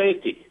factor of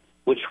safety.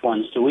 Which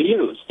ones do we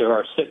use? There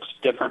are 6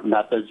 different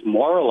methods,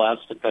 more or less,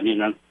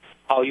 depending on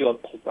how you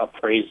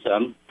appraise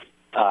them.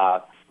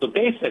 So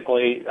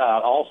basically,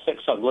 all 6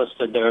 I've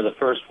listed there. The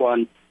first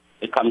one,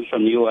 it comes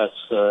from the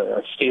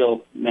U.S.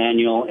 Steel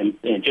Manual,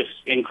 and just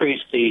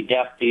increase the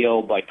depth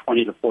DO by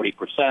 20 to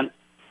 40%.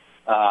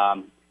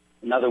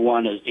 Another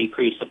one is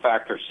decrease the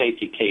factor of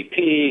safety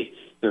KP.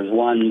 There's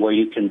one where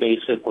you can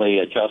basically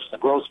adjust the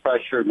gross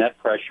pressure, net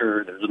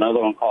pressure. There's another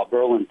one called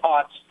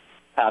Berlin-Potts,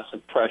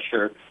 passive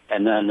pressure.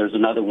 And then there's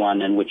another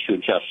one in which you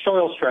adjust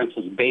soil strength.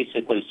 It's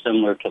basically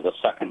similar to the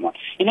second one.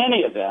 In any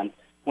event,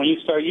 when you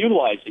start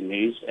utilizing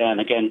these,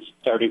 and again,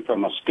 starting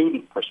from a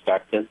student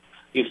perspective,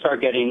 you start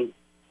getting,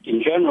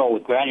 in general,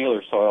 with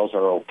granular soils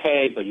are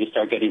okay, but you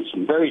start getting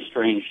some very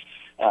strange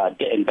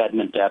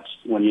embedment depths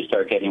when you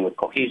start getting with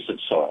cohesive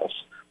soils.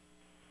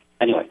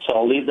 Anyway, so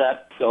I'll leave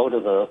that, go to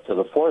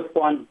the fourth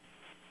one.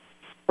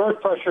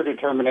 Birth pressure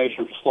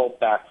determination for slope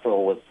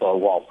backfill with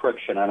wall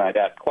friction, and I'd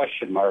add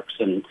question marks.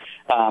 And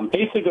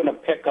basically going to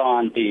pick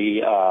on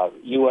the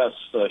U.S.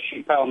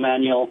 Sheet Pile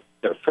Manual,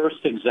 their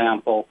first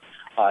example,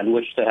 in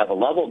which they have a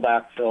level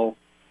backfill,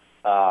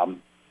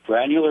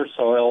 granular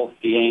soil,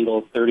 the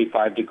angle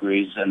 35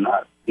 degrees, and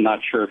I'm not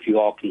sure if you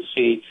all can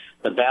see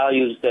the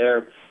values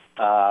there,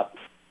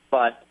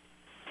 but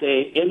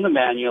they, in the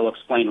manual,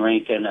 explain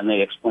Rankine and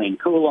they explain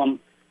Coulomb,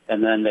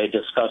 and then they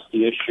discuss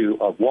the issue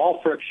of wall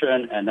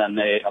friction, and then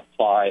they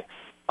apply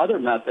other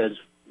methods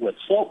with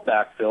slope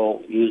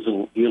backfill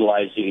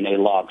utilizing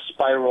a log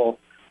spiral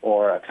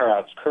or a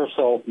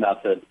Karatz-Kursel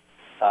method.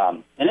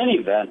 In any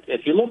event,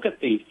 if you look at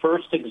the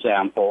first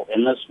example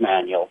in this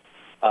manual,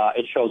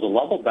 it shows a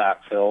level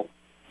backfill,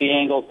 phi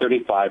angle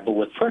 35, but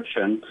with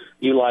friction,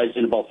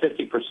 utilizing about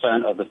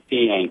 50% of the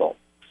phi angle.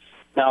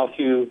 Now, if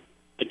you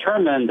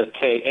determine the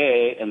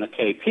Ka and the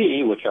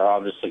Kp, which are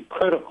obviously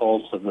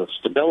critical to the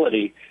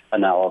stability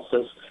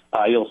analysis,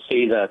 you'll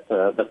see that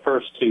the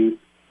first two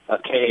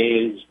Ka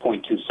is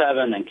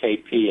 0.27 and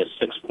Kp is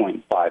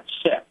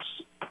 6.56.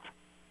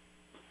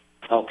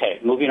 Okay,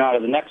 moving on to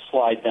the next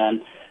slide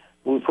then.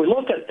 If we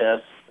look at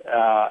this,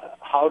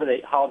 how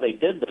they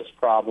did this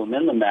problem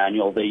in the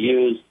manual, they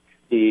used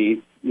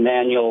the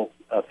manual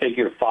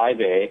figure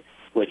 5A,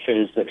 which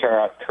is the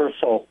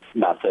Kursel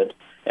method.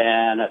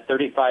 And at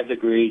 35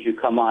 degrees, you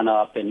come on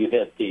up and you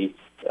hit the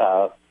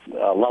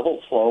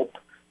level slope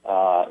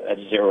at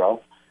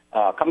 0.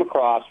 Come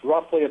across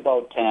roughly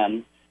about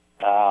 10.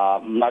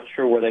 I'm not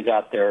sure where they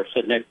got their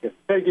significant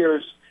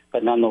figures,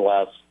 but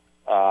nonetheless,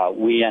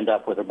 we end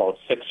up with about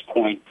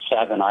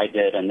 6.7 I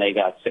did, and they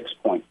got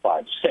 6.56.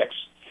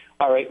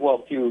 All right,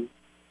 well, if you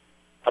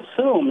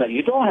assume that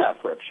you don't have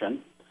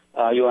friction,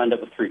 you end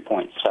up with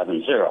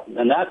 3.70,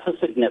 and that's a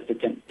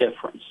significant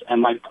difference.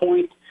 And my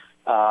point,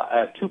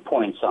 I have 2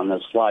 points on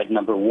this slide.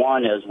 Number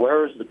one is,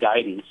 where is the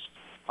guidance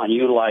on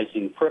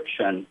utilizing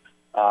friction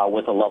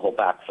with a level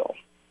backfill?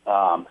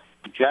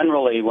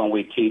 Generally, when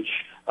we teach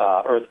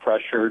earth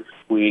pressure,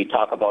 we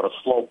talk about a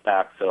slope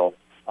backfill,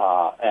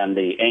 and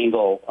the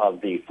angle of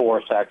the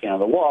force acting on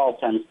the wall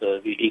tends to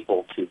be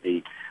equal to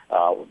the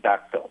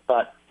backfill.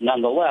 But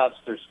nonetheless,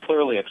 there's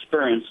clearly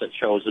experience that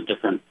shows a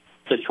different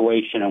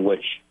situation in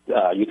which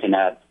you can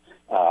add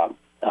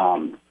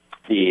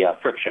the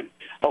friction.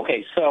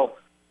 Okay, so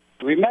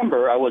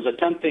remember, I was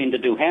attempting to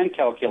do hand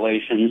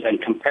calculations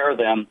and compare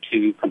them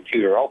to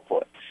computer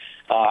output.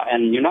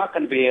 And you're not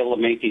going to be able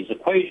to make these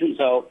equations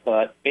out,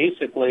 but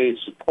basically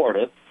it's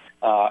supportive.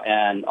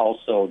 And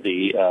also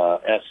the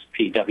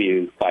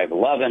SPW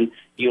 511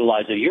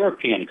 utilized a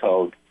European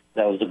code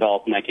that was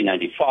developed in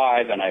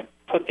 1995, and I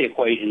put the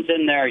equations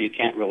in there. You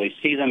can't really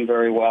see them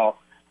very well.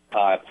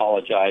 I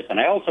apologize. And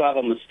I also have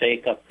a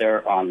mistake up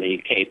there on the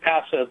K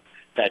passive.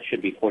 That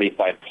should be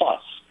 45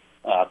 plus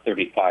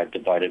 35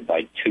 divided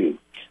by 2.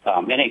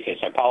 In any case,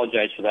 I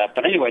apologize for that.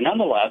 But anyway,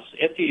 nonetheless,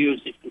 if you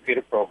use these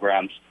computer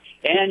programs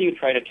and you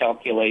try to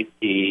calculate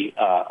the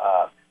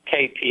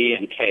Kp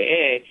and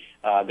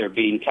Ka, they're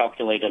being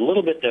calculated a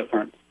little bit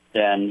different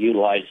than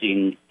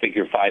utilizing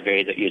figure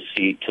 5A that you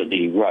see to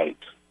the right.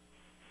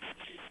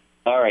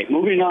 All right,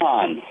 moving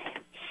on.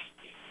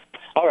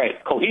 All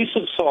right,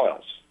 cohesive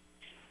soils.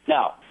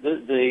 Now,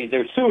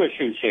 there's two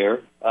issues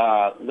here.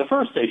 The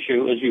first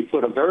issue is you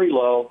put a very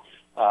low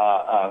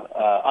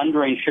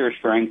undering shear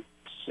strength,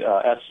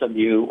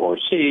 SW or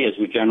C, as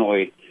we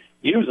generally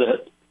use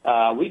it.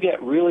 We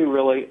get really,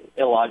 really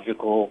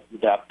illogical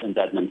depth and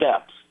deadening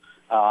depths.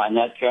 And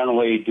that's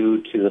generally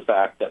due to the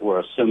fact that we're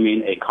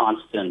assuming a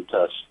constant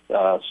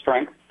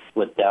strength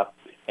with depth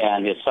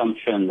and the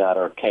assumption that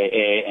our Ka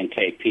and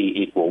Kp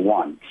equal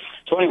 1.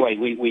 So anyway,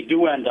 we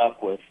do end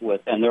up with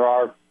and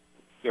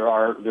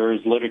there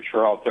is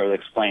literature out there that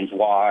explains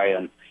why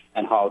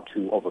and how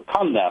to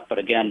overcome that. But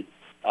again,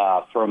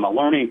 from a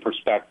learning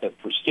perspective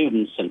for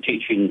students and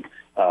teaching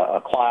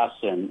a class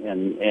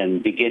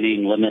and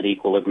beginning limit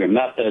equilibrium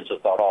methods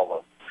without all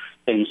the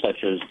things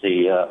such as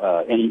the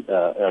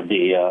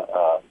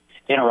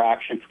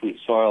interaction between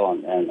soil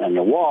and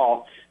the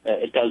wall,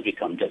 it does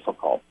become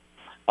difficult.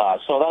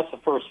 So that's the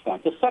first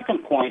point. The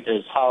second point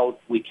is how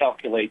we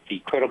calculate the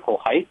critical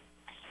height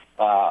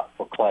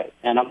for clay.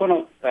 And I'm going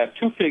to have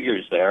two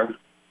figures there.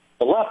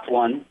 The left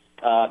one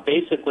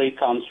basically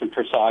comes from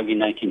Terzaghi,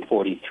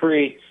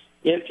 1943.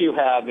 If you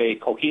have a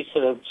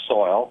cohesive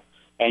soil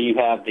and you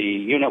have the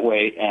unit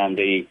weight and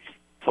the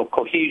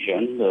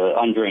cohesion, the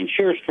undering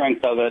shear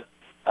strength of it,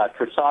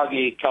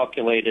 Terzaghi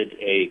calculated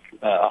a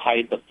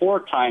height of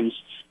 4 times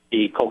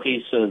the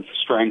cohesive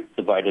strength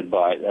divided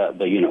by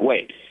the unit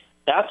weight.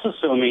 That's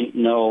assuming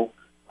no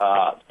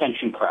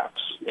tension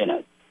cracks in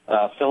it.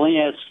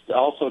 Fellinius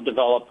also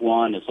developed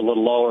one. It's a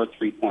little lower,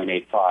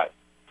 3.85.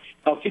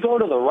 Now, if you go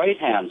to the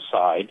right-hand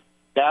side,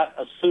 that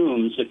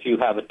assumes if you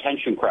have a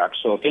tension crack.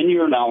 So if in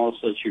your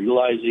analysis you're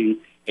utilizing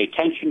a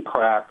tension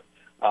crack,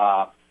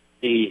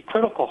 the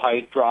critical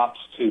height drops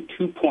to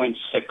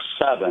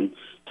 2.67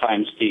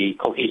 times the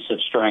cohesive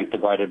strength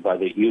divided by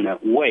the unit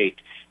weight.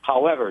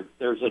 However,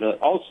 there's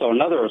also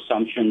another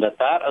assumption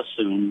that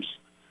assumes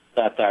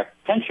that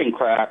tension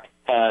crack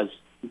has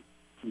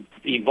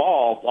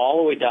evolved all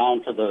the way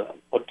down to the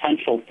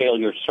potential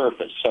failure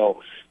surface.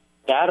 So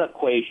that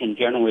equation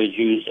generally is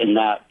used in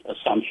that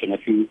assumption.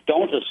 If you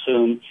don't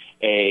assume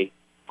a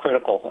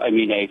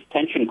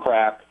tension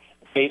crack,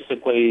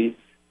 basically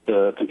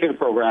the computer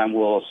program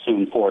will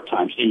assume 4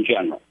 times in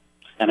general.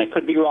 And I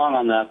could be wrong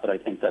on that, but I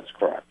think that's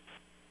correct.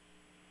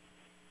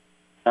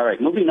 All right,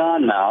 moving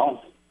on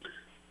now.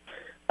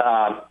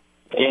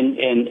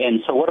 And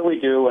so what do we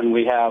do when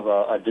we have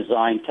a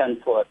designed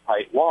 10-foot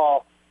height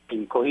wall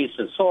in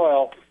cohesive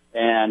soil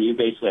and you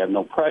basically have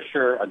no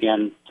pressure?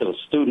 Again, to a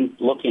student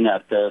looking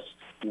at this,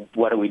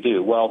 what do we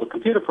do? Well, the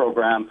computer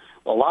program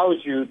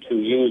allows you to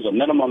use a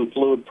minimum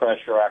fluid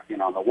pressure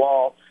acting on the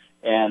wall,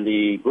 and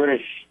the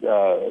British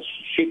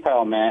sheet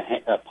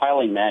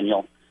piling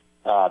manual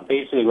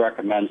basically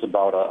recommends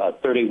about a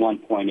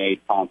 31.8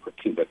 pound per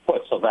cubic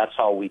foot. So that's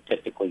how we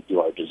typically do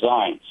our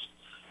designs.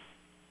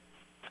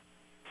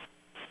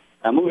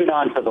 Now, moving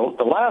on to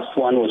the last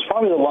one was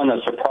probably the one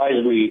that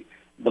surprised me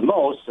the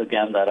most,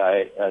 again,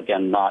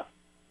 not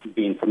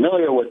being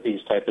familiar with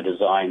these type of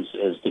designs,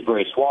 is the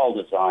brace wall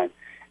design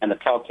and the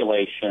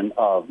calculation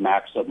of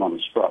maximum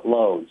strut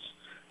loads.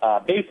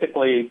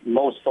 Basically,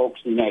 most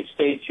folks in the United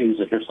States use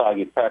the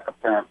Drosagi-Peck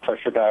apparent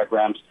pressure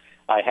diagrams.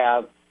 I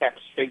have X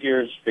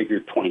figures, figure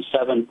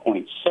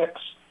 27.6,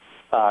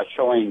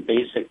 showing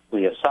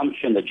basically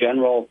assumption, the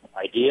general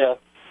idea.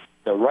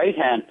 The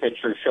right-hand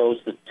picture shows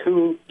the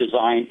two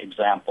design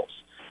examples.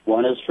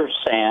 One is for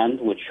sand,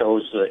 which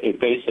shows a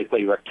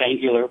basically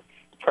rectangular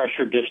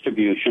pressure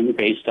distribution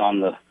based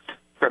on the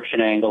friction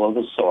angle of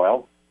the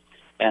soil.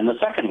 And the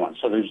second one,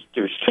 so there's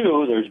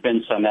two. There's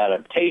been some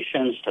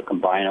adaptations to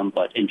combine them,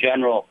 but in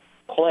general,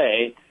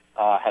 clay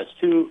has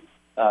two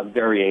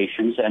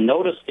variations. And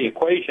notice the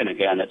equation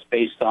again. It's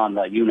based on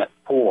the unit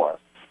 4.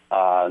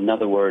 In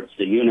other words,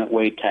 the unit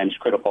weight times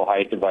critical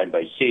height divided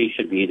by C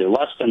should be either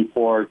less than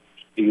 4.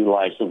 You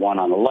utilize the one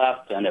on the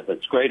left, and if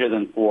it's greater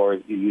than 4,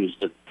 you use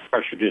the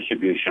pressure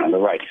distribution on the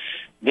right.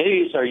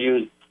 These are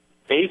used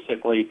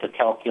basically to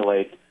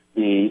calculate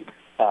the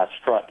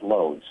strut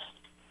loads.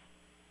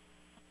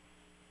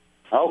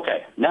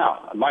 Okay,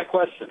 now, my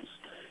questions.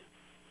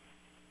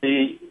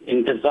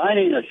 In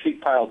designing a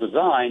sheet pile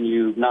design,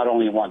 you not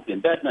only want the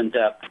embedment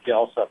depth, you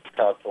also have to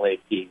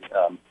calculate the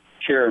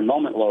shear and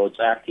moment loads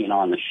acting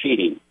on the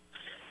sheeting.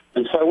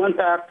 And so I went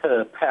back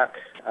to Peck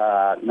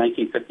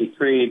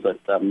 1953, but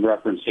I'm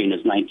referencing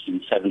his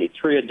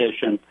 1973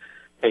 edition,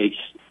 page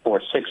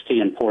 460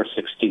 and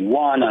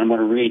 461. I'm going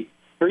to read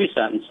 3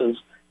 sentences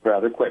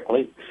rather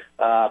quickly.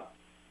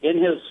 In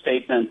his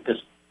statement,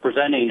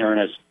 in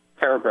his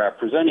paragraph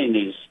presenting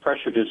these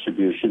pressure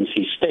distributions,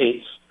 he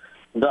states,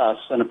 thus,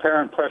 an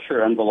apparent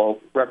pressure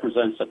envelope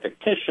represents a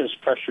fictitious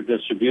pressure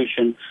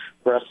distribution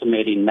for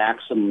estimating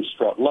maximum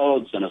strut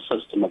loads in a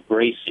system of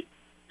bracing.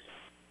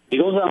 He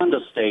goes on to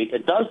state,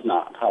 it does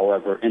not,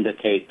 however,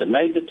 indicate the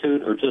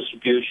magnitude or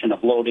distribution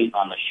of loading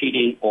on the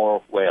sheeting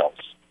or wales.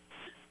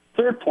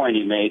 Third point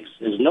he makes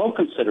is no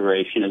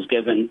consideration is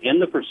given in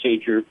the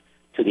procedure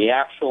to the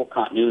actual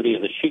continuity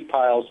of the sheet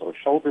piles or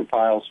shoulder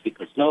piles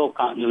because no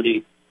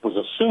continuity was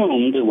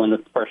assumed when the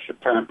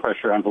apparent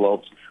pressure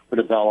envelopes were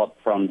developed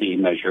from the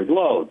measured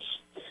loads.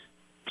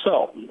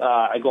 So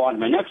I go on to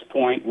my next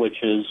point,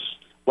 which is,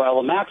 while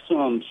the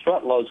maximum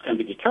strut loads can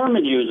be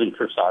determined using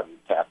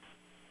Drosagi-Peck,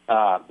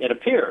 it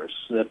appears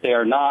that they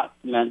are not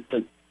meant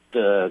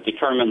to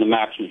determine the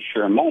maximum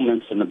shear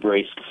moments in the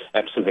brace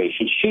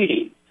excavation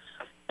sheeting.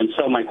 And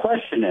so my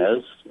question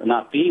is,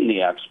 not being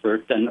the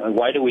expert, then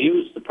why do we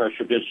use the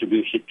pressure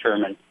distribution to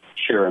determine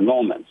shear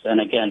moments? And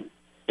again,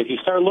 if you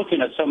start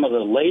looking at some of the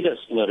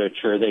latest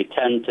literature, they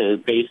tend to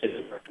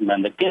basically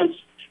recommend against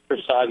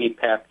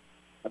Drosagi-Peck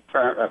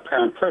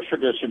apparent pressure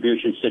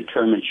distributions to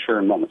determine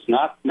shear moments,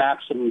 not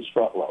maximum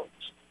strut loads.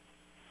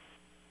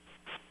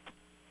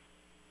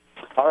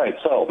 All right,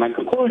 so my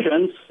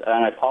conclusions,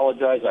 and I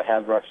apologize, I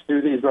have rushed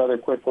through these rather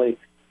quickly,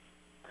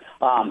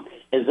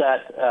 is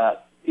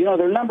that, there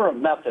are a number of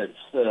methods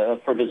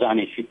for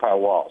designing sheet pile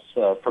walls.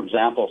 For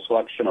example,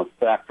 selection of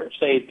factor of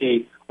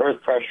safety,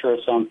 earth pressure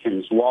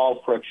assumptions,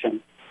 wall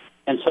friction.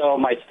 And so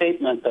my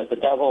statement that the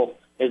devil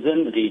is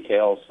in the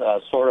details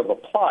sort of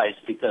applies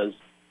because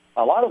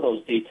a lot of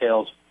those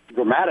details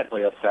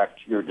dramatically affect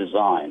your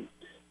design.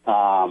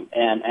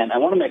 And I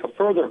want to make a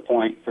further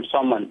point for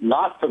someone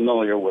not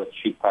familiar with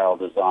sheet pile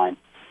design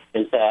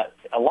is that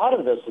a lot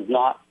of this is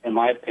not, in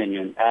my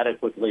opinion,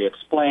 adequately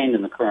explained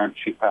in the current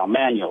sheet pile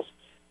manuals,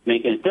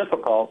 making it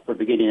difficult for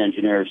beginning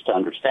engineers to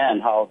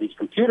understand how these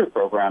computer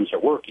programs are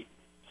working.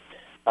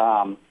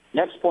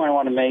 Next point I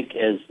want to make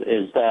is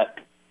that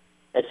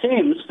it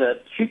seems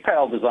that sheet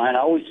pile design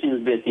always seems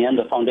to be at the end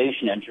of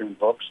foundation engineering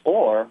books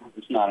or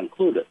it's not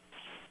included.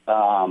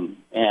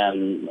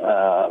 And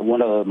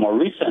one of the more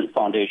recent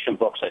foundation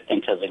books, I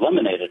think, has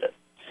eliminated it.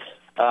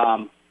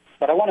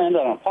 But I want to end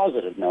on a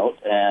positive note,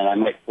 and I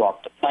might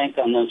walk the plank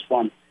on this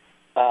one.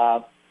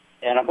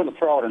 And I'm going to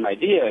throw out an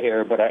idea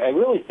here, but I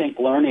really think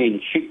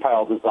learning sheet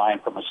pile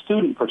design from a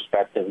student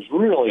perspective is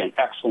really an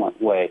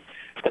excellent way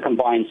to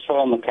combine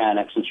soil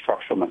mechanics and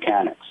structural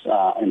mechanics.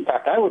 In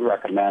fact, I would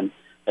recommend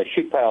that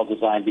sheet pile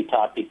design be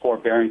taught before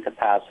bearing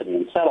capacity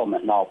and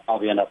settlement, and I'll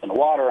probably end up in the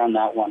water on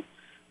that one.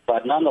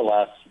 But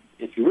nonetheless,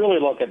 if you really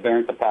look at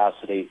bearing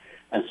capacity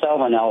and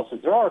settlement analysis,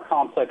 there are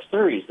complex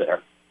theories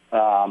there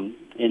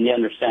in the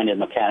understanding of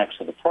the mechanics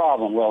of the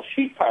problem. Well,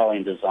 sheet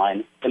piling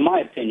design, in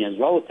my opinion, is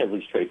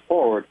relatively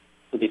straightforward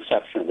with the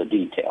exception of the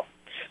detail.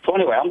 So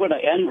anyway, I'm going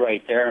to end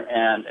right there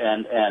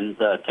and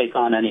take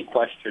on any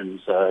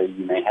questions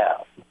you may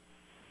have.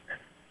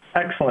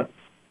 Excellent.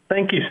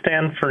 Thank you,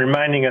 Stan, for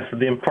reminding us of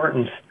the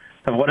importance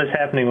of what is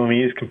happening when we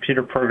use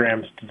computer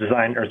programs to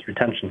design earth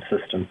retention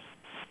systems.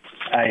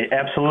 I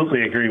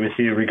absolutely agree with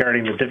you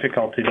regarding the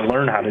difficulty to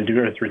learn how to do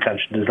earth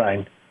retention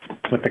design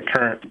with the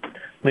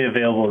currently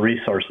available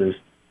resources.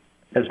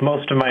 As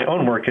most of my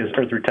own work is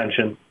earth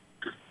retention,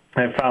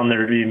 I've found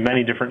there to be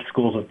many different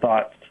schools of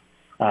thought,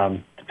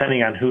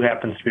 depending on who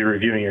happens to be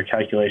reviewing your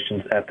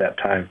calculations at that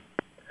time.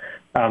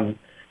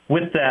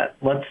 with that,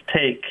 let's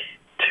take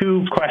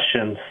 2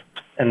 questions,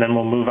 and then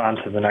we'll move on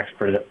to the next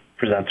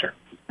presenter.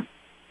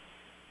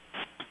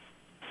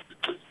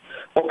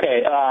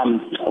 Okay.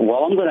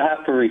 Well, I'm going to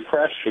have to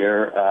refresh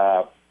here.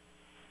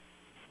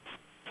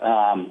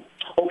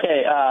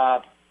 Okay.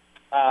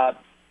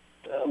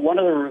 One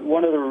of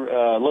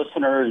the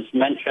listeners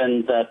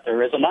mentioned that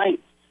there is a 9th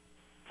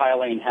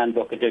piling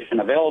handbook edition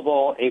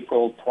available,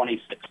 April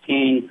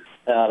 2016.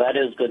 That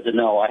is good to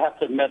know. I have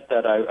to admit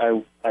that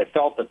I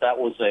felt that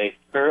was a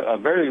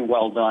very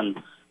well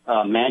done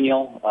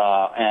manual,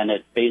 and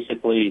it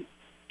basically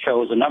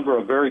shows a number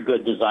of very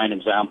good design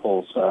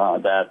examples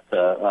that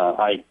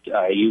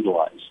I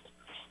utilized.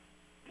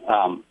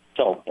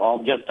 So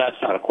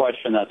that's not a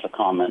question, that's a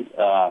comment.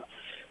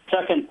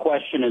 Second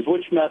question is,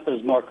 which method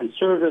is more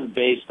conservative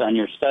based on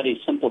your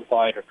study,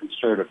 simplified or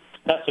conservative?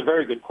 That's a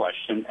very good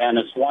question, and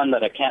it's one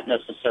that I can't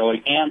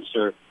necessarily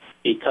answer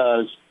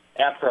because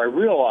after I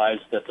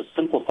realized that the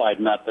simplified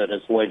method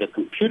is the way the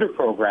computer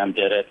program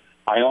did it,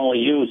 I only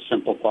used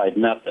simplified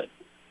method.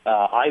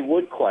 I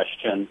would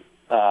question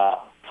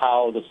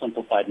how the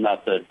simplified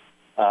method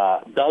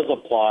does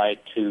apply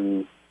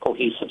to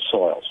cohesive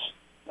soils.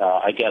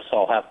 I guess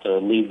I'll have to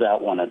leave that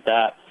one at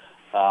that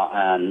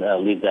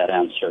and leave that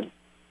answer.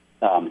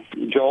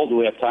 Joel, do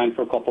we have time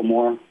for a couple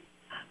more?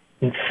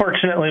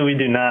 Unfortunately, we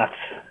do not.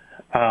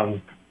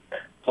 Okay.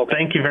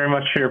 Thank you very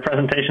much for your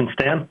presentation,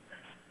 Stan.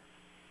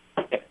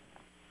 Okay.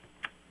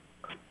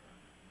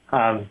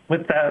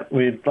 With that,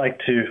 we'd like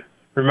to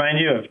remind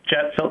you of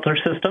Jet Filter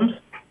Systems.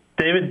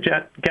 David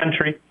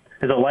Gentry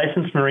is a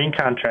licensed marine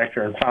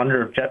contractor and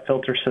founder of Jet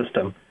Filter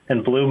System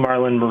and Blue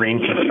Marlin Marine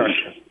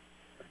Construction.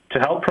 To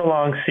help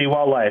prolong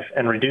seawall life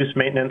and reduce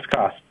maintenance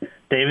costs,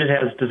 David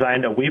has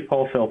designed a weep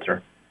hole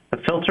filter.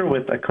 The filter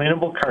with a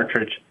cleanable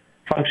cartridge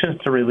functions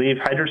to relieve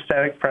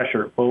hydrostatic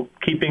pressure while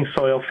keeping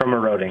soil from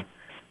eroding.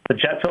 The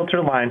Jet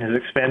Filter line has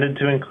expanded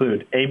to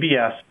include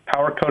ABS,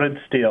 power-coated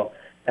steel,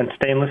 and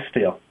stainless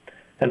steel,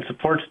 and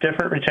supports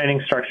different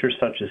retaining structures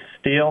such as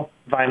steel,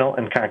 vinyl,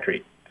 and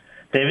concrete.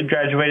 David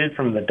graduated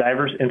from the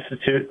Divers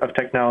Institute of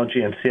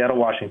Technology in Seattle,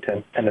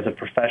 Washington, and is a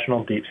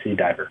professional deep-sea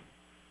diver.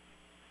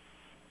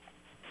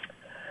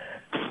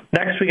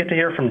 Next, we get to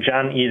hear from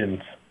John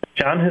Edens.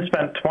 John has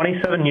spent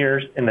 27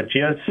 years in the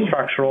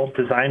geostructural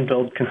design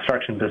build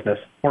construction business,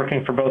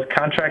 working for both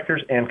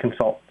contractors and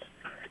consultants.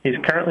 He's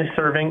currently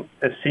serving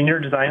as senior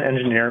design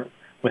engineer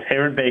with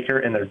Hayward Baker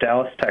in their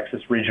Dallas,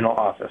 Texas regional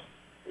office.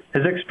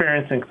 His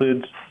experience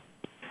includes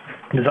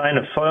design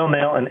of soil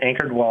nail and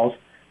anchored walls,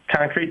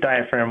 concrete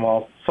diaphragm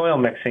walls, soil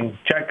mixing,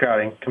 jet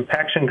grouting,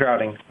 compaction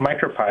grouting,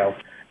 micropiles,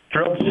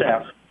 drilled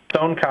shafts,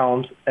 stone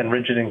columns, and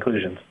rigid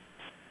inclusions.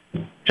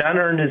 John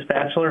earned his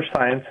Bachelor of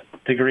Science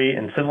degree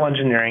in Civil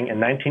Engineering in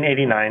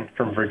 1989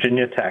 from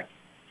Virginia Tech.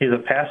 He's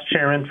a past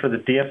chairman for the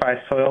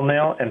DFI Soil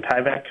Nail and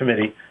Tieback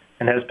Committee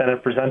and has been a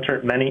presenter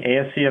at many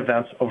ASCE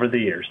events over the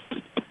years.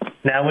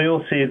 Now we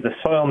will see the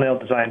soil nail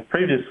design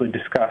previously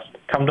discussed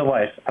come to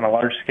life on a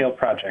large-scale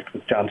project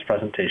with John's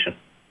presentation.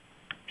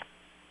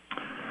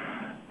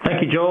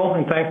 Thank you, Joel,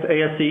 and thanks to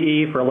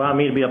ASCE for allowing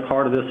me to be a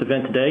part of this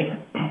event today.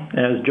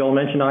 As Joel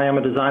mentioned, I am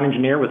a design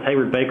engineer with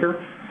Hayward Baker,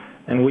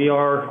 and we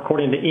are,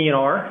 according to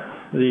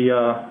E&R,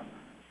 the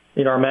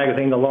E&R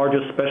magazine, the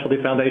largest specialty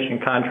foundation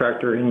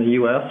contractor in the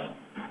U.S.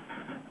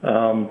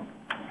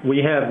 We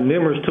have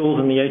numerous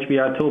tools in the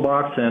HBI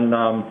toolbox, and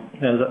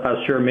as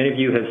I'm sure many of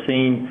you have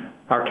seen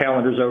our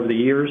calendars over the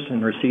years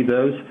and received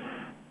those.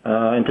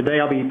 And today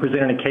I'll be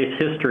presenting a case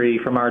history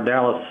from our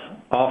Dallas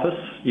office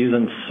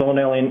using soil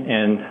nailing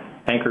and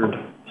anchored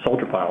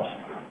soldier piles.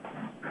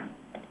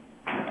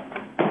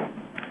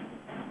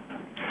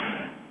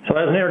 So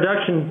as an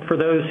introduction for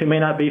those who may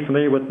not be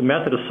familiar with the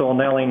method of soil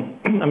nailing,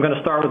 I'm going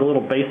to start with a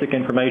little basic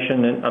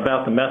information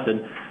about the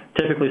method.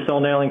 Typically,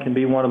 soil nailing can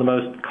be one of the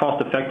most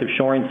cost-effective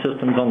shoring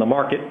systems on the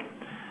market,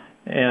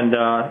 and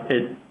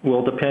it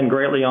will depend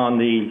greatly on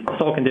the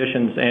soil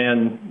conditions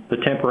and the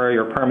temporary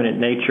or permanent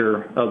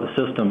nature of the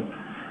system.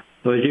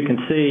 So as you can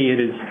see, it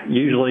is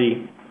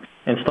usually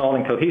installed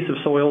in cohesive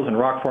soils and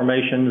rock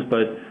formations,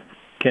 but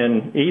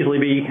can easily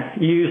be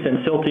used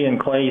in silty and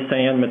clay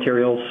sand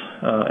materials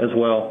as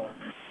well.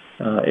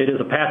 It is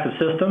a passive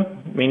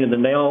system, meaning the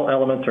nail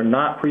elements are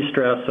not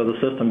pre-stressed, so the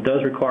system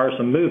does require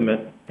some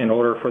movement in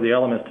order for the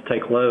elements to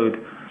take load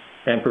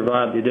and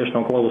provide the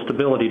additional global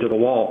stability to the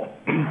wall.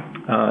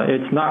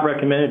 It's not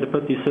recommended to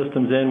put these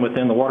systems in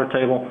within the water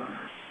table,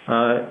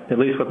 at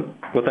least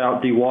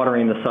without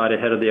dewatering the site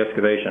ahead of the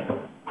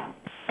excavation.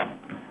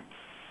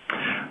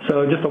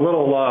 So just a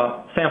little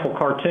sample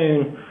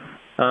cartoon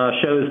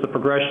shows the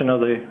progression of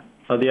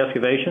the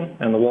excavation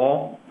and the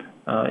wall.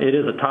 It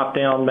is a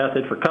top-down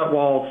method for cut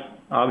walls,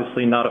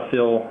 obviously not a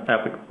fill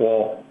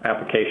wall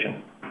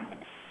application.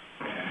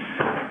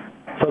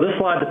 So this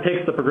slide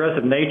depicts the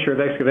progressive nature of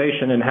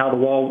excavation and how the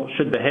wall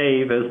should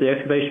behave. As the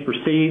excavation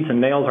proceeds and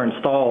nails are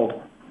installed,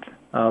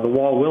 the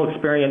wall will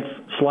experience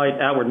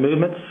slight outward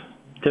movements,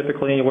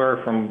 typically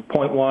anywhere from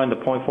 0.1 to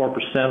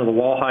 0.4% of the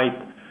wall height,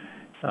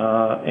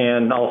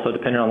 and also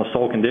depending on the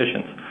soil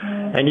conditions.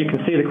 And you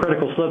can see the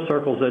critical slip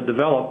circles that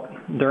develop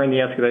during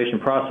the excavation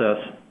process.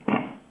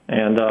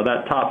 And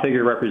that top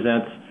figure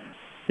represents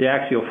the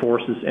axial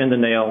forces in the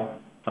nail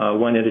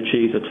when it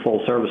achieves its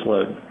full service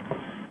load.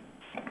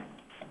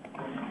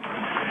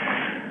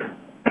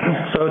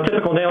 So a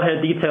typical nail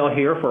head detail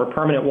here for a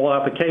permanent wall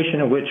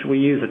application in which we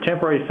use a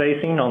temporary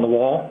facing on the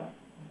wall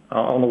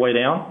on the way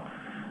down,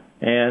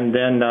 and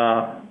then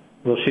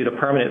we'll shoot a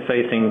permanent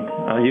facing,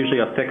 usually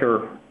a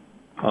thicker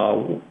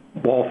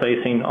wall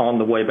facing on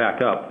the way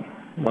back up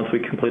once we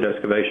complete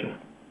excavation.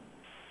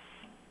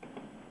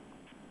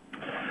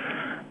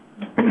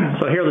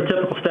 So here are the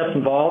typical steps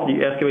involved.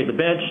 You excavate the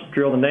bench,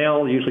 drill the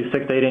nail, usually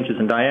 6 to 8 inches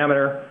in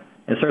diameter,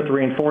 insert the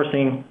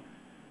reinforcing,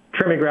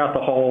 trim and grout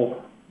the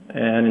hole,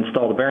 and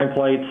install the bearing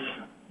plates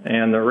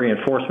and the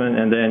reinforcement,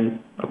 and then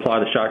apply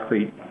the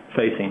shotcrete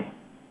facing.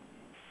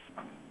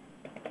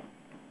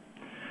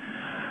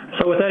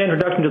 So with that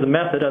introduction to the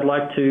method, I'd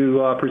like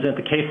to present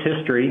the case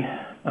history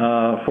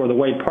for the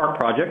Wade Park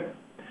project.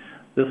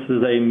 This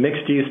is a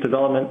mixed-use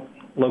development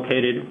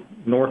located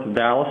north of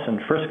Dallas in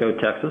Frisco,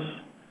 Texas.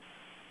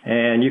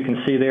 And you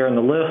can see there in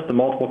the list the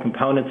multiple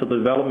components of the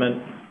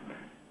development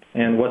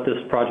and what this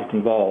project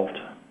involved.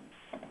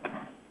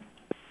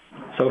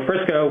 So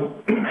Frisco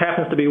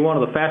happens to be one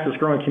of the fastest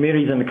growing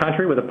communities in the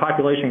country, with a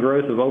population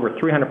growth of over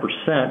 300%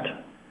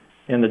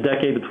 in the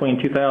decade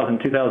between 2000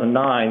 and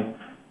 2009,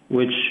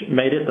 which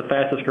made it the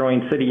fastest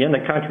growing city in the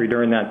country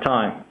during that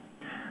time.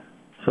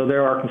 So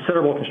there are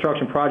considerable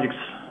construction projects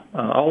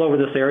all over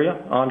this area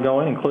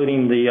ongoing,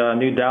 including the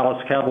new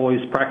Dallas Cowboys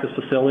practice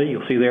facility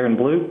you'll see there in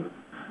blue,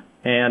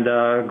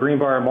 and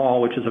Greenbrier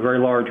Mall, which is a very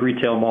large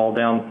retail mall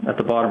down at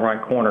the bottom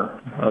right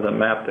corner of the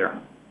map there.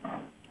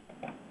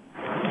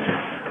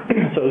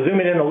 So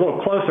zooming in a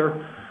little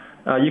closer,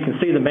 you can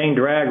see the main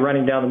drag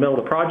running down the middle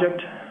of the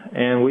project,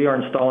 and we are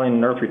installing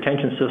an earth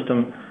retention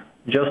system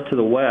just to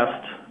the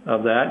west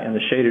of that in the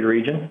shaded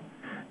region.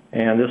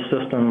 And this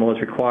system was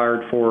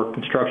required for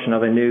construction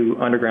of a new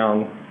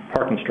underground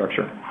parking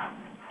structure.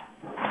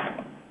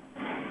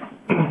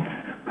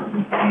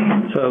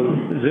 So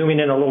zooming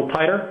in a little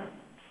tighter,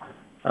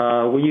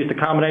 we used a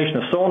combination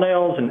of soil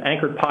nails and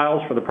anchored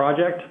piles for the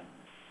project.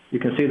 You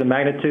can see the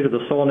magnitude of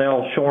the soil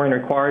nail shoring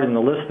required in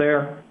the list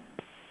there.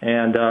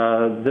 And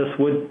this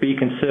would be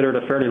considered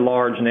a fairly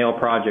large nail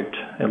project,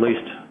 at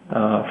least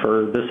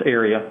for this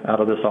area out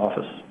of this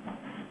office.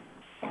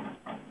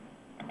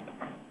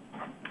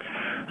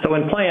 So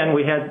in plan,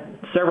 we had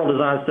several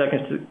design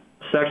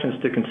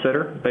sections to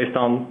consider based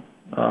on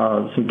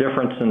some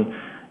difference in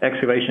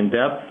excavation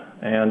depth,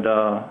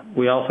 and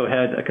we also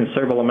had a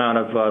considerable amount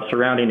of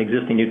surrounding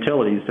existing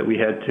utilities that we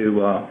had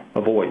to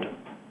avoid.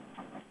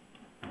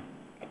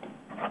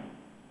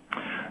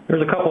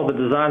 There's a couple of the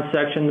design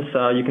sections.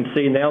 You can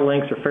see nail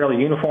lengths are fairly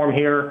uniform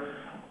here,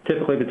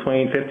 typically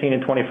between 15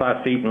 and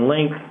 25 feet in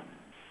length.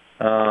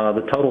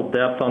 The total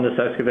depth on this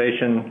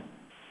excavation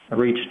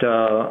reached,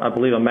 I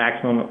believe, a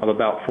maximum of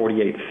about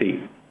 48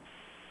 feet.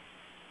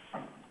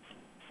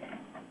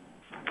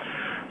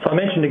 So I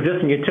mentioned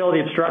existing utility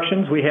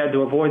obstructions. We had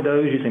to avoid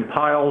those using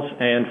piles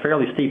and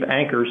fairly steep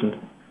anchors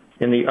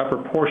in the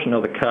upper portion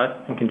of the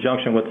cut in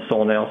conjunction with the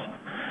soil nails.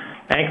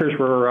 Anchors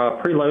were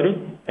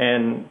preloaded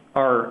and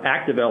are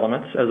active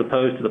elements as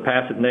opposed to the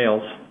passive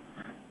nails.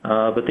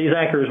 But these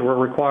anchors were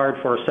required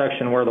for a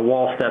section where the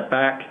wall stepped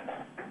back,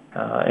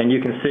 and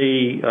you can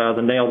see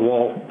the nailed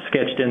wall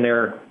sketched in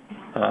there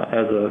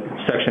as a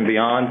section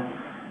beyond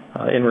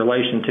in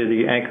relation to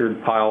the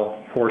anchored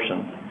pile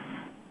portion.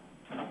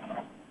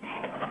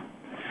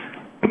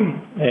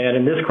 And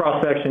in this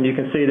cross-section, you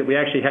can see that we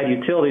actually had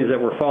utilities that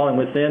were falling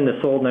within the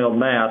soil nailed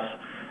mass,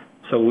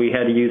 so we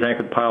had to use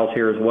anchored piles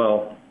here as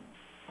well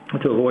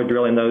to avoid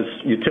drilling those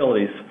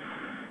utilities.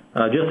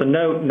 Just a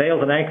note,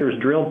 nails and anchors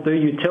drilled through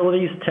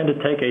utilities tend to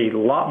take a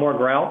lot more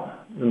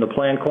grout than the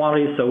planned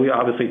quantities, so we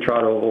obviously try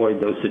to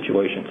avoid those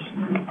situations.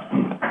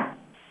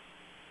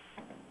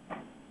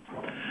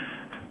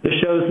 This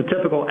shows the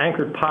typical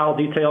anchored pile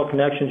detail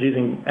connections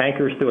using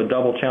anchors through a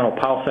double channel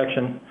pile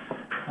section.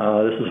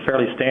 This is a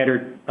fairly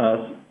standard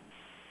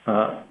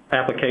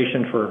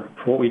application for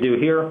what we do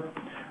here.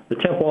 The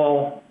temp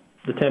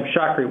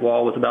shotcrete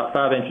wall was about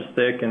 5 inches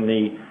thick, and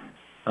the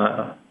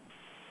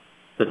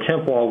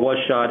temp wall was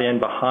shot in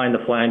behind the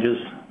flanges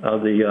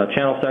of the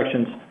channel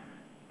sections.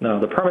 Now,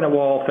 the permanent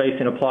wall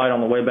facing applied on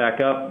the way back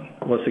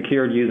up was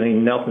secured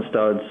using Nelson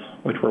studs,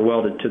 which were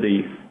welded to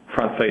the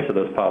front face of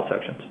those pile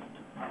sections.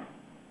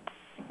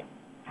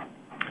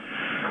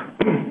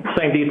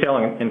 Same detail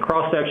in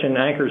cross-section.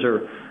 Anchors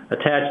are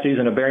attached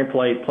using a bearing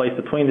plate placed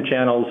between the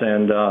channels,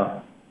 and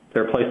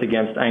they're placed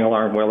against angle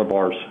iron weather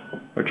bars,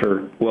 which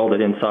are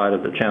welded inside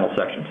of the channel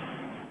sections.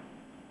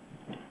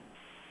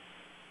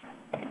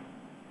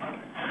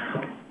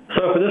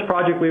 So for this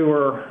project, we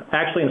were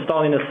actually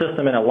installing this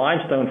system in a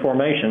limestone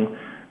formation.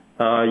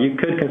 You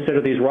could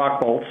consider these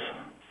rock bolts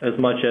as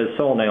much as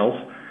soil nails,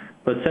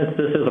 but since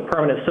this is a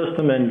permanent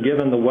system and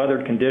given the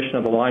weathered condition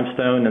of the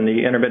limestone and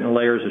the intermittent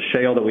layers of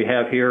shale that we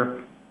have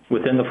here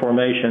within the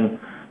formation,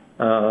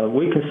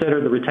 We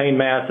consider the retained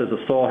mass as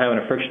a soil having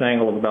a friction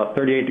angle of about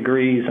 38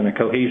 degrees and a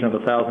cohesion of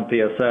 1,000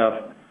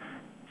 psf.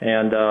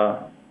 And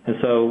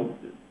so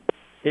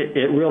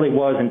it really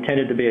was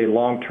intended to be a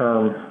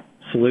long-term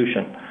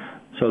solution.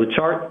 So the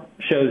chart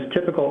shows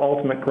typical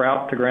ultimate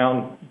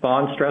grout-to-ground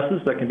bond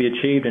stresses that can be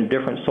achieved in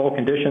different soil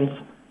conditions.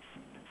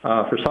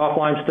 For soft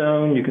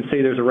limestone, you can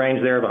see there's a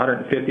range there of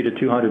 150 to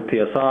 200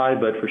 psi,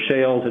 but for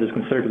shales it is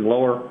considered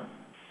lower.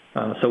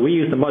 So we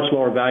used a much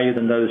lower value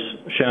than those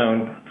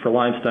shown for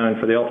limestone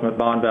for the ultimate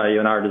bond value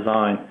in our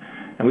design.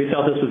 And we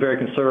felt this was very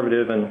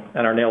conservative, and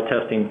our nail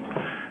testing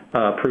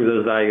proved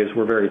those values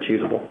were very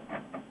achievable.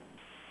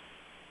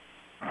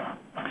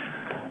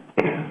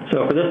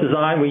 So for this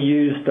design, we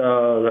used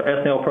the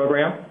SNail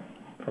program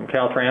from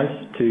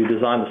Caltrans to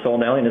design the soil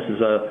nailing. This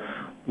is a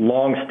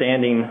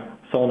long-standing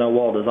soil nail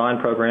wall design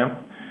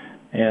program.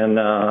 And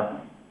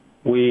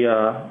we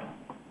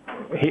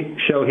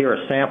show here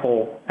a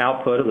sample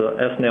output of the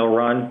SNail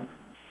run.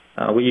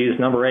 We used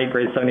number 8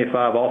 grade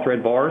 75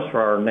 all-thread bars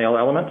for our nail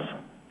elements,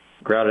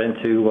 grouted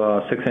into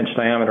 6-inch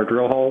diameter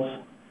drill holes.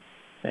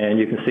 And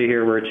you can see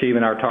here we're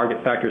achieving our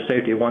target factor of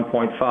safety of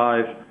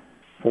 1.5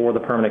 for the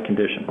permanent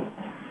condition.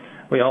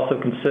 We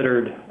also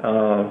considered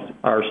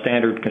our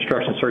standard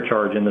construction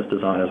surcharge in this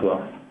design as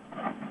well.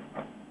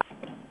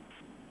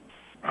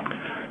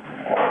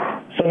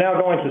 So now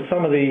going to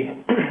some of the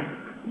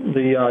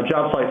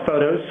job site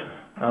photos.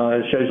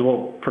 It shows a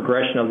little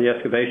progression of the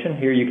excavation.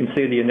 Here you can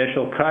see the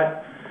initial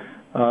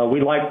cut. We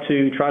like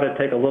to try to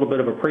take a little bit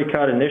of a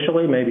pre-cut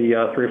initially, maybe 3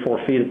 or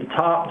 4 feet at the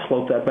top,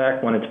 slope that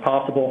back when it's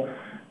possible.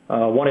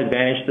 One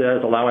advantage to that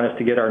is allowing us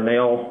to get our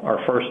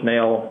first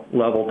nail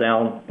level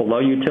down below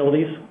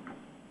utilities.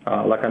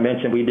 Like I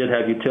mentioned, we did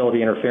have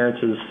utility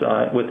interferences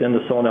within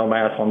the soil nail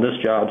mass on this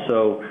job,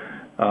 so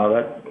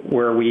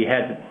where we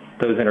had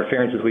those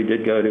interferences, we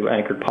did go to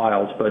anchored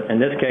piles. But in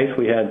this case,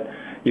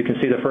 you can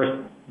see the first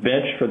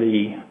bench for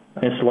the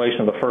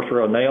installation of the first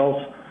row of nails.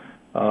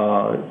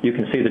 You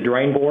can see the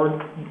drain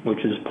board, which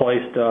is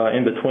placed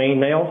in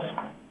between nails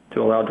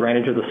to allow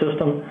drainage of the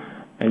system.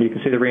 And you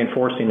can see the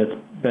reinforcing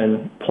that's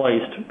been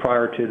placed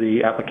prior to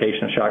the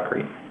application of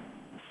shotcrete.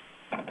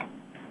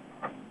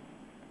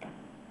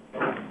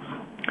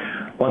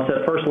 Once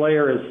that first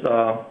layer is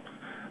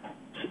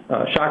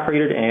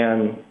shotcreted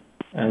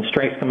and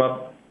strengths come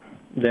up,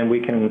 then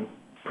we can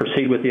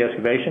proceed with the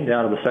excavation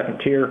down to the second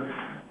tier.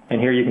 And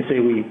here you can see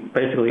we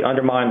basically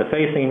undermine the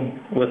facing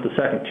with the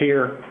second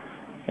tier,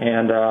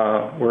 and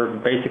we're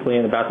basically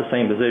in about the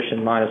same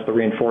position minus the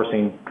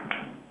reinforcing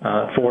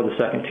for the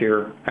second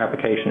tier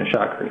application of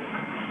shotcrete.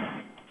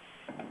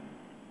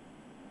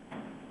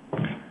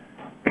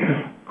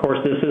 Of course,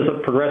 this is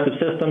a progressive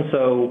system,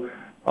 so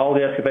all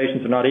the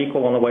excavations are not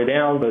equal on the way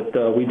down, but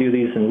we do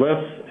these in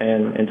lifts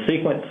and in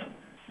sequence,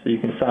 so you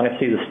can kind of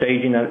see the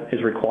staging that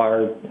is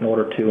required in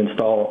order to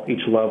install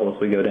each level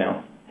as we go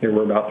down. Here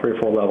we're about 3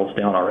 or 4 levels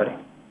down already.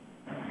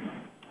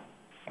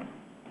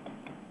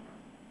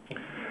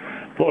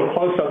 A little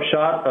close-up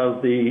shot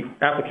of the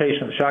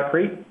application of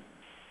shotcrete.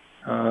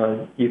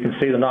 You can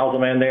see the nozzle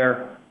man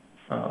there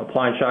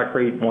applying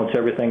shotcrete once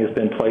everything has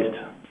been placed,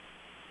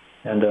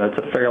 and it's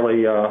a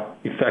fairly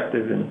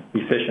effective and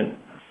efficient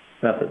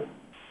method.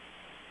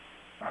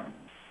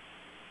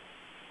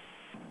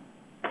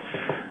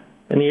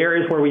 In the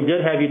areas where we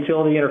did have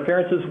utility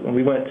interferences, when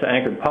we went to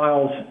anchored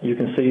piles, you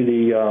can see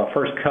the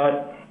first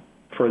cut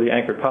for the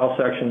anchored pile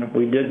section.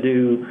 We did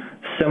do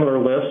similar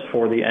lifts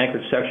for the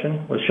anchored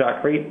section with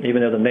shotcrete,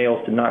 even though the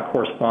nails did not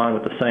correspond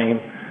with the same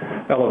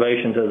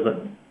elevations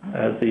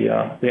as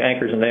the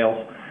anchors and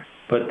nails.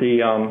 But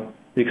the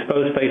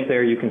exposed face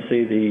there, you can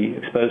see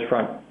the exposed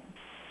front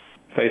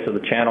face of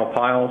the channel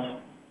piles.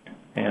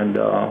 And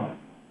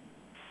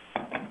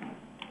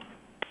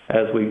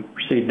as we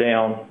proceed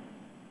down,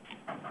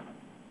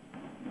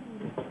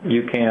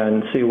 you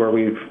can see where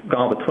we've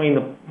gone between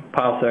the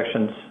pile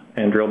sections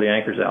and drilled the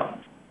anchors out.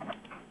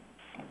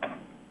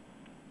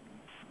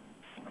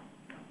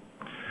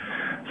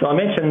 So I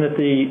mentioned that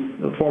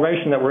the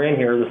formation that we're in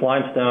here, this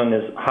limestone,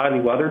 is highly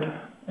weathered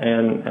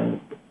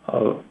and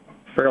a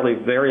fairly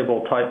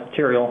variable type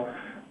material.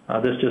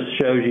 This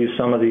just shows you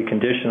some of the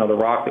condition of the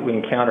rock that we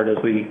encountered as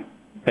we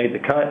made the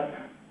cut.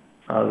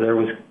 There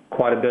was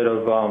quite a bit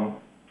of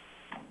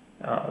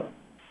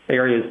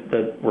areas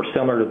that were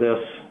similar to this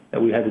that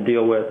we had to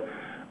deal with.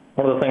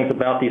 One of the things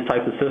about these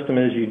types of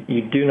systems is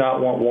you do not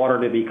want water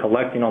to be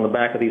collecting on the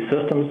back of these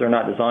systems. They're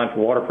not designed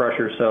for water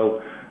pressure, so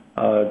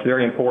it's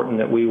very important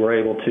that we were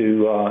able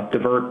to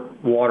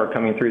divert water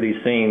coming through these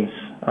seams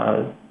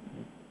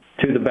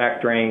to the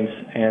back drains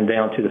and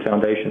down to the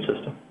foundation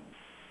system.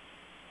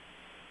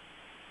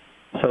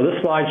 So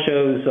this slide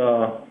shows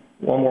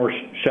one more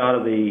shot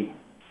of the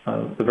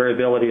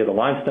variability of the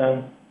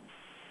limestone.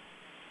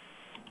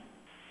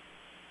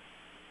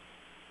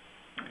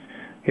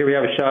 Here we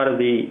have a shot of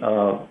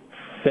the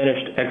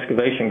finished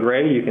excavation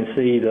grade. You can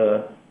see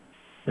the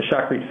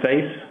shotcrete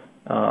face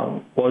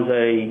was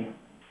a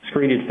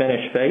screeded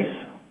finished face.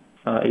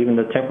 Even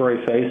the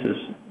temporary face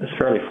is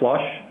fairly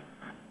flush,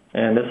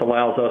 and this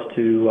allows us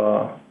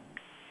to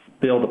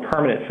build a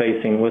permanent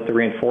facing with the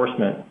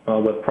reinforcement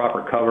with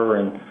proper cover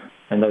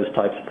and those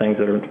types of things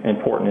that are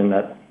important in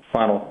that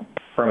final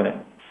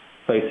permanent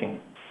facing.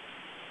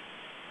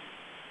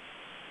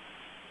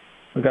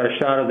 We've got a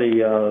shot of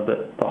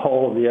the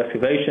hole of the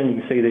excavation.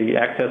 You can see the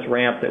access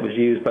ramp that was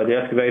used by the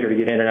excavator to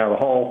get in and out of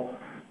the hole.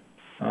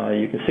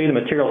 You can see the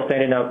material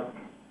standing up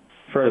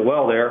fairly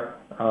well there.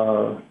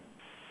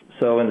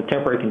 So in the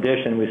temporary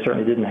condition, we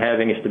certainly didn't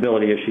have any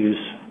stability issues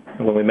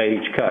when we made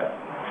each cut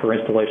for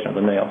installation of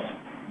the nails.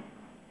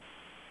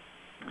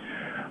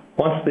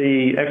 Once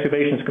the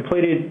excavation is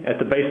completed, at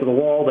the base of the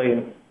wall,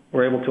 they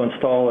were able to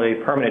install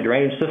a permanent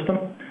drainage system,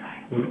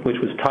 which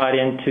was tied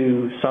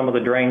into some of the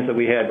drains that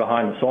we had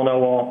behind the soil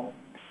nail wall.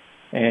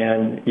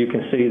 And you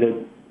can see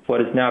that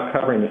what is now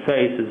covering the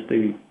face is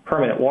the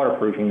permanent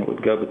waterproofing that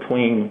would go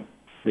between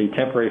the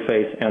temporary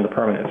face and the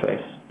permanent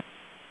face.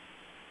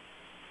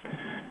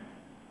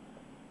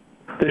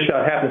 This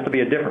shot happens to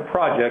be a different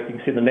project. You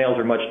can see the nails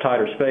are much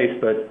tighter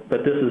spaced, but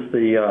this is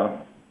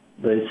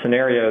the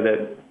scenario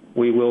that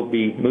we will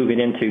be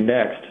moving into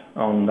next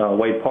on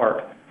Wade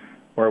Park,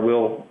 where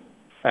we'll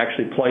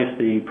actually place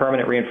the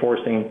permanent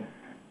reinforcing,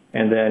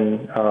 and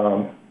then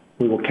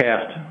we will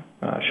cast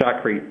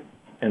shotcrete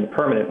in the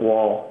permanent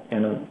wall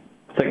in a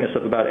thickness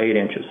of about 8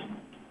 inches.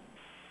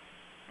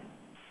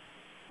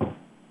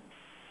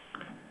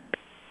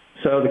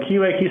 So the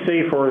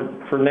QA/QC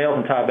for nails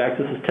and tiebacks,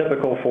 this is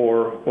typical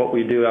for what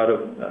we do out of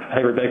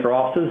Hayward-Baker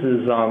offices,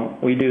 is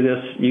we do this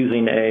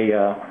using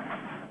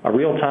a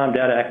real-time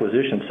data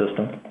acquisition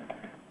system.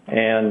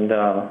 And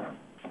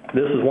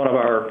this is one of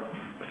our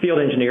field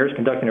engineers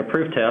conducting a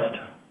proof test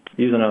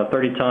using a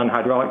 30-ton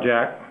hydraulic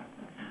jack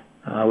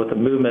with the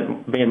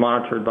movement being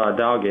monitored by a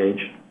dial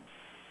gauge.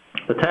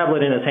 The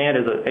tablet in his hand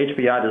is an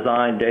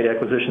HBI-designed data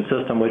acquisition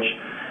system which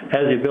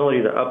has the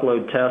ability to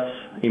upload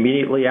tests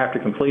immediately after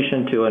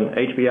completion to an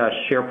HBI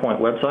SharePoint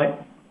website.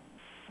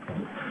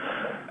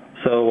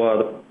 So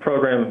the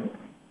program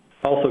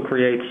also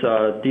creates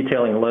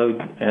detailing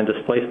load and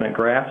displacement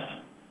graphs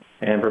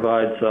and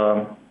provides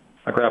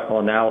a graphical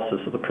analysis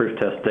of the proof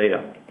test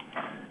data.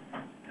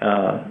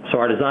 So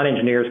our design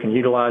engineers can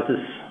utilize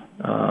this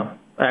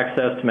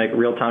access to make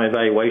real-time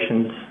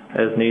evaluations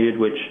as needed,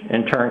 which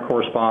in turn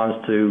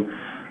corresponds to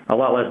a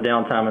lot less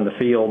downtime in the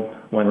field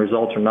when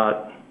results are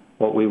not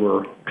what we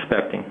were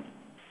expecting.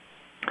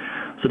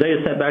 So data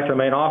is sent back to our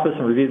main office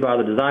and reviewed by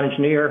the design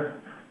engineer.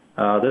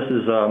 This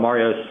is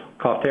Marios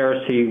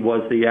Kofteris. He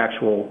was the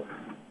actual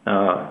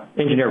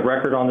engineer of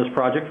record on this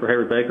project for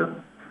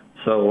Hayward-Baker.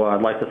 So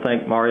I'd like to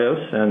thank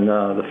Marios and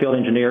the field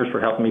engineers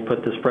for helping me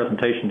put this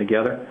presentation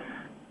together.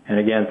 And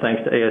again,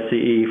 thanks to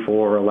ASCE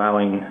for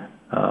allowing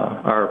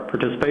our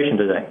participation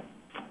today.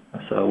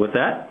 So with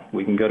that,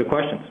 we can go to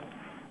questions.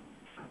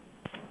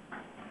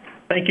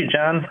 Thank you,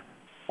 John.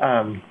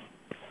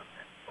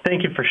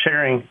 Thank you for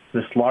sharing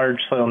this large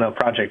soil nail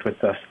project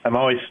with us. I'm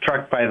always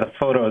struck by the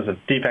photos of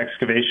deep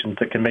excavations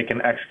that can make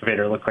an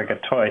excavator look like a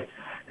toy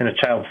in a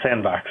child's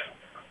sandbox.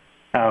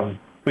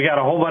 We got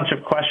a whole bunch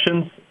of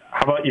questions.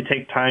 How about you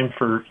take time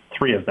for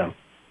 3 of them?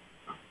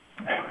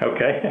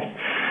 Okay.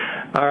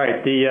 All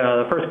right.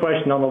 The first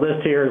question on the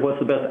list here is, what's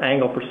the best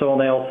angle for soil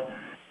nails?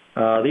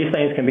 These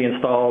things can be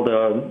installed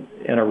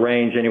in a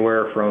range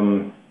anywhere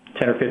from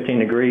 10 or 15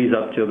 degrees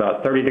up to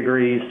about 30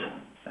 degrees.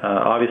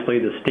 Obviously,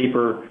 the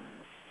steeper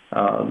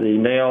the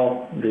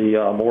nail,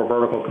 the more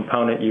vertical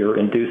component you're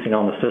inducing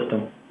on the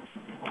system.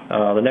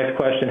 The next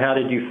question, how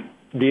did you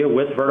deal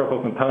with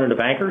vertical component of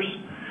anchors?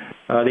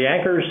 The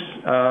anchors,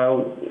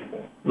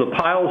 the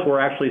piles were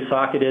actually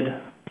socketed.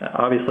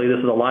 Obviously, this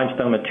is a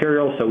limestone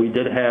material, so we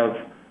did have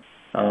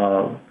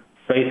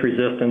base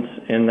resistance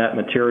in that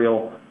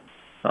material.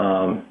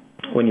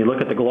 When you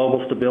look at the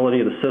global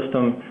stability of the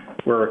system,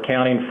 we're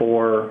accounting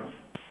for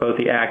both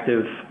the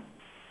active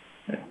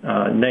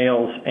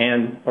nails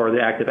or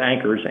the active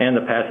anchors and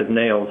the passive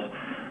nails.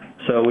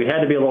 So we had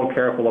to be a little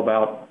careful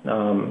about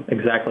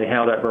exactly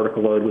how that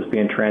vertical load was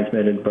being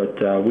transmitted,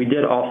 but we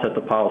did offset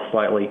the piles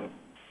slightly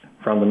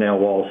from the nail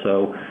wall,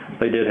 so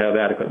they did have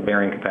adequate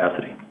bearing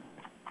capacity.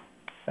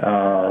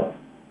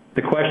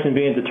 The question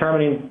being,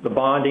 determining the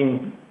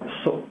bonding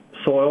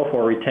soil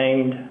for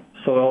retained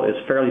soil is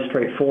fairly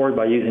straightforward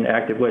by using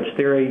active wedge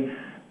theory,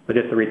 but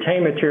if the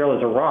retained material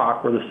is a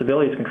rock where the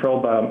stability is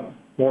controlled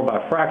more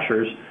by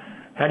fractures,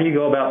 how do you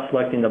go about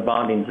selecting the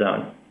bonding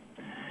zone?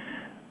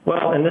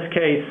 Well, in this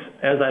case,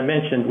 as I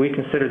mentioned, we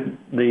considered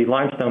the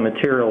limestone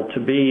material to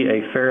be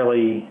a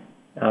fairly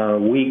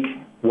weak,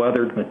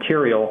 weathered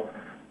material.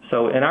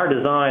 So in our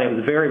design, it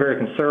was very, very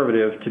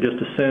conservative to just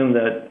assume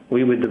that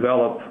we would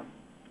develop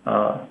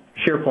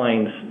shear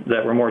planes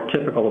that were more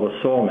typical of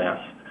a soil mass.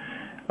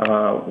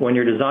 When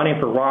you're designing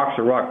for rocks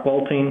or rock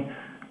bolting,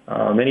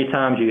 many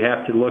times you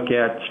have to look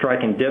at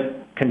strike and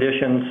dip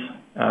conditions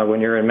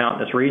when you're in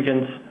mountainous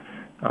regions.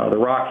 The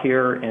rock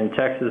here in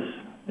Texas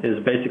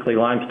is basically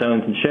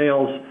limestones and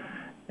shales,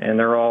 and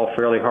they're all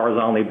fairly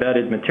horizontally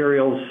bedded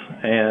materials.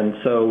 And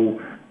so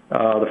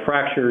the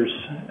fractures,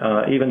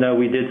 even though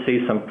we did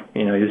see some,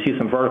 you see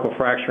some vertical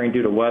fracturing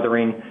due to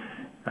weathering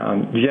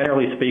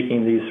Generally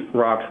speaking, these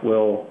rocks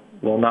will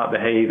not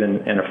behave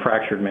in a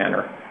fractured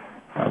manner.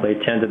 They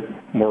tend to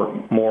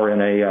more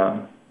in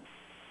a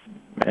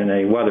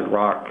weathered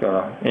rock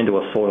into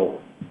a soil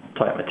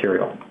type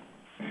material.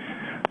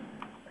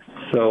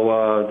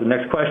 So the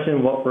next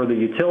question, what were the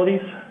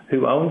utilities?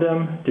 Who owned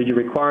them? Did you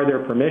require their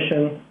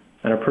permission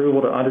and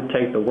approval to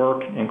undertake the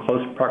work in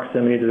close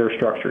proximity to their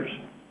structures?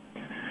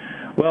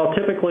 Well,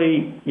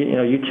 typically,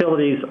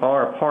 utilities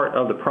are a part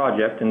of the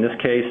project. In this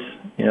case,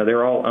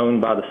 they're all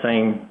owned by the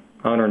same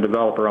owner and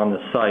developer on the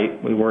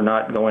site. We were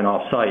not going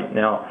off-site.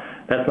 Now,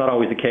 that's not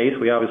always the case.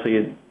 We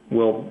obviously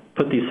will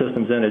put these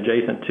systems in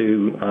adjacent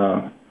to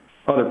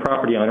other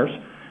property owners.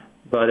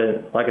 But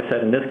like I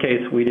said, in this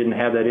case, we didn't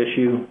have that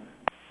issue.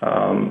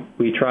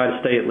 We try to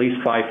stay at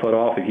least 5 foot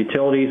off of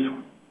utilities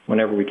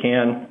whenever we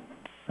can.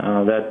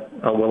 That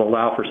will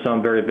allow for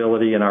some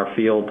variability in our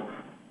field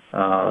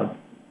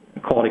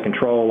quality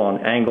control on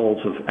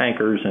angles of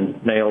anchors and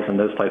nails and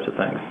those types of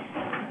things.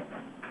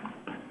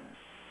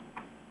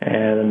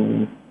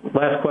 And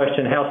last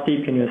question, how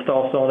steep can you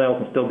install soil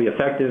nails and still be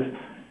effective?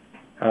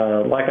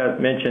 Like I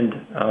mentioned,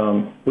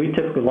 we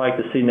typically like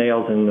to see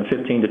nails in the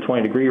 15 to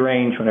 20 degree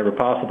range whenever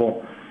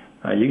possible.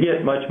 You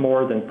get much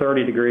more than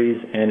 30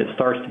 degrees and it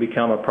starts to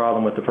become a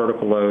problem with the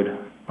vertical load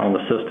on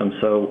the system,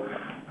 so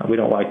we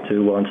don't like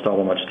to install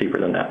them much steeper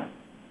than that.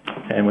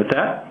 And with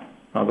that,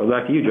 I'll go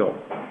back to you, Joel.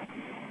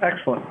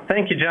 Excellent.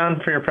 Thank you, John,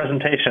 for your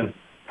presentation.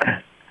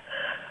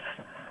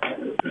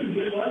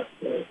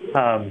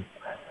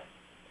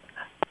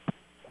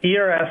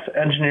 ERS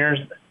engineers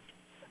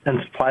and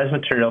supplies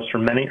materials for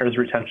many earth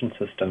retention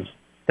systems.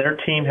 Their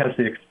team has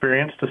the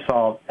experience to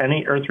solve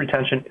any earth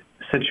retention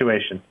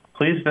situation.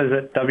 Please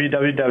visit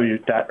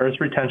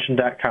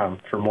www.earthretention.com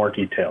for more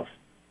details.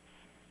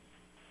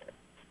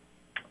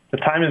 The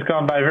time has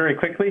gone by very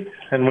quickly,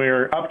 and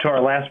we're up to our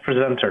last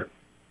presenter.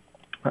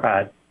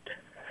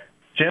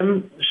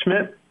 Jim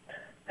Schmidt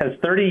has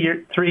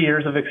 33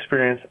 years of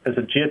experience as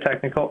a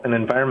geotechnical and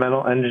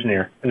environmental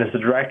engineer and is the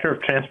Director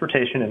of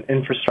Transportation and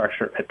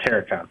Infrastructure at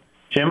Terracon.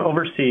 Jim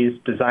oversees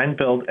design,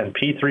 build, and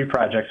P3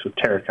 projects with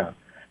Terracon.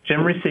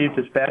 Jim received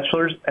his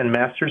bachelor's and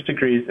master's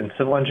degrees in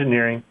civil and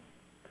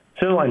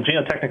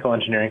geotechnical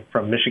engineering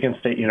from Michigan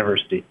State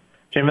University.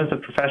 Jim is a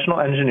professional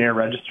engineer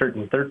registered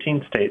in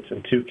 13 states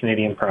and 2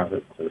 Canadian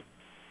provinces.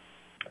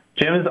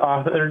 Jim has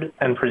authored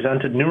and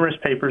presented numerous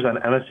papers on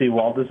MSE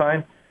wall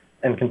design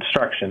and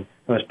construction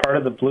and was part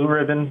of the Blue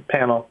Ribbon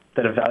panel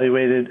that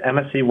evaluated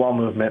MSE wall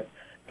movement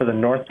for the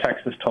North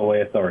Texas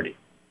Tollway Authority.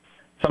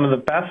 Some of the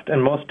best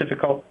and most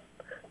difficult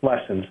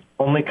lessons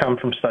only come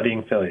from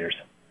studying failures.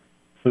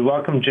 We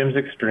welcome Jim's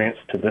experience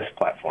to this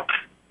platform.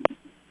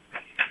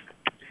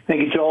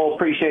 Thank you, Joel.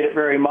 Appreciate it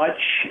very much.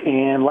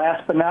 And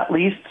last but not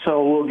least,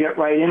 so we'll get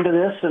right into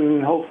this,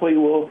 and hopefully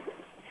we'll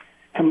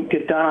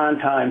get done on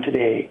time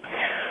today.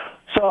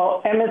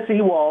 So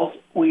MSE walls,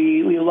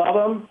 we love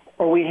them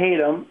or we hate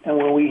them, and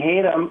when we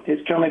hate them,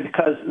 it's generally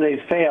because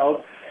they've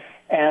failed.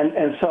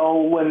 And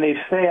so when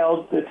they've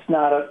failed, it's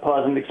not a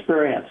pleasant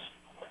experience.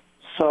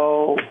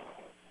 So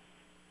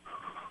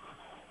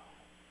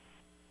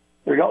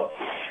there we go.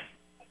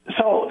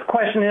 So the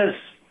question is,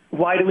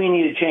 why do we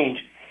need a change?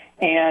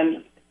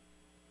 And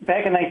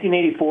back in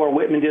 1984,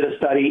 Whitman did a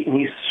study, and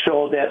he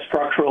showed that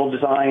structural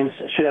designs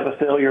should have a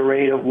failure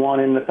rate of 1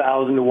 in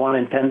 1,000 to 1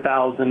 in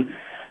 10,000,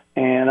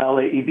 and I'll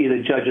let you be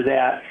the judge of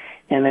that.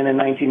 And then in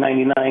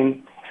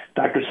 1999,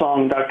 Dr.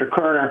 Song and Dr.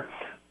 Kerner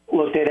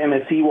looked at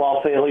MSE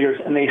wall failures,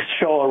 and they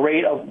show a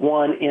rate of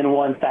 1 in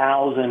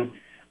 1,000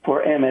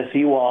 for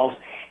MSE walls.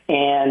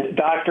 And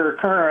Dr.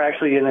 Kerner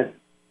actually, in a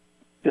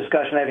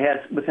discussion I've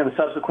had with him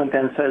subsequent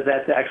then, says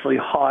that's actually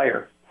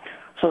higher.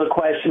 So the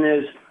question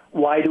is,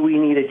 why do we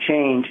need a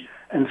change?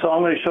 And so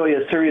I'm going to show you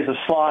a series of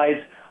slides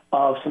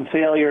of some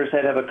failures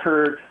that have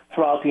occurred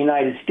throughout the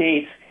United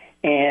States.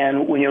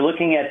 And when you're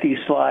looking at these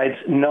slides,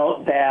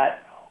 note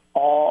that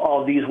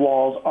all of these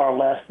walls are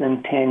less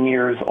than 10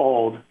 years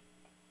old.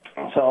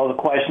 So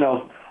the question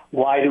of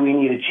why do we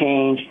need a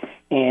change,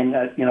 and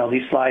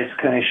these slides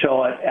kind of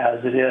show it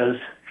as it is,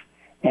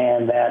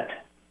 and that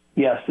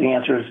yes, the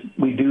answer is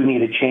we do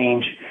need a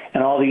change.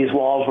 And all these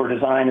walls were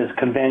designed as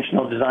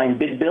conventional design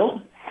bid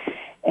build.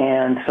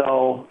 And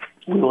so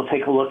we will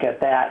take a look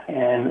at that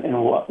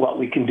and what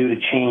we can do to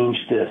change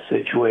this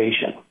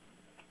situation.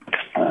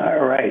 All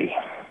righty.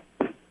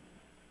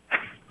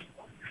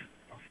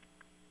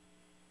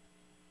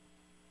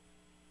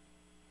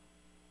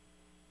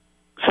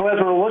 So as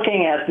we're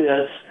looking at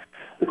this,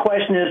 the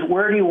question is,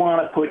 where do you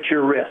want to put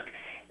your risk?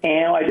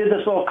 And I did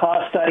this little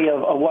cost study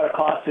of what it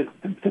costs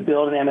to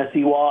build an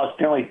MSE wall. It's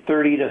generally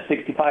 $30 to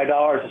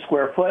 $65 a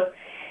square foot.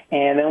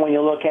 And then when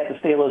you look at the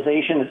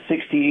stabilization, it's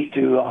 $60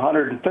 to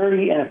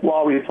 $130, and if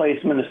wall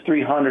replacement is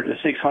 $300 to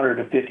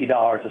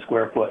 $650 a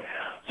square foot.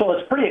 So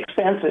it's pretty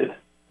expensive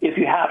if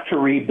you have to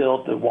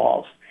rebuild the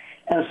walls.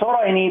 And so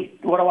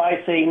what do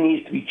I say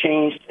needs to be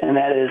changed? And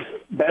that is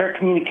better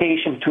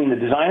communication between the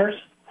designers,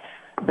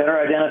 better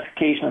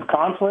identification of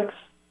conflicts,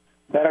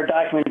 better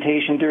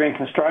documentation during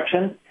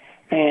construction,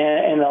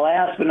 and the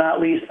last but not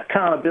least,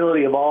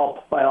 accountability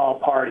by all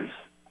parties.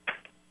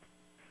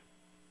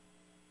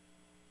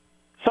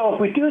 So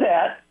if we do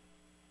that,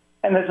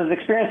 and this is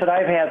experience that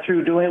I've had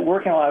through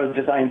working a lot of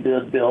design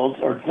builds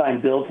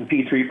and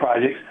P3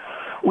 projects,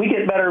 we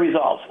get better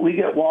results. We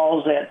get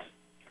walls that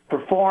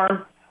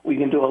perform. We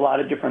can do a lot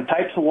of different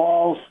types of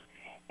walls,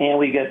 and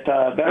we get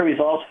better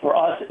results for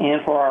us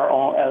and for our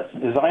own as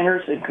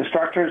designers and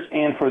constructors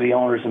and for the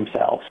owners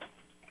themselves.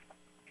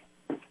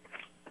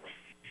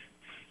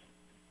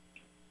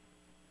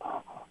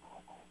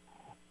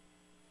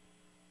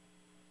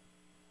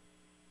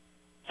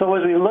 So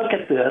as we look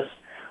at this,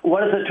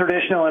 what is the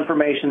traditional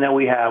information that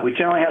we have? We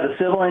generally have the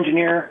civil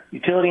engineer,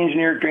 utility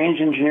engineer,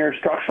 drainage engineer,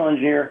 structural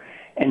engineer,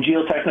 and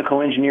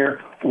geotechnical engineer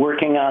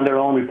working on their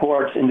own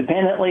reports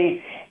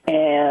independently.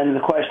 And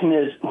the question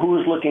is,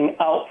 who's looking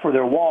out for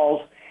their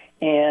walls?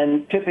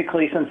 And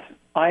typically, since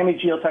I'm a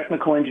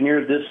geotechnical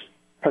engineer, this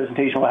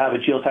presentation will have a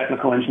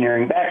geotechnical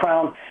engineering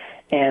background.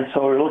 And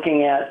so we're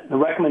looking at the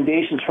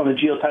recommendations from the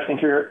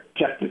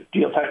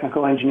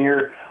geotechnical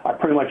engineer are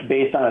pretty much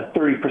based on a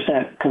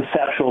 30%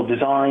 conceptual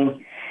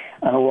design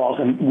on the walls.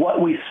 And what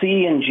we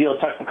see in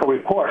geotechnical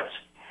reports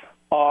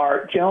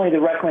are generally the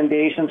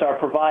recommendations are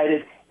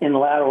provided in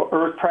lateral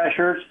earth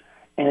pressures.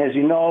 And as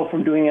you know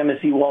from doing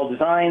MSE wall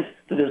designs,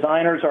 the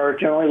designers are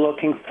generally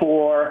looking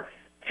for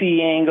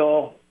fee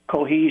angle,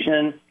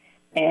 cohesion,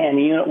 and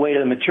the unit weight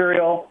of the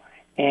material.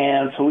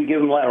 And so we give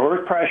them lateral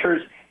earth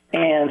pressures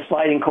and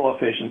sliding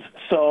coefficients.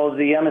 So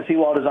the MSE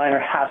wall designer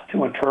has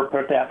to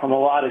interpret that from a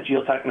lot of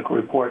geotechnical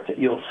reports that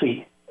you'll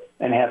see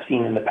and have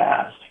seen in the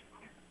past.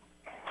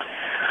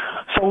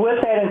 So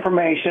with that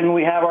information,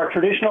 we have our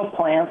traditional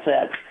plan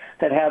sets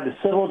that have the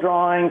civil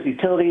drawings,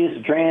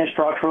 utilities, drainage,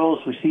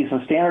 structurals. We see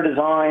some standard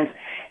designs,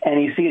 and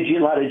you see a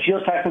lot of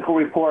geotechnical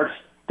reports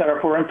that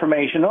are for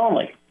information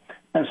only.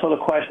 And so the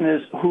question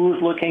is, who's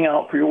looking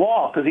out for your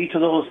wall? Because each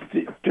of those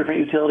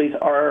different utilities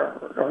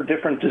or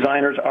different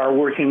designers are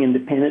working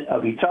independent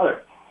of each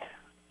other.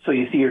 So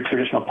you see your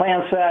traditional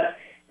plan set,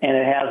 and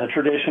it has a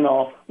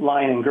traditional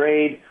line and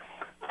grade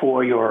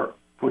for your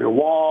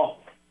wall,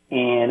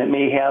 and it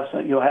may have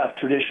you'll have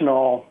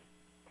traditional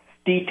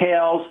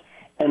details,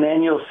 and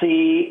then you'll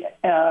see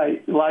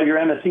a lot of your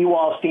MSE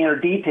wall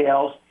standard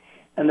details,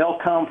 and they'll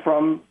come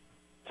from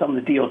some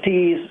of the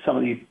DOTs, some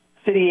of the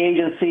city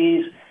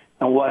agencies,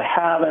 and what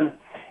have you.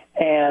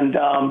 And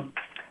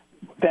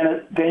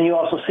then you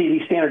also see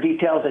these standard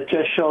details that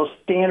just show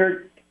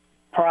standard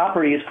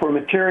properties for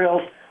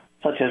materials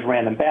such as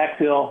random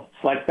backfill,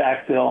 select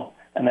backfill,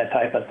 and that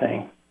type of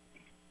thing.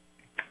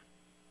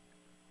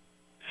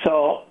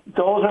 So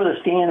those are the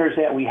standards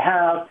that we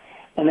have,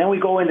 and then we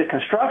go into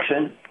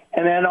construction,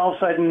 and then all of a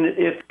sudden,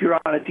 if you're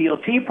on a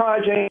DOT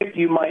project,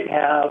 you might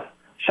have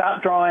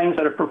shop drawings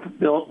that are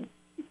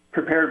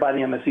prepared by the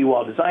MSE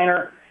wall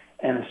designer,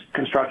 and the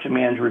construction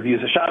manager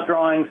reviews the shop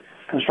drawings.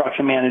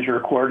 Construction manager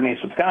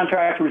coordinates with the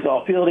contractor,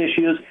 resolve field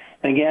issues.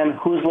 And again,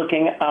 who's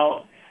looking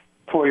out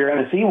for your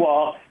MSE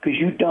wall? Because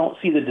you don't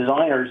see the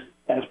designers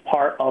as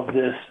part of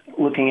this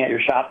looking at your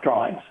shop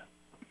drawings.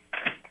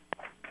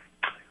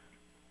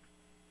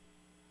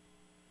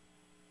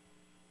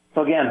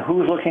 So again,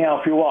 who's looking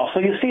out for your wall? So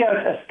you see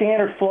a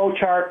standard flow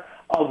chart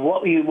of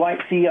what you might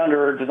see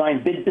under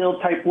design bid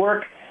build type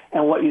work,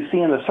 and what you see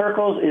in the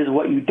circles is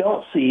what you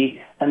don't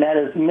see, and that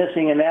is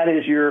missing, and that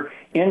is your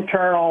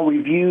internal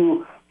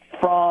review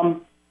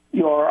from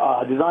your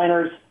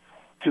designers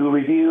to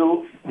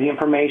review the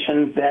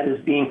information that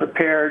is being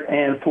prepared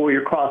and for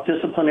your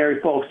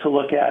cross-disciplinary folks to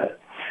look at it.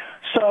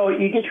 So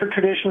you get your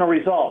traditional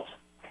results.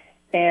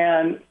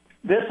 And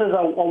this is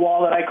a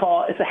wall that I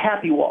call, it's a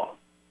happy wall.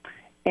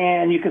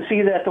 And you can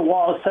see that the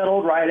wall is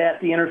settled right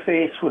at the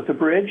interface with the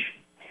bridge,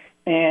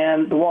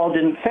 and the wall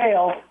didn't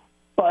fail,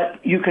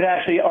 but you could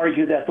actually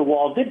argue that the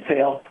wall did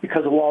fail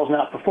because the wall is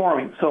not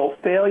performing. So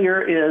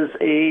failure is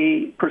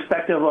a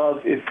perspective of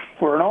if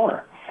for an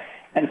owner.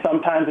 And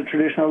sometimes the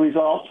traditional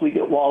results, we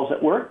get walls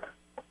that work,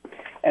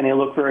 and they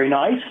look very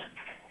nice.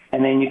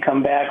 And then you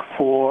come back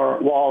for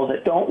walls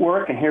that don't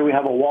work, and here we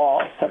have a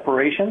wall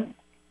separation.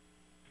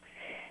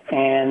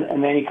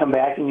 And then you come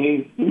back and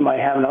you might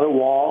have another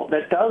wall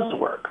that does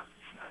work.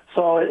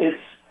 So it's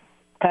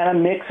kind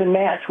of mix and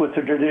match with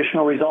the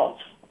traditional results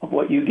of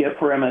what you get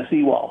for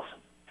MSE walls.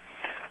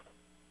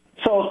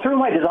 So through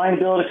my design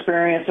build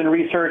experience and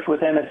research with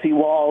MSE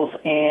walls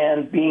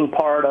and being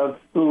part of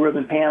Blue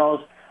Ribbon panels,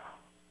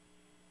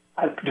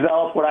 I've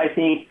developed what I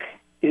think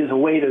is a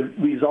way to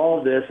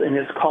resolve this, and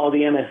it's called the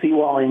MSE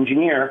wall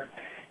engineer.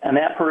 And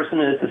that person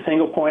is the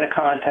single point of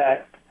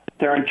contact.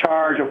 They're in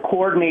charge of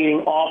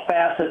coordinating all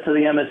facets of the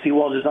MSE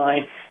wall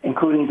design,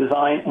 including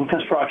design and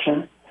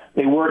construction.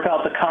 They work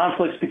out the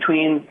conflicts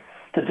between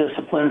the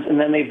disciplines, and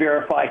then they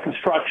verify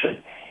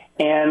construction.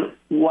 And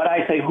what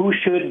I say, who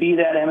should be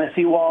that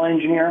MSE wall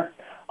engineer?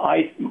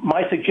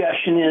 My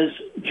suggestion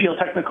is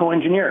geotechnical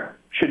engineer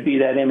should be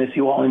that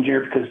MSE wall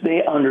engineer because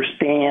they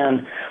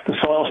understand the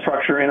soil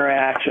structure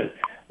interaction.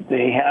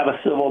 They have a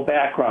civil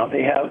background.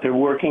 They're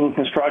working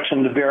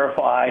construction to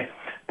verify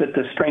that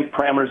the strength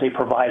parameters they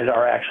provided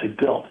are actually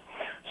built.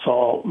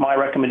 So my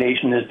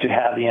recommendation is to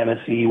have the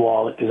MSc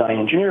wall design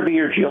engineer be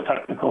your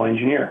geotechnical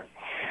engineer.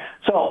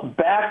 So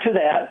back to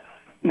that.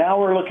 Now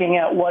we're looking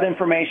at what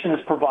information is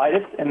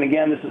provided. And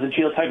again, this is a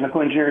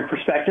geotechnical engineering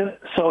perspective.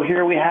 So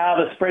here we have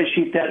a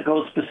spreadsheet that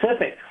goes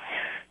specific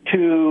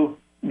to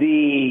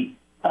the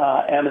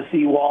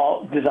MSc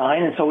wall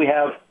design. And so we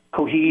have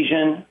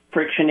cohesion,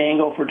 friction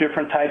angle for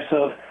different types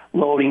of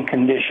loading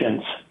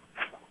conditions.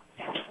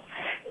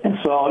 And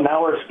so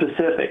now we're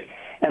specific.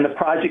 And the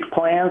project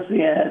plans,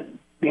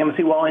 the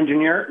MSc wall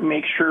engineer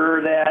makes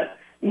sure that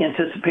the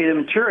anticipated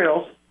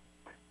materials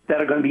that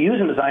are going to be used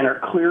in design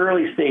are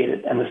clearly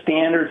stated, and the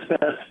standard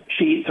spec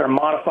sheets are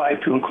modified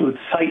to include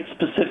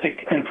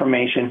site-specific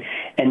information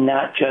and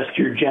not just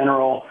your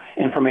general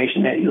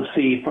information that you'll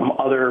see from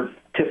other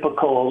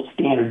typical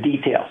standard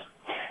details.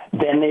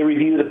 Then they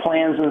review the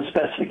plans and the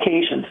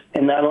specifications,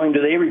 and not only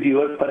do they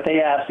review it, but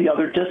they ask the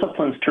other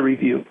disciplines to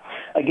review.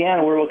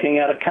 Again, we're looking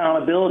at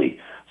accountability.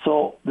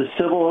 So the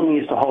civil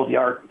needs to hold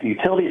the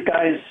utilities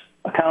guys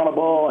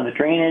accountable, and the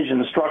drainage and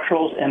the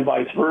structurals, and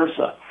vice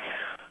versa.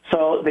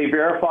 So they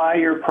verify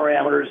your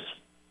parameters,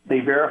 they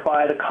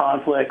verify the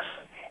conflicts,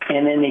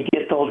 and then they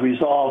get those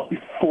resolved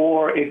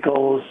before it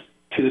goes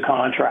to the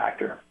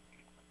contractor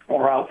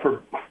or out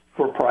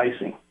for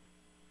pricing.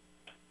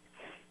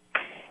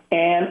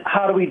 And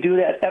how do we do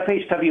that?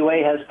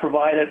 FHWA has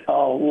provided a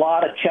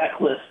lot of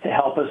checklists to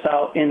help us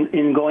out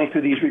in going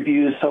through these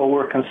reviews so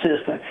we're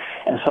consistent.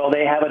 And so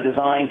they have a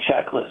design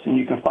checklist, and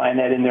you can find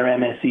that in their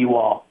MSc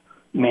wall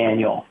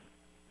manual.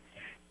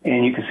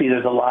 And you can see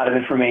there's a lot of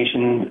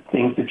information,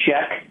 things to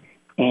check,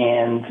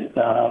 and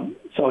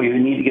so you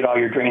need to get all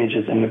your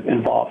drainages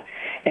involved.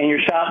 And your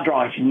shop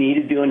drawings, you need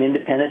to do an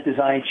independent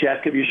design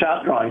check of your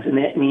shop drawings, and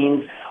that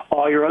means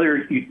all your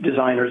other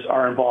designers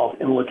are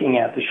involved in looking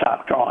at the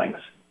shop drawings.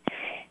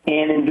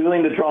 And in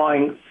doing the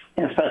drawing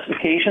and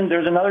specification,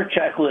 there's another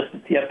checklist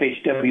that the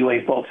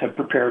FHWA folks have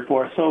prepared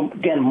for us. So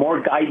again,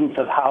 more guidance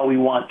of how we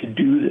want to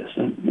do this.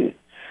 And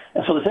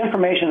so this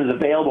information is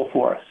available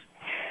for us.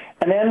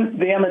 And then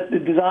the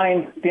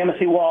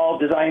MSc wall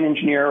design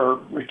engineer or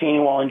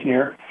retaining wall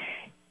engineer,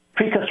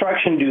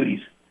 pre-construction duties.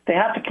 They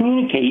have to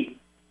communicate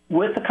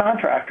with the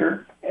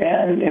contractor,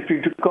 and if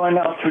you're going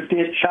out to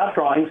did shop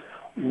drawings,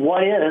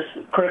 what is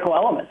critical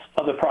elements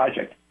of the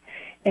project?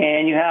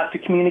 And you have to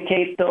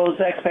communicate those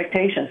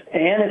expectations.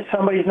 And if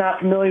somebody's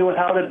not familiar with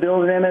how to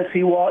build an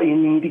MSc wall, you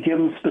need to give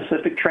them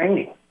specific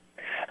training.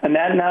 And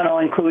that not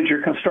only includes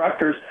your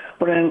constructors,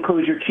 but it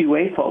includes your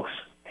QA folks.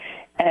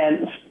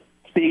 And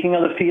speaking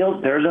of the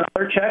field, there's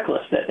another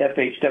checklist that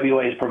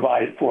FHWA has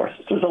provided for us.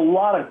 So there's a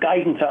lot of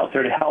guidance out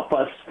there to help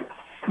us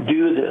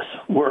do this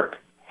work.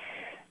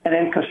 And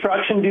then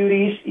construction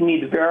duties, you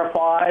need to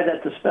verify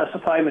that the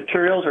specified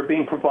materials are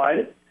being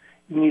provided.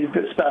 You need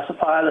to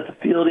specify that the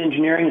field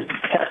engineering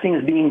testing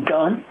is being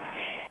done.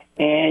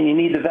 And you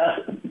need to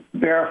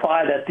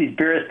verify that the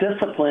various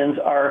disciplines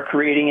are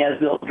creating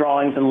as-built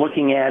drawings and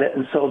looking at it.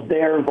 And so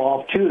they're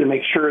involved, too, to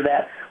make sure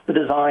that the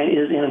design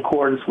is in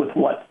accordance with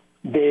what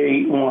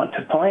they want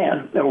to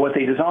plan or what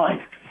they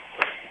designed.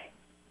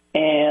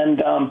 And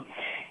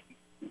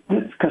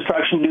the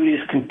construction duties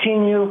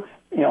continue.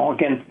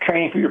 Again,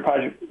 training for your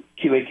project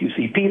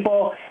QA/QC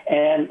people,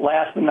 and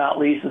last but not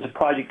least is a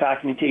project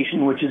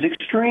documentation, which is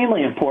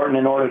extremely important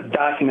in order to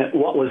document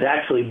what was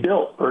actually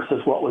built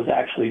versus what was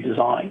actually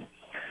designed.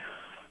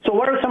 So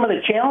what are some of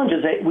the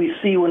challenges that we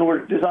see when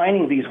we're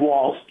designing these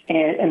walls?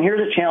 And here's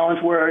a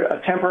challenge where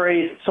a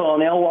temporary soil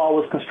nail wall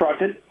was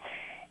constructed,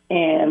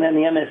 and then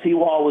the MSc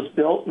wall was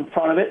built in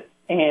front of it,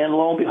 and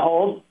lo and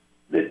behold,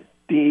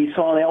 the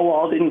soil nail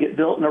wall didn't get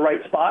built in the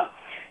right spot,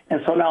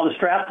 and so now the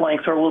strap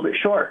lengths are a little bit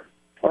short,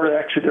 or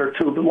actually they're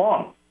too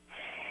long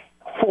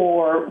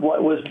for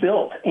what was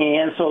built.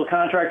 And so the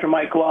contractor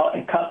might go out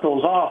and cut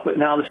those off, but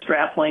now the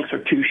strap lengths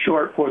are too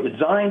short for the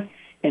design,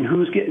 and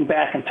who's getting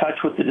back in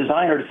touch with the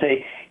designer to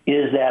say,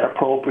 is that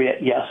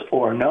appropriate, yes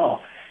or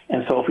no?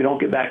 And so if we don't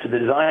get back to the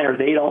designer,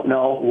 they don't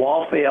know,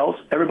 wall fails,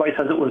 everybody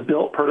says it was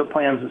built per the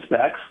plans and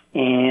specs,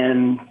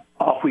 and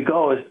off we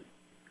go, is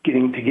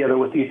getting together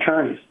with the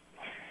attorneys.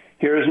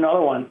 Here's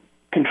another one,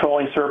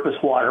 controlling surface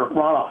water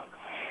runoff.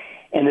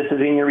 And this is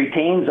in your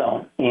retain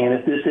zone. And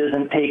if this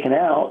isn't taken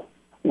out,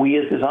 we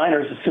as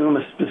designers assume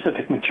a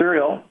specific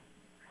material,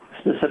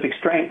 specific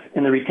strength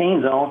in the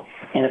retain zone,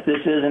 and if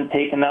this isn't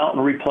taken out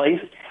and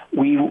replaced,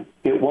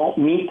 it won't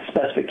meet the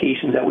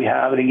specifications that we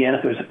have. And again,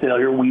 if there's a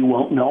failure, we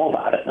won't know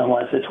about it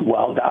unless it's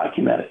well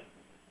documented.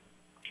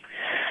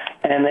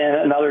 And then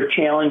another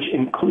challenge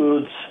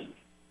includes,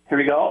 here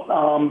we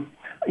go,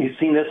 you've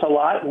seen this a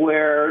lot,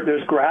 where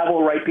there's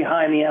gravel right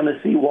behind the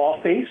MSc wall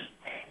face,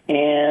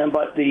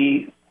 but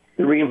the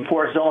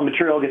reinforced zone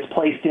material gets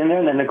placed in there,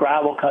 and then the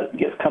gravel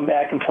gets come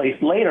back and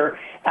placed later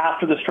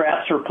after the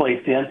straps are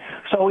placed in.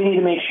 So we need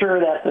to make sure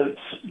that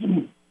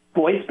the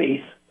void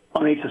space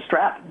underneath the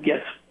strap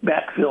gets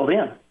back filled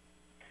in.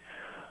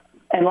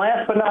 And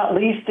last but not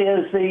least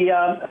is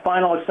the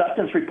final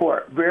acceptance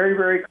report. Very,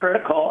 very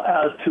critical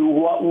as to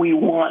what we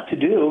want to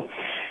do,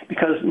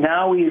 because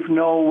now we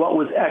know what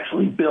was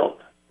actually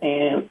built.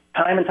 and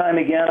time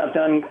again, I've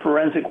done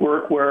forensic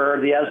work where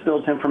the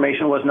as-built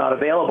information was not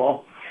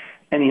available,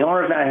 and the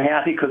owner's not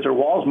happy because their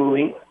wall's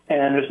moving,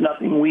 and there's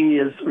nothing we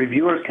as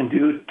reviewers can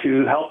do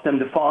to help them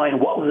define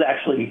what was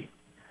actually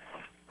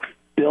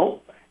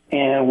built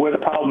and where the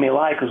problem may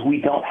lie, because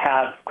we don't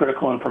have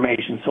critical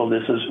information. So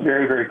this is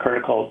very, very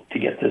critical to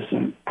get this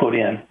put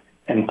in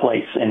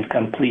place and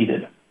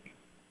completed.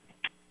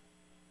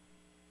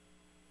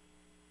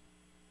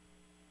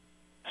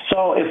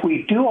 So if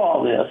we do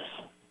all this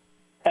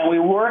and we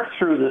work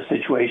through this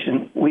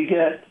situation, we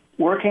get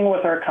working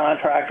with our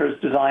contractors,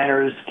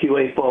 designers,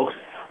 QA folks,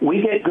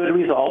 we get good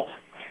results,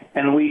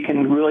 and we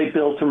can really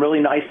build some really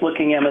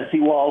nice-looking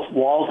MSE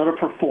walls that will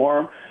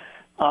perform.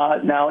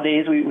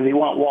 Nowadays, we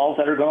want walls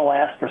that are going to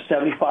last for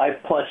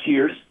 75-plus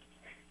years.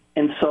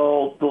 And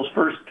so those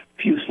first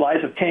few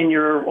slides of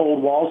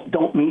 10-year-old walls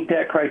don't meet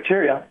that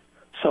criteria.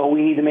 So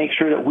we need to make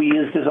sure that we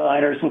as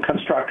designers and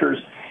constructors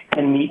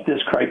can meet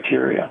this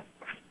criteria.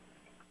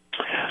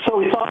 So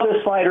we saw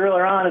this slide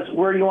earlier on, is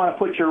where do you want to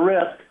put your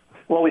risk?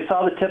 Well, we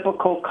saw the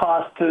typical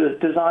cost to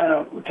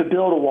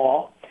build a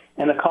wall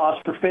and the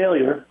cost for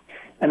failure.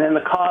 And then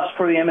the cost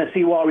for the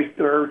MSE wall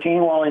or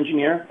retaining wall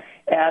engineer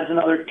adds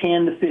another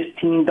 $10 to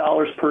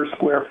 $15 per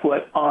square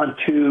foot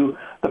onto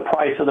the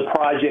price of the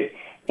project.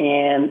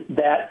 And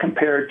that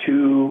compared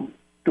to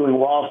doing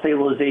wall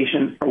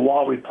stabilization or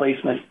wall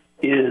replacement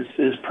is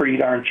pretty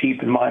darn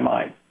cheap in my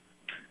mind.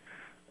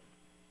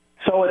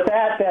 So with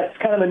that, that's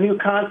kind of a new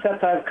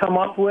concept I've come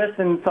up with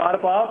and thought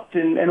about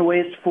and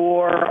ways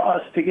for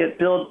us to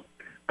build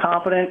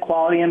confident,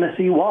 quality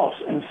MSE walls.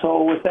 And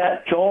so with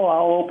that, Joel,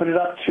 I'll open it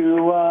up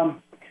to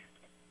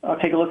I'll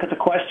take a look at the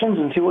questions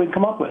and see what we can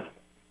come up with.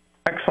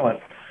 Excellent.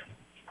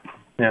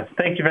 Yeah,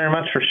 thank you very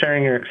much for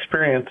sharing your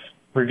experience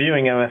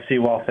reviewing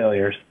MSE wall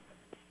failures.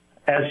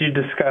 As you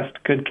discussed,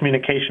 good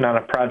communication on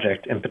a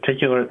project, in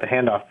particular at the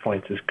handoff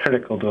points, is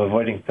critical to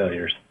avoiding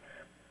failures.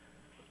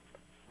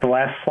 The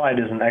last slide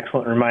is an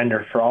excellent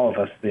reminder for all of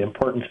us the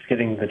importance of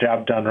getting the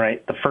job done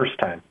right the first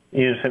time,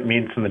 even if it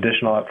means some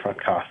additional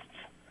upfront costs.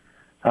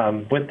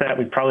 With that,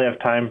 we probably have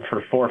time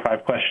for 4 or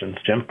 5 questions.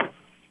 Jim?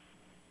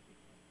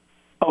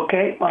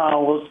 Okay,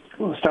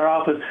 we'll start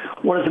off with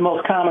what is the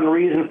most common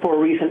reason for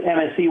recent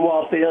MSE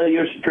wall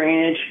failures?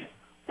 Drainage,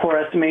 poor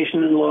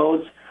estimation and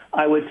loads.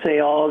 I would say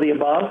all of the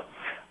above.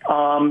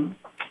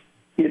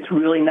 It's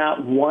really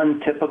not one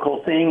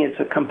typical thing. It's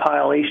a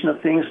compilation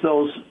of things.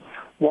 Those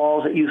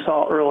walls that you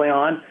saw early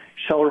on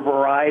show a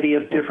variety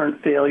of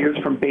different failures,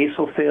 from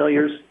basal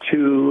failures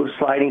to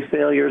sliding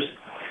failures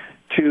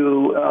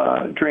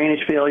to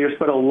drainage failures.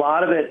 But a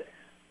lot of it,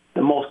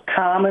 the most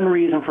common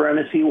reason for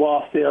MSE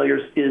wall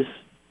failures is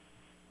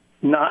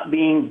not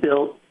being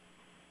built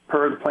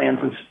per the plans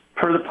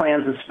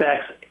and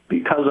specs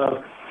because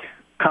of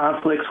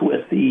conflicts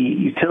with the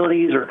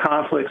utilities or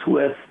conflicts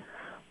with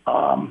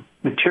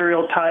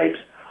material types,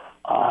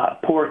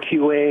 poor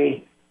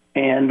QA,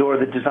 and or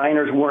the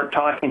designers weren't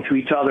talking to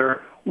each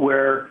other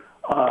where,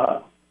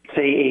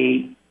 say,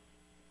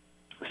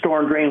 a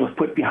storm drain was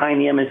put behind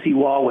the MSE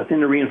wall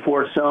within the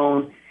reinforced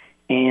zone,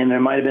 and there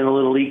might have been a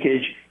little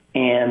leakage,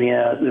 and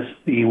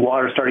the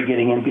water started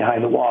getting in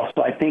behind the wall.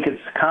 So I think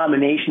it's a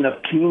combination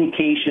of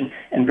communication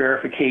and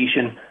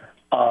verification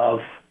of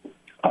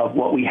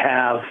what we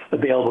have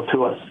available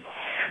to us.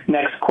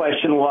 Next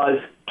question was,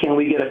 can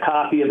we get a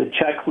copy of the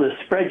checklist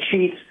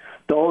spreadsheets?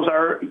 Those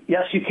are,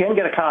 yes, you can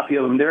get a copy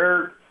of them.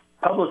 They're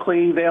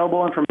publicly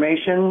available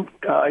information,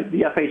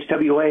 the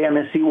FHWA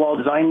MSE wall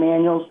design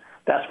manuals.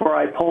 That's where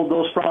I pulled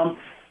those from.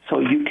 So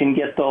you can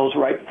get those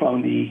right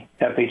from the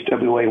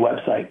FHWA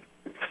website.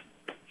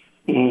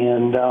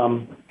 And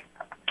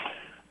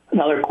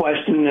another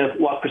question is,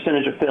 what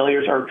percentage of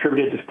failures are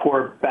attributed to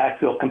poor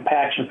backfill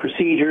compaction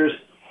procedures?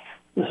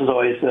 This is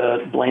always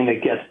the blame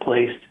that gets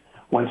placed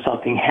when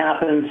something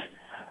happens.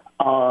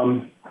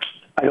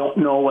 I don't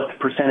know what the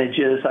percentage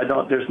is.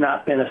 There's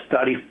not been a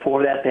study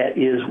for that. That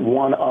is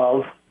one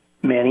of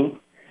many.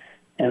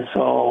 And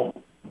so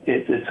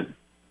it's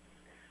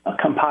a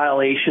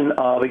compilation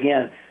of,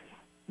 again,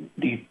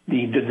 the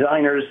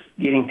designers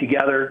getting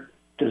together,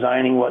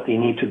 designing what they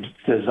need to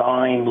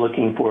design,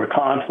 looking for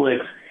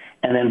conflicts,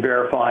 and then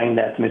verifying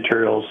that the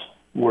materials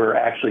were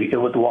actually, the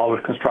wall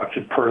was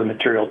constructed per the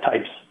material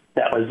types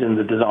that was in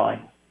the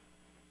design.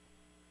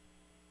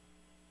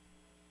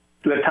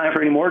 Do we have time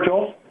for any more,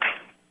 Joel?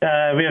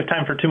 We have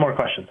time for 2 more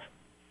questions.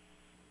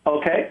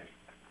 Okay.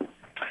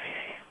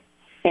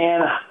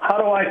 And how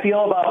do I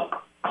feel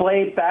about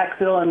clay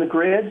backfill in the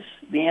grids?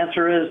 The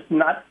answer is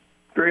not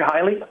very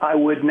highly. I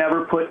would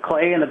never put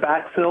clay in the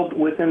backfill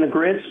within the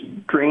grids.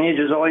 Drainage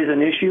is always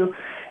an issue.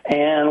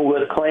 And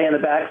with clay in the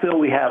backfill,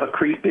 we have a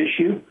creep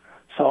issue.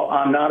 So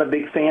I'm not a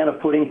big fan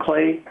of putting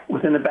clay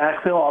within the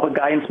backfill. All the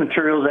guidance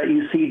materials that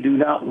you see do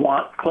not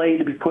want clay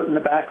to be put in the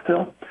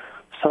backfill.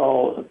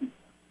 So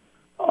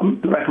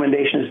the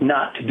recommendation is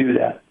not to do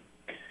that.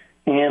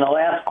 And the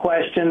last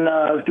question,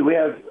 do we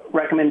have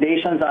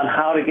recommendations on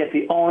how to get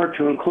the owner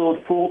to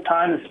include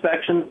full-time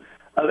inspection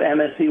of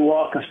MSE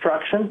wall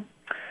construction?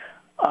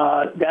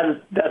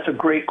 That's a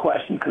great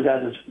question, because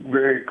that is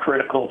very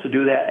critical to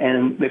do that.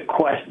 And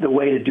the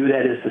way to do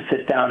that is to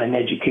sit down and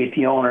educate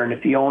the owner. And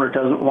if the owner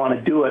doesn't want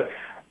to do it,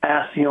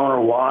 ask the owner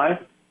why.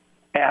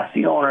 Ask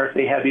the owner if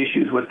they have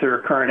issues with their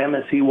current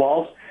MSE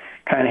walls.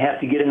 Kind of have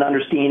to get an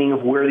understanding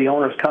of where the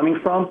owner is coming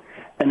from,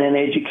 and then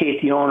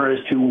educate the owner as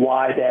to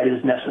why that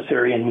is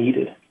necessary and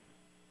needed.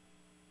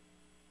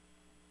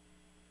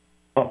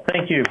 Well,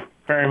 thank you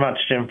very much,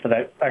 Jim, for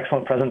that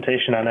excellent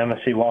presentation on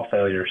MSE wall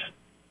failures.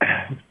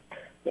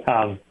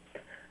 As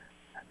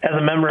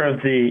a member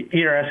of the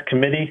ERS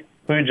committee,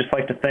 we would just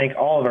like to thank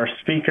all of our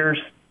speakers,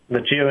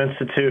 the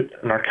Geo-Institute,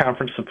 and our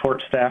conference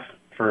support staff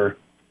for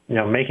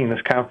making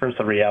this conference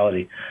a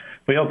reality.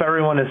 We hope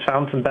everyone has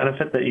found some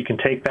benefit that you can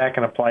take back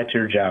and apply to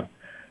your job.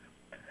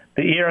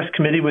 The ERS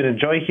committee would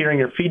enjoy hearing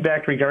your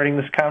feedback regarding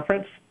this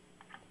conference.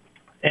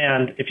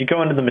 And if you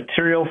go into the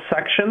materials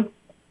section,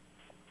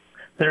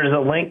 there's a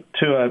link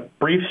to a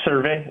brief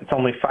survey. It's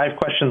only 5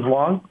 questions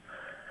long.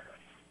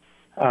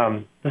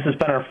 This has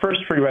been our first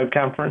free web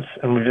conference,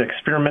 and we've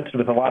experimented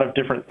with a lot of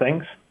different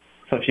things.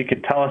 So if you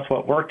could tell us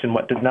what worked and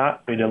what did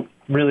not, we'd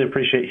really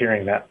appreciate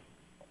hearing that.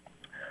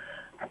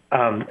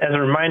 As a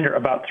reminder,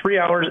 about 3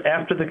 hours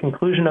after the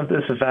conclusion of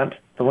this event,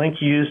 the link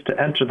you used to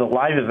enter the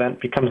live event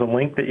becomes a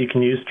link that you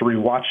can use to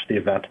rewatch the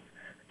event.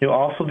 You'll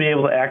also be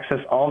able to access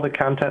all the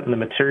content in the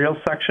materials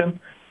section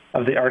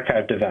of the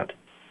archived event.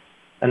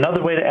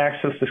 Another way to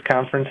access this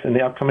conference in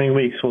the upcoming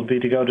weeks will be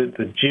to go to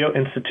the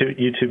Geo-Institute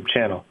YouTube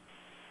channel.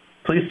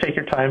 Please take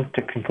your time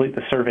to complete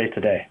the survey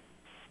today.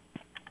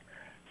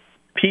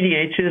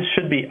 PDHs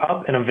should be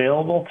up and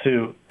available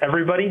to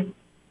everybody.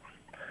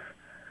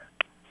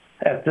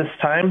 At this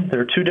time, there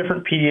are 2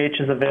 different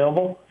PDHs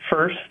available.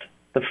 First,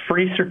 the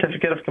free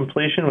certificate of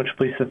completion, which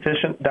will be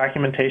sufficient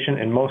documentation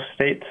in most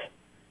states.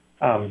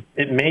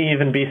 It may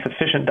even be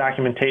sufficient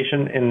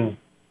documentation in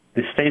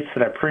the states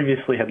that I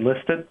previously had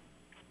listed,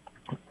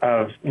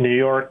 of New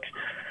York,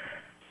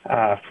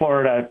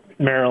 Florida,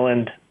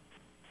 Maryland,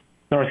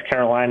 North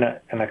Carolina,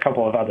 and a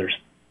couple of others.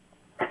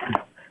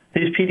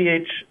 These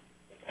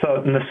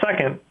and the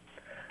second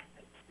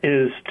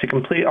is to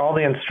complete all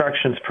the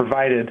instructions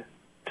provided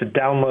to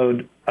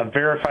download a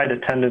verified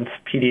attendance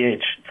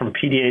PDH from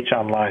PDH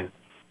Online.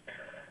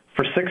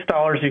 For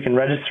 $6, you can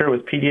register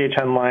with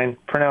PDH Online,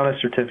 print out a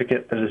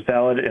certificate that is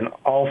valid in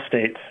all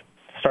states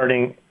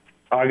starting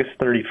August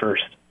 31st.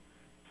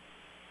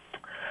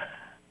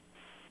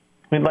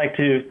 We'd like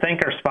to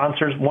thank our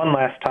sponsors one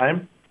last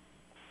time.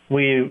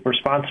 We were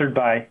sponsored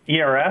by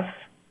ERS,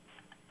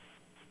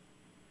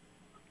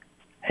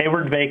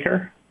 Hayward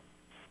Baker,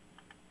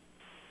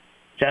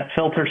 Jet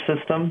Filter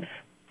Systems,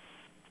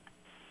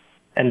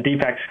 and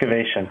Deep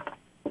Excavation.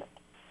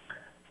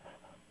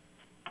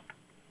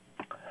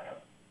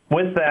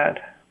 With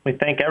that, we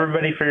thank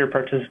everybody for your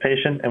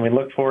participation, and we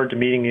look forward to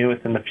meeting you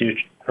in the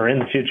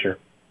future.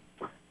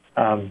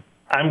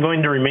 I'm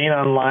going to remain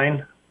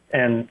online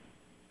and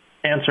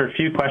answer a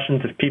few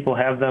questions if people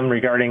have them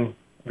regarding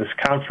this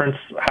conference,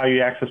 how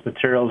you access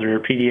materials, or your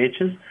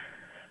PDHs.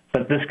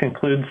 But this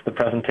concludes the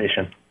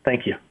presentation.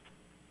 Thank you.